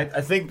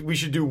I think we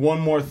should do one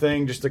more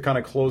thing just to kind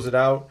of close it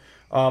out.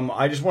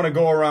 I just want to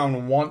go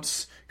around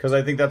once because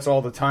I think that's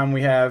all the time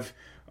we have,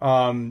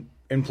 and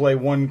play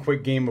one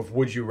quick game of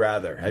Would You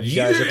Rather. Have you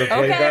guys ever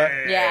played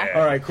that? Yeah.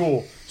 All right,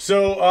 cool.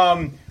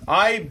 So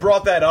I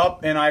brought that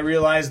up and I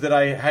realized that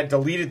I had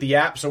deleted the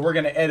app, so we're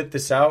going to edit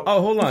this out.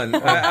 Oh, hold on,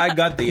 I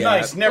got the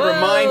Nice. app. Never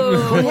mind.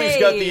 Whoa, Cooley's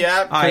got the hey.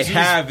 app. 'cause I he's-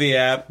 have the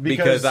app because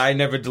because- I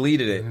never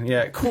deleted it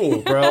Yeah, cool,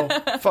 bro.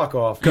 Fuck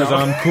off. because No.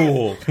 I'm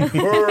cool.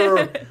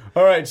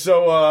 All right,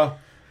 so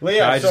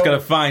Leah, I just gotta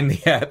find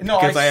the app No,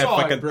 because I have saw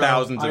it, fucking bro.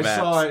 thousands of apps. I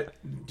saw it.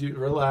 Dude,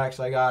 relax.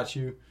 I got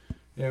you.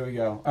 There we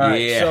go. All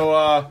right. Yeah.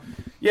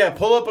 So,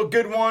 pull up a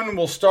good one.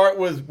 We'll start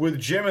with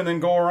Jim and then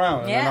go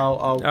around. And then Yeah. I'll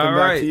come All back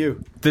right. to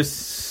you.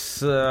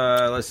 This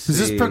let's see.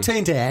 Does this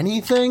pertain to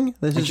anything?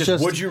 This is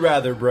just. Would you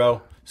rather,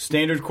 bro?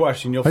 Standard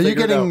question. You'll Are you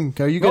figure it out. getting-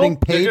 are you getting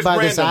Nope, they're paid just by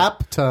this random.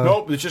 app to-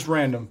 Nope, it's just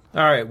random.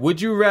 All right. Would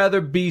you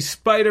rather be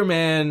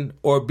Spider-Man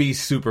or be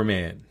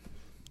Superman?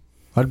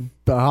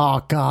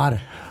 Oh God,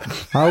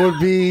 I'd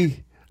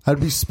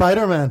be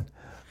Spider-Man.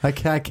 I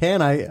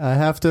can. I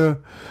have to.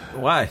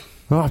 Why?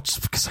 Oh,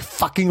 just because I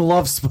fucking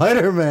love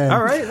Spider-Man.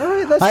 All right.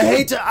 That's I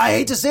good.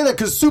 hate to say that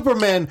because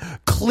Superman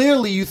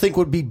clearly you think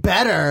would be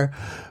better,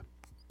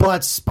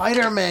 but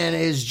Spider-Man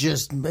is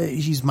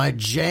he's my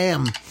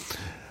jam.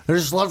 I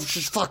just love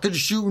fucking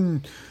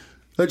shooting.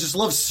 I just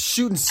love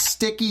shooting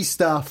sticky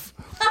stuff.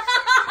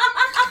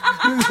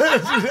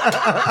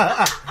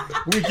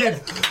 We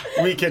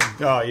can.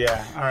 Oh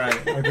yeah. All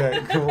right.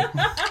 Okay. Cool.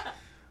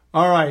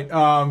 All right.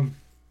 All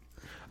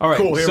right.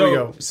 Cool, here so, we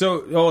go.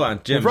 So hold on,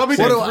 Jim. Probably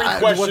What did do three I?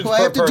 questions Do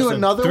I have per to do person.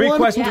 another three one?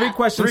 questions. Yeah. Three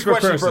questions, Three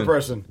questions per per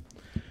person.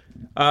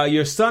 person.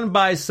 Your son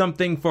buys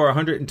something for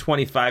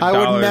 $125. I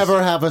would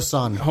never have a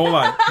son. Hold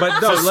on, but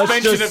no, let's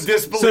Suspension just of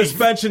disbelief.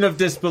 suspension of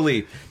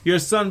disbelief. Your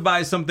son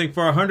buys something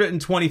for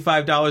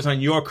 $125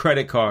 on your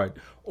credit card,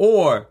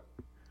 or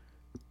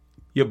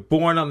you're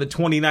born on the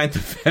 29th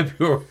of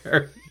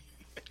February,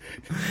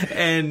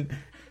 and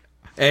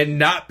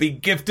not be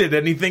gifted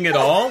anything at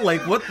all.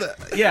 Like what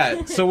the?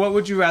 Yeah. So what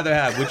would you rather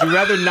have? Would you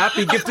rather not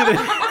be gifted?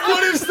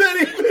 What does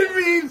that even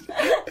mean?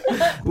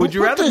 Would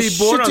you rather What be the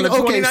born on the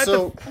shit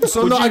 29th?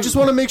 so no, I just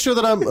want to make sure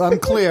that I'm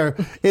clear.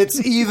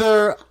 It's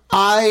either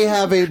I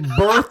have a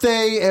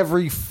birthday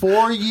every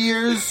 4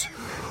 years,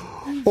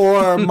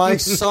 or my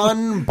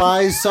son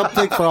buys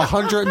something for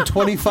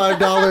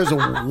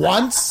 $125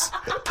 once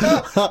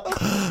on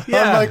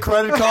my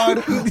credit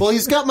card. Well,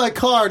 he's got my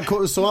card,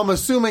 so I'm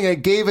assuming I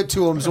gave it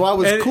to him, so I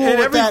was cool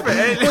with that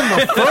in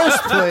the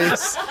first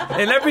place.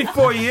 And every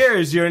 4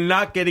 years, you're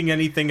not getting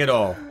anything at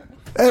all.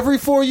 Every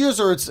 4 years,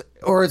 or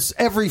it's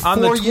every 4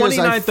 On the years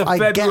 29th of I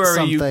get February,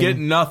 something. you get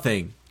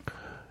nothing.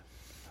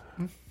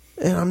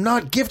 And I'm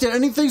not gifted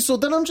anything, so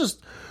then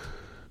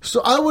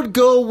so I would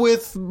go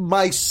with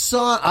my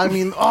son. I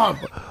mean,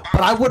 but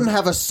I wouldn't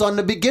have a son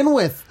to begin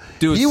with.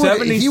 Dude, he would have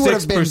been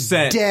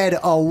 76%. dead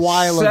a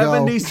while ago.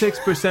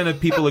 76% of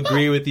people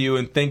agree with you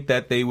and think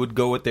that they would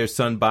go with their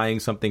son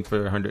buying something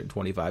for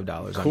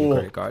 $125 on your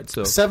credit card.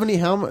 So 70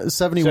 how much?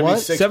 70 what?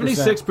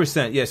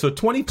 76%. Yeah, so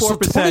 24%. So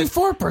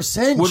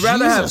 24%.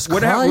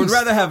 Would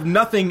rather have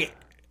nothing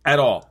at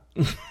all.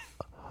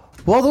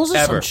 Well, those are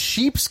Ever.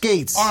 some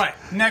cheapskates. All right,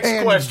 next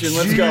And question.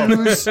 Let's go.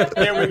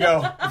 Here we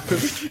go.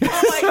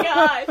 Oh my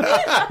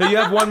god. So you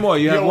have one more.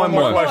 You have one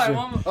more. question.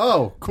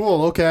 Oh,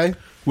 cool. Okay.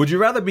 Would you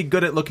rather be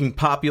good at looking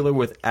popular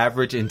with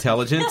average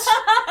intelligence,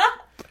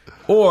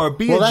 or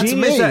be Well, a that's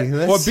genius me. at, or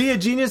That's- be a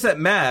genius at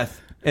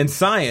math and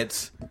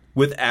science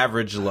with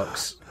average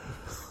looks?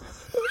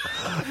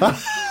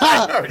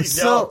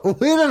 So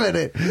wait a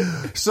minute.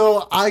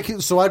 So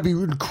I'd be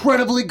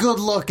incredibly good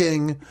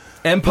looking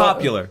And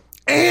popular.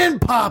 and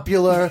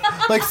popular,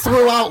 like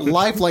throughout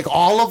life, like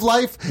all of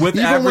life. With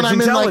even when average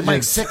I'm in like my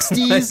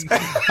intelligence.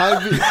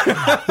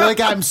 60s, like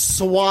I'm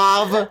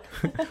suave.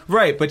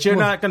 Right, but you're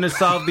not going to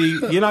solve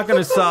I'm not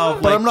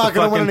going not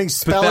gonna win any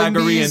spelling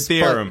Pythagorean bees, but-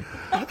 theorem.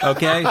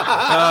 Okay?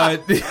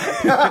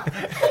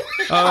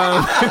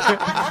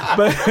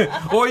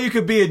 But or you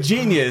could be a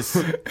genius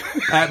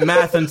at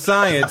math and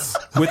science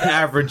with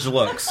average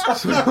looks.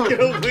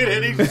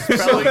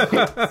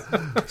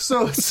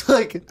 So it's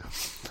like.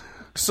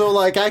 So,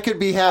 like, I could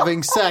be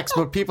having sex,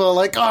 but people are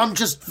like, "Oh, I'm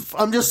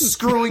just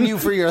screwing you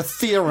for your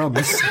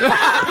theorems."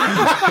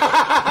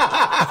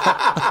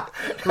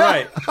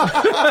 Right.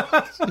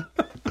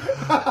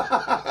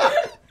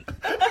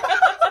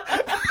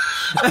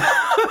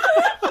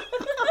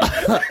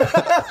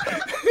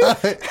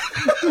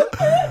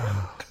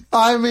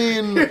 I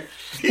mean,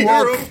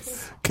 well,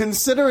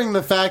 considering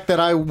the fact that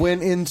I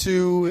went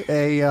into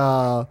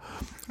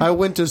I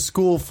went to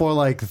school for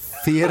like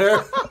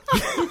theater.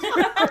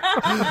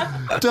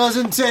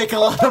 Doesn't take a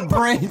lot of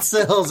brain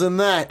cells in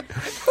that.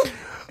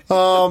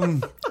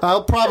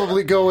 I'll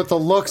probably go with the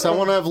looks. I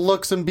want to have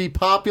looks and be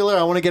popular.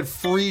 I want to get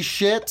free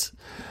shit,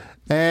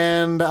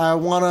 and I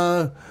want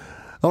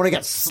to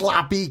get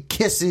sloppy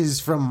kisses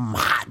from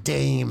hot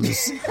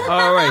dames.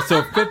 All right,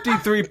 so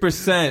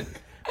 53%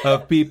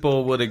 of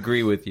people would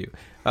agree with you.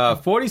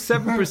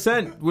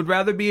 47% would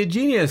rather be a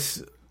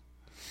genius.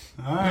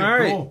 All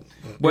right. Cool.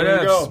 What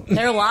There you else? go.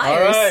 They're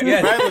liars. All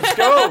right, all right,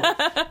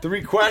 let's go.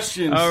 3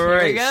 questions. All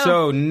right, go.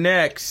 so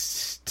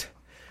next.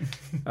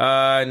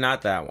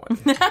 Not that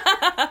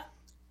one.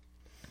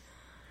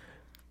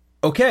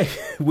 Okay,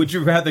 would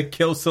you rather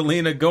kill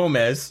Selena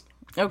Gomez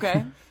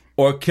Okay.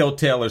 or kill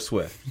Taylor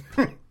Swift?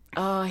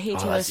 Oh, I hate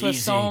Taylor that's Swift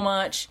easy. so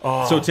much.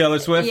 So Taylor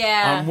Swift?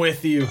 Yeah. I'm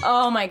with you.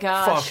 Oh my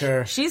gosh. Fuck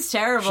her. She's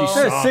terrible. She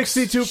Yeah, sucks.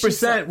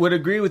 62% would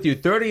agree with you.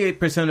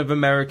 38% of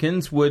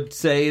Americans would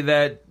say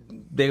that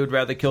they would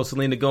rather kill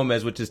Selena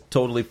Gomez, which is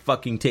totally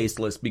fucking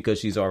tasteless because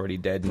she's already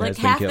dead and Like has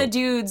been half killed. the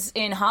dudes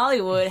in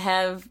Hollywood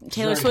have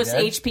Taylor already Swift's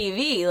dead?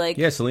 HPV. Like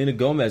Yeah, Selena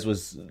Gomez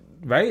was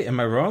right. Am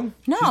I wrong?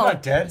 no, She's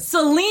not dead.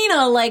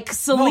 Selena, like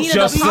Selena,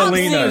 just the pop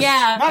Selena. singer.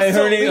 Yeah. Not Hey,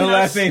 her Selena's-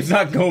 last name's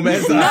not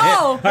Gomez.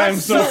 No, I am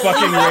so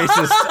fucking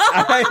racist.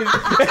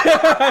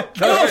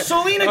 No,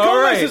 Selena All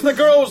Gomez right. is the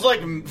girl who's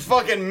like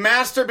fucking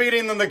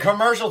masturbating in the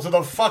commercial to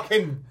the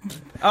fucking.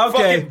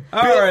 Okay, fucking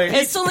all pill- right.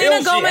 Is Selena pills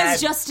she Gomez had.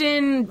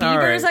 Justin All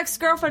right. Bieber's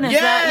ex-girlfriend? Is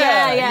Yeah,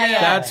 that? Yeah.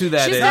 That's who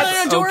that She's is. got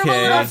an adorable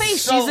Okay. little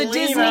face. She's a Selena.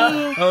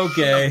 Disney.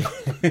 Okay.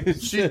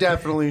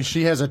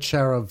 She has a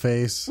cherub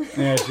face.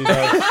 Yeah, she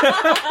does.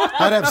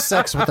 I'd have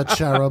sex with a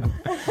cherub.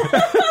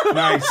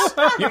 Nice.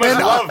 You must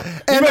love.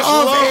 You An must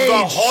love the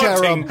of-age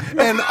haunting. cherub.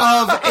 An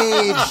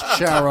of-age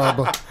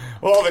cherub.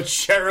 All the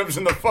cherubs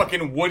and the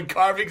fucking wood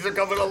carvings are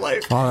coming to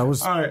life. Oh, that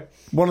was All right.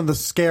 one of the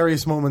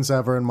scariest moments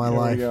ever in my There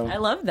we life. go. I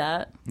love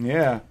that.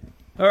 Yeah.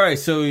 All right,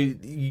 so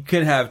you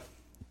could have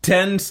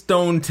 10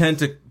 stone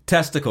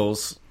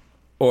testicles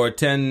or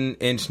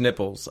 10-inch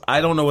nipples. I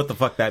don't know what the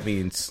fuck that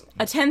means.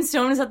 A 10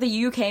 stone is that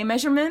the UK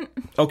measurement?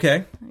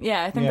 Okay.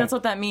 Yeah, I think Yeah. that's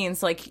what that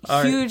means. Like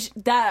All right. huge.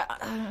 That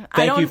I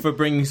Thank don't. you for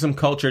bringing some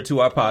culture to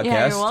our podcast.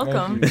 Yeah, you're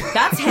welcome.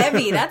 That's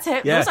heavy. That's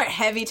heavy. Yeah. Those are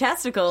heavy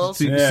testicles.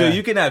 So, Yeah. so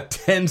you can have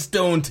 10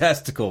 stone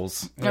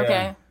testicles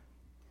Okay.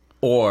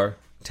 or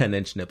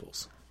 10-inch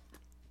nipples.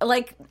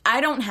 Like, I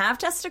don't have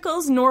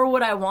testicles, nor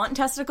would I want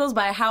testicles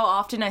by how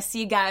often I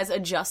see guys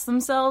adjust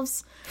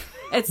themselves.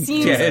 It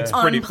seems Yeah, it's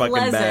pretty fucking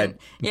unpleasant. bad.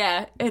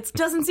 Yeah, it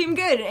doesn't seem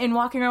good. And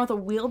walking around with a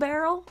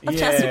wheelbarrow of Yeah.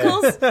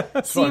 testicles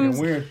Fucking seems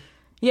weird.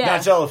 Yeah.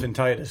 That's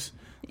elephantitis.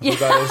 Yeah.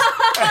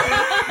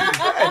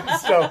 That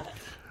is. So,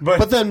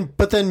 But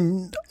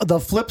then the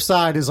flip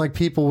side is like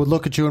people would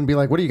look at you and be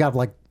like, "What do you got?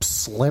 Like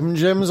Slim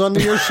Jims under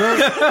your shirt?"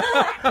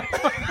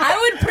 I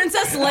would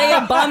Princess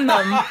Leia bun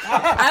them.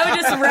 I would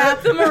just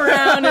wrap them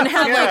around and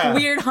have like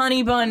weird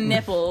honey bun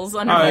nipples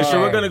under All my right, so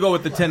shirt. we're gonna go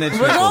with the 10-inch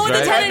We're nipples, going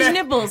with the right? 10-inch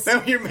nipples. Then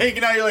when you're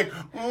making out, you're like,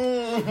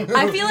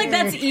 I feel like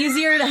that's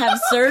easier to have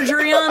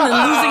surgery on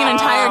than losing an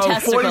entire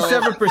testicle.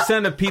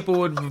 47% of people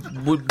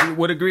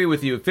would agree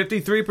with you.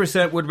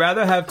 53% would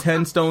rather have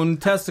 10-stone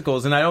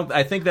testicles, and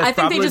I think that's I think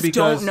probably they just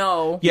because don't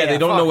know. Yeah, they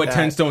don't know what fuck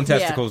that. 10-stone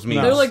testicles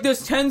means. They're like,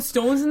 there's 10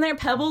 stones in there,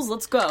 pebbles,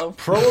 let's go.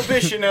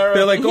 Prohibition era.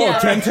 They're like, oh, Yeah.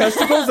 10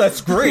 testicles? That's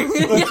great.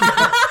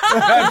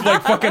 Have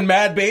like fucking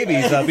mad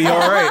babies. I'll be all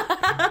right.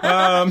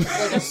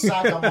 Like a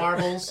sack of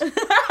marbles. There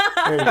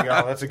you go.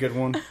 That's a good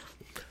one.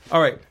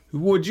 All right.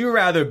 Would you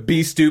rather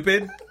be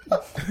stupid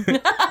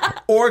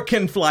or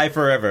can fly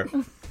forever?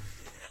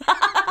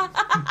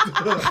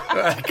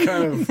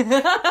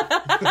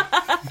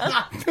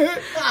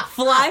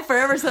 Fly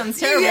forever sounds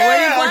terrible. Yeah,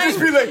 Where are I'll you just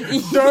flying? be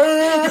like,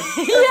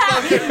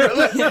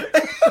 Yeah.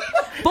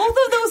 Both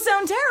of those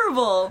sound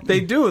terrible. They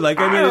do. Like,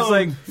 I mean, it's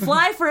like...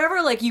 Fly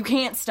forever, like you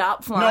can't stop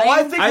no, flying.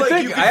 I think I like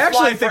think- you can I actually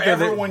fly think that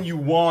forever they- when you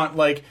want.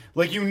 Like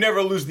you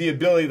never lose the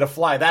ability to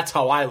fly. That's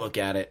how I look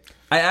at it.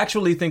 I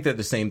actually think they're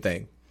the same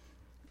thing.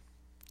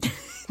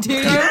 Do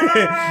you?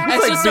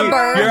 That's just a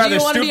bird. You're Do either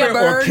you want to be a stupid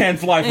or bird? can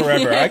fly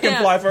forever. I can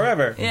Yeah. fly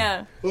forever.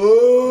 Yeah.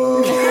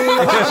 Ooh.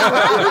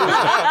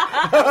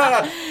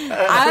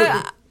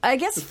 I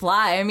guess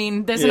fly. I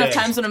mean, there's enough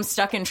times when I'm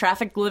stuck in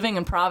traffic. Living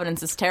in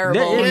Providence is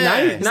terrible. Yeah.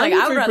 It's like,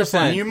 I would rather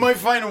fly. You might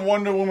find a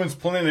Wonder Woman's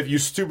plane if you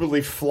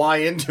stupidly fly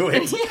into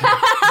it.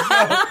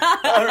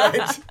 All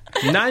right.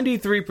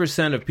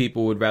 93% of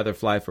people would rather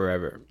fly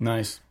forever.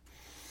 Nice.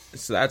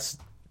 So that's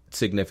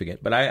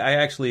significant. But I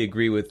actually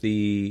agree with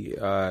the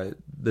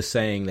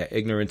saying that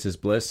ignorance is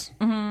bliss.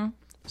 Mm-hmm.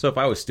 So if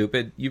I was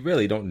stupid, you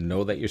really don't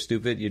know that you're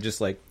stupid. You're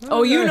just like,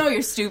 Oh, you know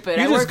you're stupid.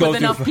 You I just work go with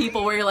through enough f-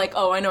 people where you're like,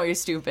 oh, I know you're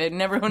stupid.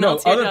 And everyone no,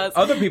 else here does.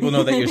 other people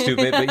know that you're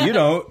stupid, but you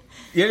don't.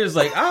 You're just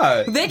like,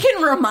 They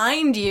can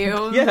remind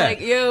you. yeah.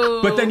 Like, you.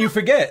 But then you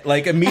forget,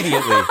 like, immediately.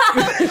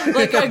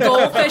 Like a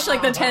goldfish,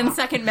 like the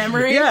 10-second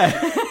memory. Yeah.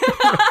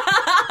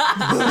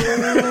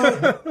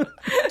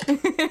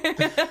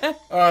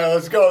 All right,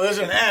 let's go. There's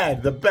an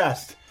ad. The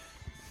best.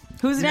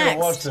 Who's You gotta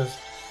watch next? this.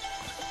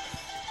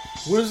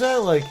 What is that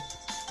like?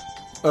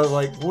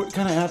 What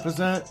kind of app is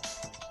that?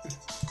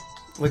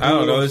 Like I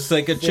don't know. It's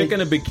like a chick in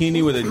a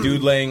bikini with a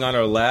dude laying on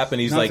her lap, and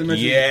he's like,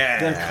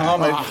 yeah.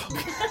 comic.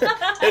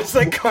 It's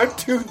like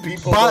cartoon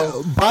people.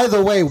 By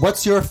the way,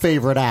 what's your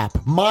favorite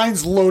app?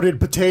 Mine's Loaded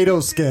Potato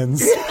Skins.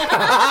 Jesus.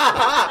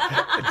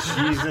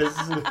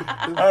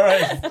 All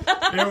right,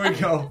 here we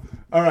go.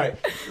 All right,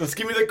 let's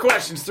give me the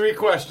questions. 3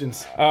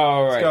 questions.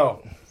 All right.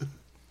 Go.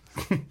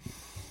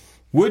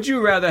 Would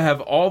you rather have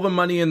all the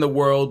money in the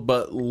world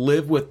but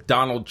live with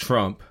Donald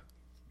Trump,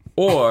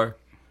 or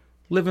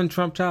live in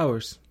Trump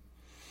Towers?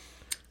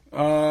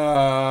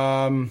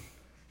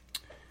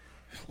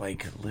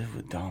 Like live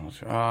with Donald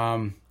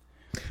Trump.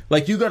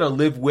 Like, you gotta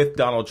live with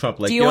Donald Trump.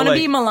 Like, Do you want to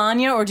be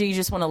Melania or do you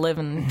just want to live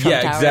in Trump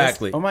Yeah, Towers?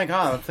 exactly. Oh my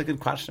god, that's a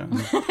good question.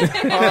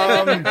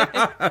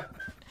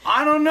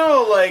 I don't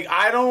know. Like,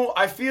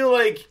 I feel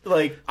like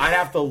I'd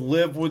have to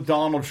live with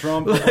Donald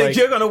Trump. Like,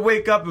 you're gonna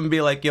wake up and be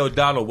like, yo,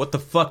 Donald, what the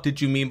fuck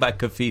did you mean by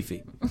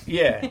Kafifi?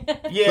 yeah.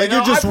 Like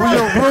you're just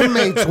real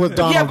roommates with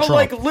Donald Yeah, but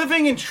Trump. like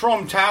living in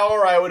Trump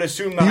Tower, I would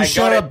assume that You I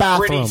share got a it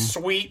bathroom. pretty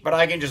sweet, but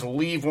I can just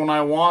leave when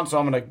I want. So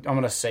I'm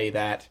gonna say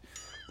that.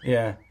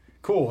 Yeah,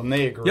 cool, and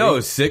they agree. Yo,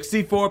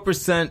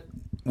 64%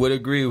 would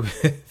agree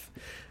with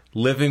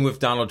living with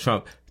Donald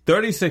Trump.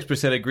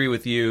 36% agree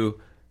with you.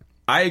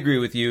 I agree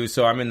with you,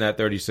 so I'm in that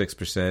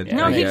 36%.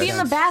 No, I he'd guess. be in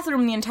the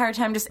bathroom the entire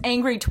time just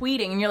angry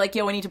tweeting, and you're like,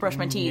 yo, I need to brush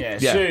my teeth. yeah,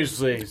 Yeah.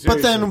 seriously.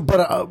 But then,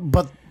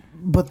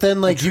 but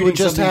then, like you would Tweeting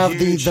just something have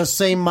huge. the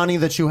same money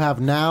that you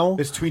have now.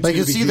 This tweet's Like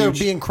gonna it's be either huge.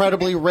 be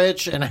incredibly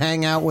rich and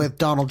hang out with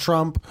Donald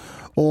Trump,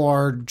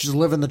 or just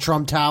live in the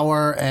Trump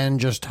Tower and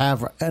just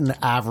have an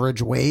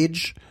average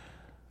wage.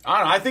 I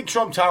don't know. I think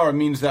Trump Tower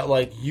means that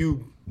like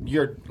you're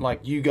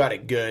like you got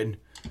it good.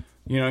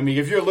 You know what I mean?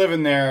 If you're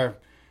living there,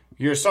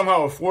 you're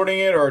somehow affording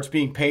it, or it's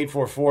being paid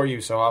for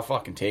you. So I'll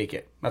fucking take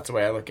it. That's the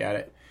way I look at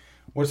it.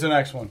 What's the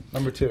next one?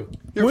 Number 2.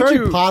 You're Would very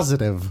you-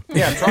 positive.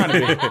 Yeah, I'm trying to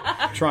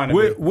be. trying to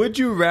be. Would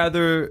you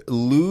rather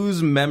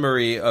lose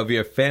memory of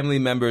your family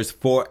members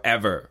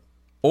forever,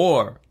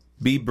 or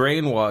be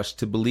brainwashed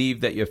to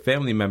believe that your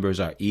family members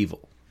are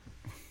evil?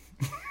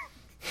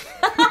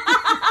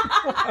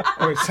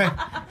 Wait,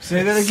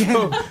 say that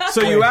again.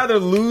 So you either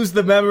lose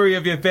the memory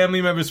of your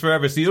family members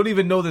forever, so you don't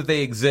even know that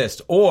they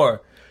exist,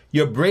 or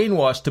you're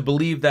brainwashed to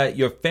believe that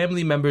your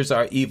family members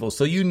are evil.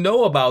 So you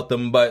know about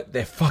them, but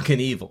they're fucking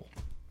evil.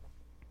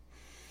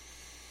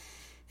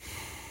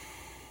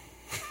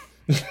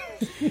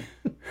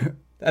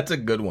 That's a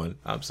good one.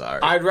 I'm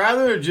sorry. I'd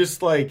rather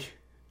just like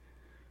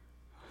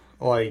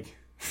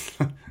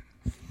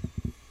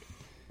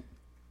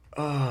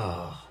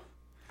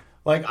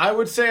I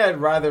would say I'd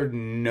rather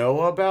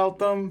know about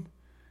them,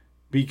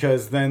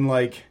 because then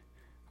like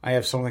I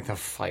have something to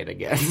fight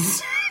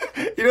against.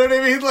 You know what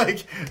I mean?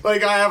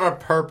 Like I have a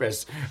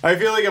purpose. I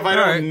feel like if I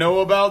don't know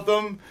about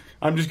them,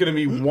 I'm just going to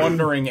be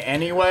wondering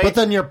anyway. But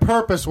then your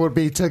purpose would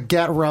be to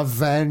get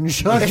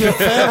revenge on your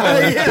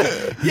family.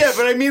 yeah,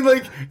 but I mean,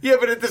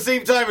 but at the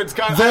same time, it's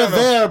kind of... They're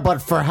there,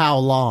 but for how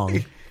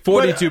long?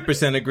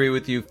 42% agree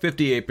with you.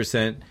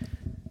 58%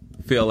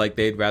 feel like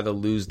they'd rather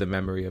lose the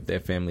memory of their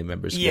family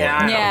members.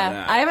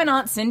 Yeah, I have an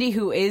Aunt Cindy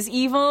who is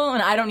evil,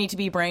 and I don't need to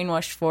be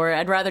brainwashed for it.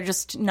 I'd rather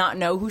just not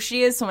know who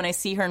she is, so when I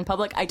see her in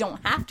public, I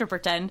don't have to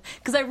pretend,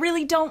 because I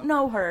really don't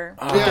know her.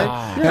 And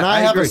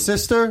I have agree. a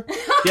sister.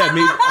 Yeah,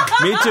 me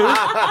too.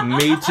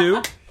 Me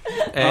too.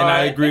 And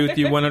I agree with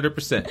you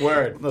 100%.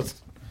 Word.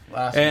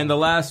 And the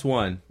last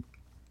one.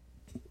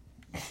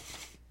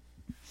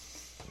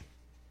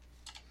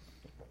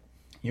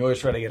 You always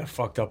try to get a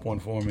fucked up one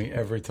for me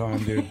every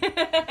time, dude.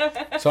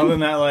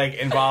 Something that,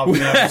 involves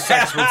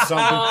sex with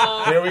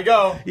something. There we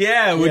go.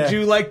 Yeah, would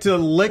you like to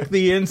lick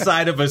the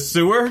inside of a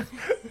sewer?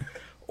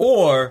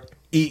 Or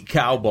eat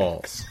cow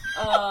balls?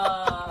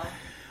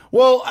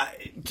 Well,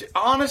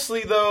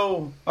 honestly,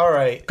 though, all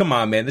right. Come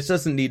on, man. This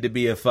doesn't need to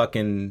be a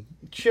fucking...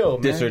 Chill,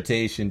 man.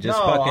 Dissertation. Just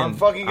no, I'm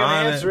fucking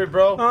gonna answer it,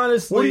 bro.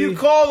 Honestly. What do you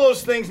call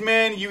those things,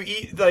 man? You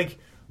eat,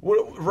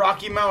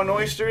 Rocky Mountain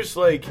oysters?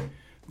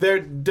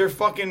 They're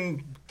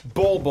fucking...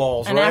 bull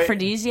balls, An right?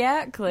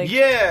 aphrodisiac?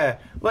 Yeah.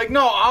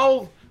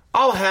 No,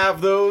 I'll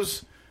have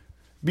those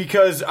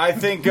because I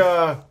think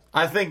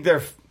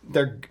they're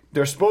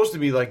supposed to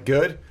be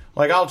good.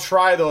 I'll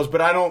try those,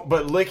 but I don't.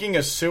 But licking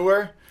a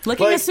sewer.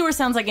 Licking a sewer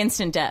sounds like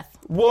instant death.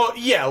 Well,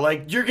 yeah,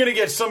 you're gonna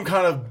get some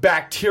kind of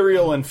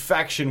bacterial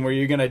infection where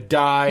you're gonna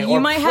die, You or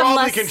might have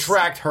probably less-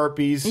 contract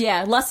herpes.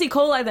 Yeah, less E.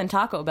 coli than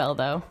Taco Bell,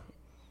 though.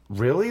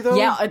 Really though?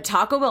 Yeah,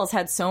 Taco Bell's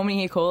had so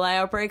many E. coli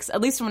outbreaks.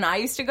 At least when I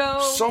used to go.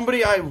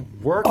 Somebody I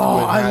worked with.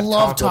 I had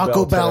love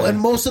Taco Bell, today. and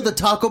most of the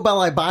Taco Bell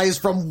I buy is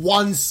from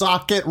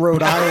Woonsocket,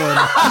 Rhode Island.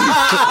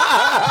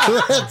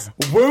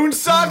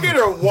 Woonsocket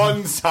or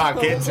one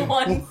socket?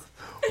 One.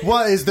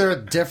 What, is there a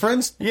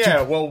difference?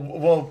 Yeah,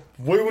 well,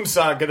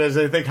 Woonsocket is,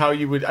 I think, how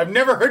you would... I've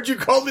never heard you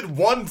call it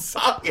one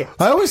socket.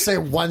 I always say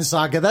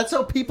Woonsocket. That's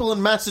how people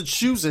in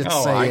Massachusetts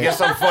Oh, say I it.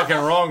 guess I'm fucking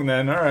wrong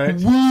then. All right.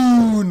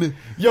 Woon.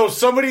 Yo,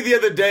 somebody the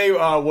other day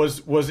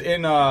was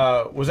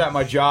at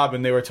my job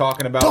and they were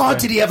talking about... Oh,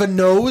 did he have a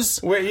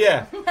nose? Wait,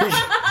 yeah.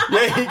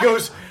 He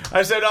goes...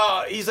 I said,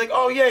 he's like,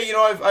 oh, yeah,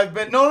 I've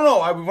been... No.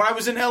 When I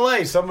was in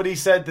L.A., somebody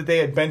said that they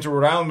had been to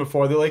Rhode Island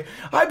before. They're like,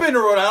 I've been to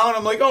Rhode Island.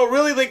 I'm like, oh,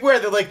 really? Where?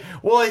 They're like,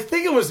 well, I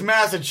think it was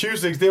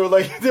Massachusetts. They're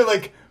like,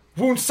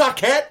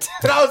 Woonsocket?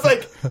 And I was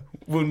like,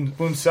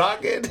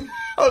 Woonsocket?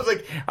 I was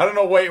like, I don't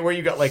know where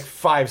you got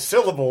 5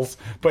 syllables,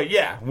 but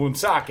yeah,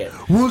 Woonsocket.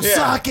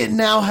 Woonsocket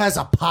now has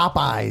a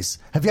Popeyes.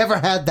 Have you ever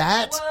had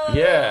that? Whoa.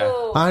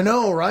 Yeah. I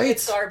know, right?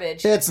 It's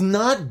garbage. It's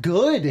not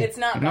good. It's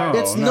not No.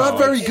 garbage. It's not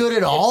very good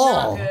at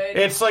all. Not good.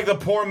 It's like the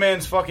poor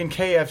man's fucking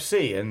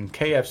KFC, and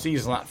KFC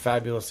is not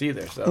fabulous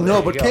either. So No, there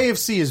you but go.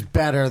 KFC is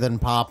better than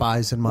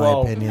Popeyes, in my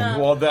opinion.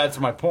 Well, that's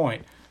my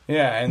point.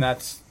 Yeah, and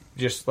that's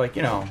just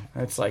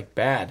it's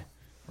bad,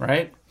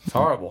 right? It's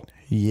horrible.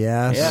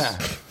 Yes. Yeah,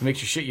 it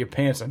makes you shit your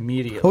pants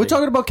immediately. Are we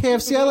talking about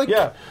KFC? I like.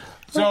 Yeah.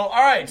 So, all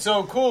right.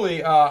 So,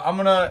 Cooley, I'm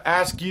gonna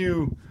ask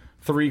you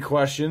 3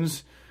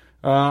 questions.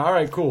 All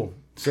right, cool.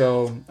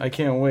 So, I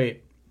can't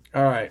wait.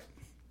 All right,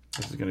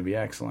 this is gonna be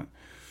excellent.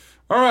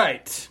 All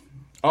right.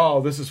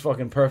 Oh, this is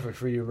fucking perfect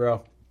for you,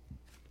 bro.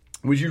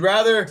 Would you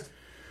rather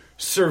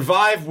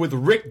survive with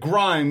Rick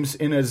Grimes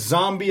in a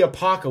zombie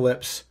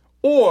apocalypse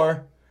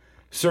or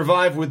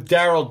survive with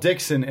Daryl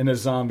Dixon in a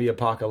zombie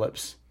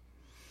apocalypse?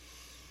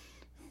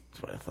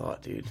 That's what I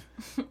thought, dude.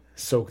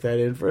 Soak that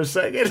in for a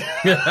second.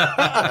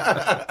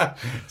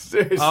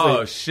 Seriously.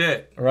 Oh,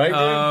 shit. Right, dude?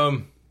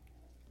 I'm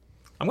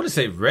going to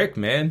say Rick,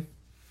 man.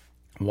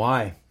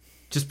 Why?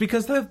 Just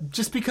because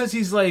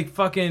he's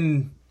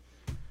fucking...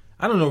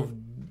 I don't know.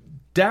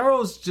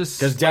 Daryl's just...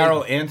 Because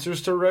Daryl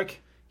answers to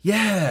Rick?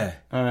 Yeah.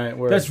 All right,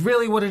 word. That's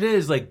really what it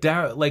is.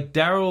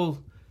 Daryl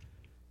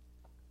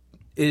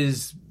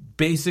is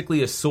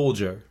basically a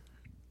soldier,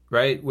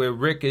 right? Where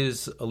Rick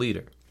is a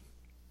leader.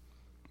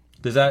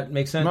 Does that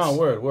make sense? No,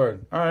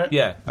 word. All right.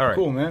 Yeah, all right.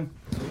 Cool, man.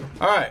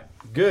 All right,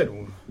 good.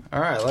 All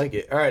right, I like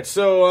it. All right,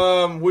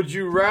 so would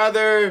you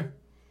rather...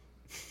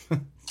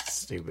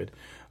 Stupid.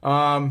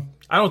 I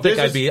don't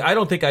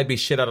think I'd be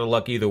shit out of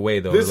luck either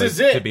way, though. This is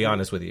it. To be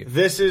honest with you.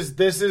 This is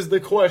the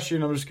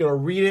question. I'm just going to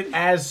read it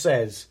as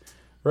says.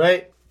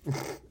 Right?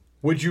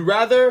 Would you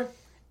rather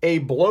a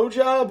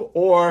blowjob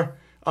or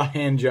a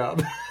hand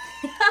job?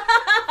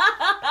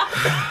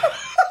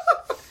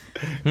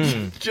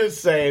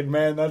 Just saying,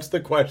 man. That's the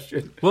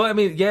question. Well, I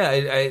mean, yeah,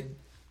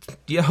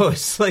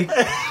 it's like,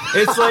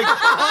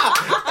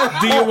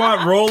 do you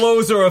want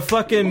Rolos or a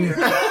fucking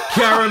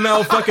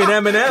caramel fucking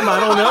M&M? I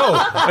don't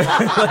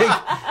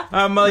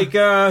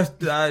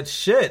know.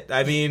 Shit.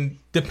 I mean,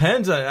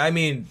 depends.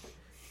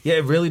 Yeah,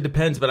 it really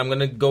depends, but I'm going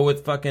to go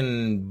with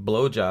fucking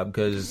blowjob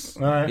because,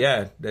 right.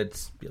 yeah,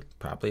 that's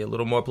probably a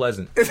little more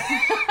pleasant.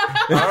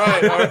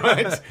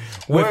 right.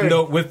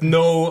 With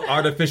no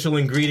artificial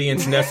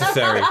ingredients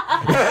necessary.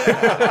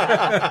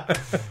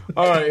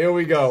 All right, here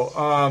we go.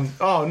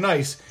 Oh,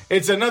 nice.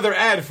 It's another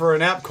ad for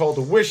an app called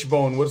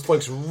Wishbone, which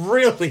looks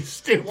really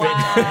stupid.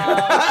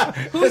 Wow.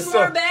 Who's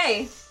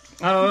Sorbet?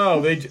 I don't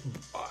know.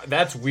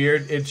 That's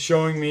weird. It's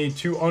showing me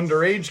 2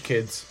 underage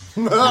kids.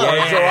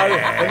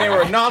 Yeah. And they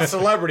were not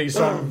celebrities,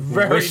 so I'm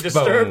very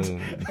Wishbone. disturbed.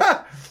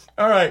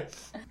 All right.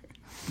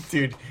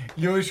 Dude,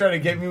 you always trying to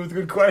get me with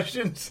good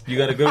questions. You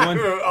got a good one?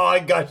 Oh, I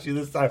got you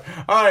this time.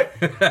 All right.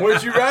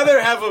 Would you rather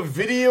have a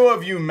video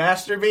of you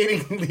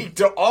masturbating leaked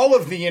to all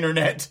of the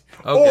internet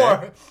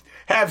or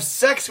have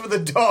sex with a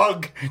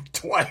dog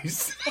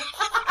twice?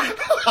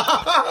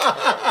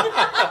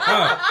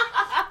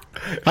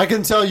 I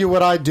can tell you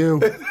what I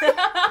do.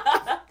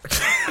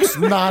 It's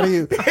not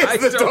you.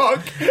 It's the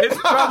dog. It's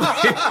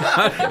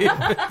probably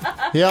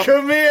Yep.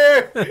 Come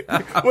here.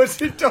 What's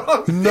the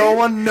dog? No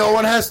one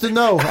has to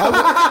know.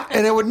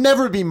 And it would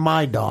never be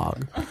my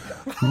dog.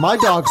 My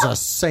dog's a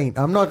saint.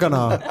 I'm not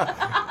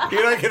gonna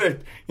You're not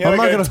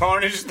gonna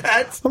tarnish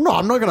that? I'm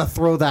not gonna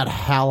throw that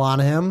hell on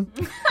him.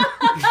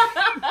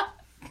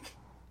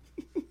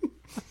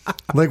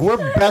 Like, we're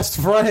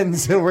best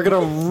friends and we're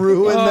gonna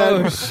ruin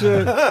that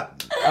shit.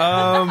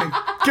 Come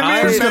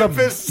here, I'm gonna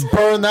Memphis.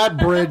 burn that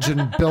bridge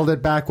and build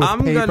it back with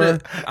paper.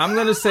 I'm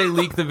gonna say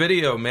leak the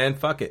video, man.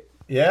 Fuck it.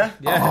 Yeah?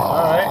 Yeah.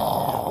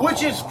 All right.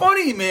 Which is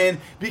funny, man,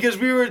 because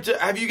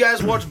have you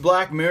guys watched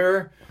Black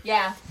Mirror?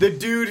 Yeah. The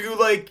dude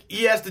who,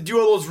 he has to do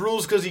all those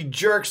rules because he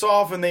jerks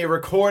off and they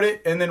record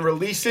it and then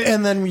release it.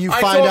 And then you I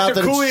find out talked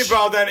to that Cooley it's...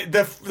 about that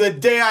the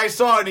day I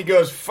saw it, and he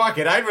goes, fuck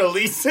it, I'd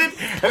release it.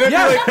 And then,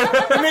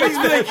 and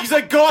then he's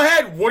like, go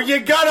ahead, what do you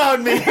got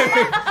on me?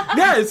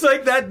 Yeah, it's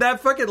like that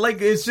fucking,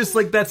 it's just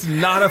that's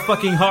not a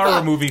fucking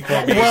horror movie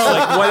for me.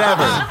 It's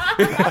whatever.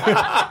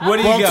 What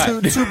do you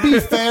got? To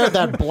be fair,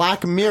 that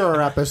Black Mirror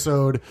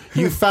episode,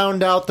 you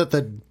found out that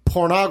the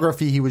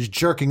pornography he was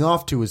jerking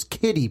off to was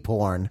kiddie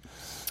porn.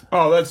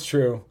 Oh, that's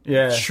true.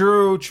 Yeah.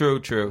 True.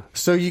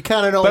 So you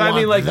kind of don't But want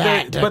I mean,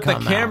 that to but the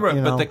come camera, out,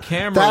 you know? but the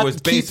camera That- was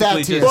keep that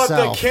basically to just. But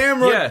the yourself.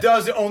 camera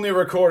does only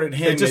recorded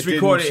him. It just didn't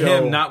recorded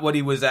show- him, not what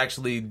he was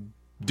actually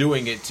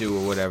doing it to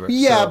or whatever.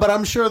 Yeah, So- but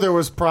I'm sure there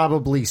was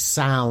probably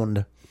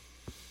sound.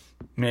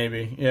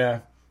 Maybe, yeah.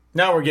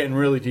 Now we're getting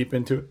really deep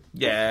into it.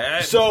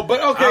 Yeah. So,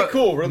 but okay,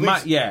 cool.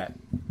 Release.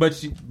 But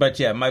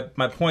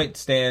my point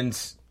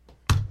stands.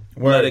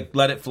 Word.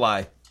 Let it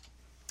fly.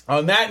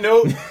 On that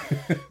note,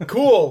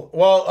 cool.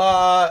 Well,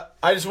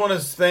 I just want to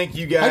thank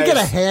you guys. I'd get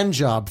a hand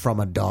job from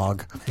a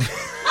dog.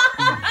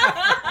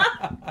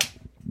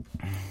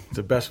 It's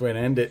the best way to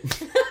end it.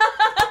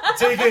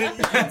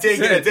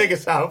 Take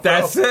us out. Bro.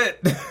 That's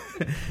it.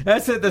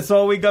 That's it. That's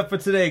all we got for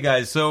today,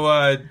 guys.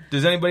 So,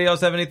 does anybody else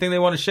have anything they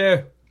want to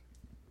share?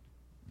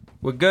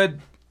 We're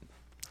good.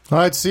 All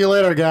right, see you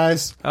later,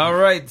 guys. All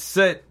right,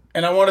 sit.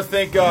 And I want to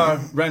thank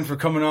Ren for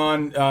coming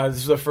on. This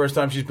is the first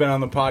time she's been on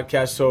the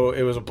podcast, so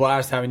it was a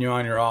blast having you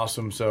on. You're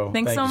awesome. So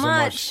Thanks thank so you so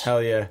much.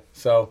 Hell yeah.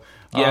 So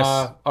Yes.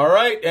 all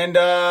right, and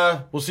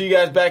we'll see you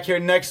guys back here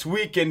next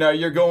week. And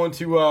you're going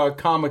to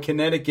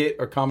Connecticut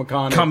or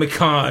Comic-Con.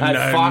 Comic-Con.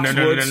 At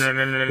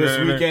Foxwoods this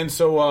weekend.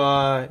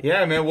 So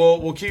yeah, man,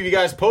 we'll keep you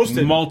guys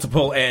posted.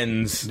 Multiple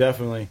ends.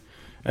 Definitely.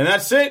 And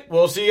that's it.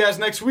 We'll see you guys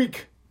next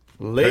week.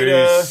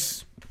 Later.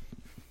 Peace.